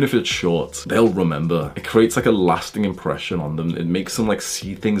someone, even if it's short, they'll remember. It creates a lasting impression on them. It makes them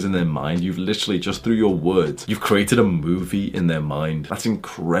see things in their mind. You've literally, just through your words, you've created a movie in their mind. That's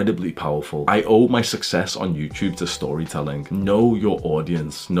incredibly powerful. I owe my success on YouTube to storytelling. Know your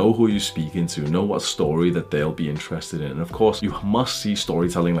audience, know who you're speaking to, know what story that they'll be interested in. And of course, you must see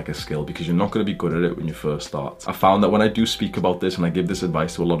storytelling like a skill, because you're not going to be good at it when you first start. I found that when I do speak about this and I give this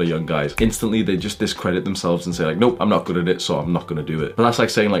advice to a lot of young guys, instantly they just discredit themselves and say nope, I'm not good at it, so I'm not going to do it. But that's like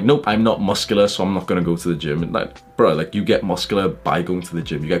saying nope, I'm not muscular, so I'm not going to go to the gym. And bro, you get muscular by going to the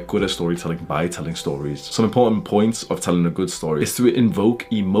gym. You get good at storytelling by telling stories. Some important points of telling a good story is to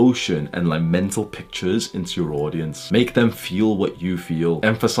invoke emotion and mental pictures into your audience. Make them feel what you feel.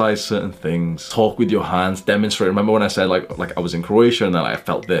 Emphasize certain things. Talk with your hands. Demonstrate. Remember when I said I was in Croatia and then I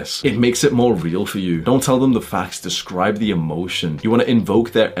felt this? It makes it more real for you. Don't tell them the facts. Describe the emotion. You want to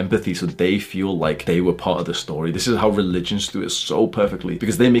invoke their empathy so they feel like they were part of the story. This is how religions do it so perfectly,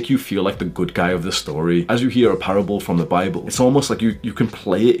 because they make you feel like the good guy of the story. As you hear a parable from the Bible, it's almost like you can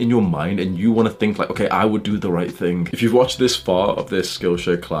play it in your mind and you want to think okay, I would do the right thing. If you've watched this far of this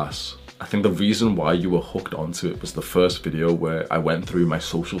Skillshare class, I think the reason why you were hooked onto it was the first video where I went through my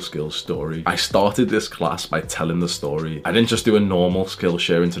social skills story. I started this class by telling the story. I didn't just do a normal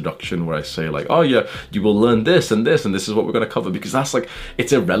Skillshare introduction where I say oh yeah, you will learn this and this and this is what we're going to cover, because that's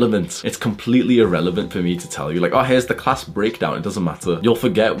it's irrelevant. It's completely irrelevant for me to tell you oh, here's the class breakdown. It doesn't matter. You'll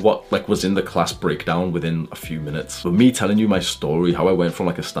forget what was in the class breakdown within a few minutes. But me telling you my story, how I went from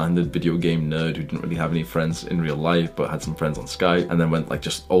a standard video game nerd who didn't really have any friends in real life but had some friends on Skype, and then went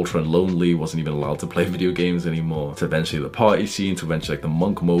just ultra lonely, wasn't even allowed to play video games anymore, to eventually the party scene, to eventually the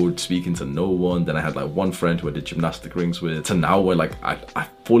monk mode, speaking to no one. Then I had one friend who I did gymnastic rings with, to now where I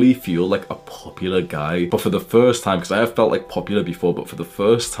fully feel a popular guy. But for the first time, because I have felt popular before, but for the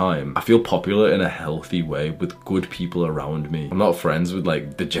first time I feel popular in a healthy way with good people around me. I'm not friends with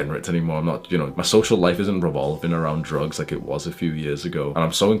degenerates anymore. I'm not, my social life isn't revolving around drugs like it was a few years ago, and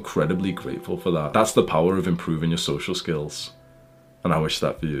I'm so incredibly grateful for that. That's the power of improving your social skills. And I wish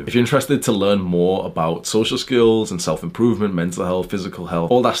that for you. If you're interested to learn more about social skills and self-improvement, mental health, physical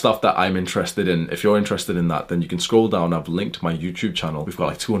health, all that stuff that I'm interested in, if you're interested in that, then you can scroll down. I've linked my YouTube channel. We've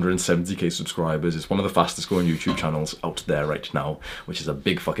got 270k subscribers. It's one of the fastest growing YouTube channels out there right now, which is a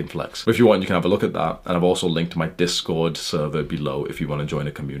big fucking flex. But if you want, you can have a look at that. And I've also linked my Discord server below if you want to join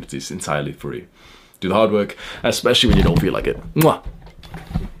a community. It's entirely free. Do the hard work, especially when you don't feel like it. Mwah!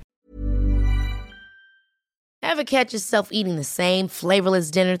 Ever catch yourself eating the same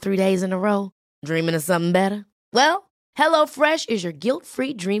flavorless dinner 3 days in a row? Dreaming of something better? Well, HelloFresh is your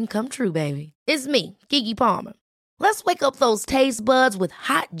guilt-free dream come true, baby. It's me, Keke Palmer. Let's wake up those taste buds with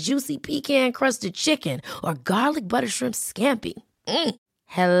hot, juicy pecan-crusted chicken or garlic butter shrimp scampi.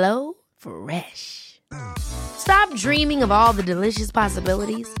 Hello Fresh. Stop dreaming of all the delicious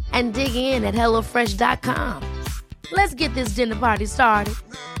possibilities and dig in at HelloFresh.com. Let's get this dinner party started.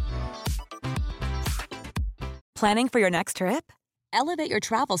 Planning for your next trip? Elevate your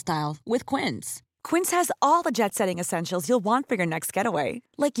travel style with Quince. Quince has all the jet-setting essentials you'll want for your next getaway,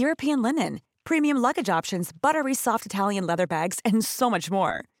 like European linen, premium luggage options, buttery soft Italian leather bags, and so much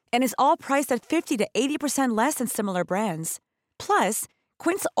more. And is all priced at 50 to 80% less than similar brands. Plus,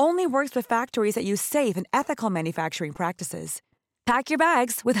 Quince only works with factories that use safe and ethical manufacturing practices. Pack your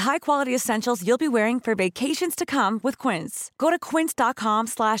bags with high-quality essentials you'll be wearing for vacations to come with Quince. Go to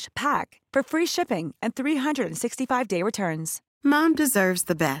quince.com/pack for free shipping and 365-day returns. Mom deserves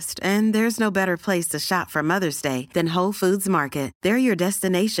the best, and there's no better place to shop for Mother's Day than Whole Foods Market. They're your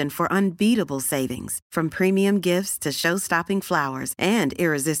destination for unbeatable savings, from premium gifts to show-stopping flowers and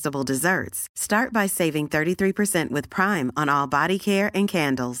irresistible desserts. Start by saving 33% with Prime on all body care and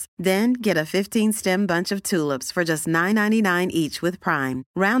candles. Then get a 15-stem bunch of tulips for just $9.99 each with Prime.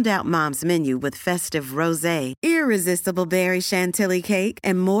 Round out Mom's menu with festive rosé, irresistible berry chantilly cake,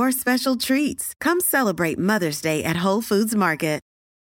 and more special treats. Come celebrate Mother's Day at Whole Foods Market.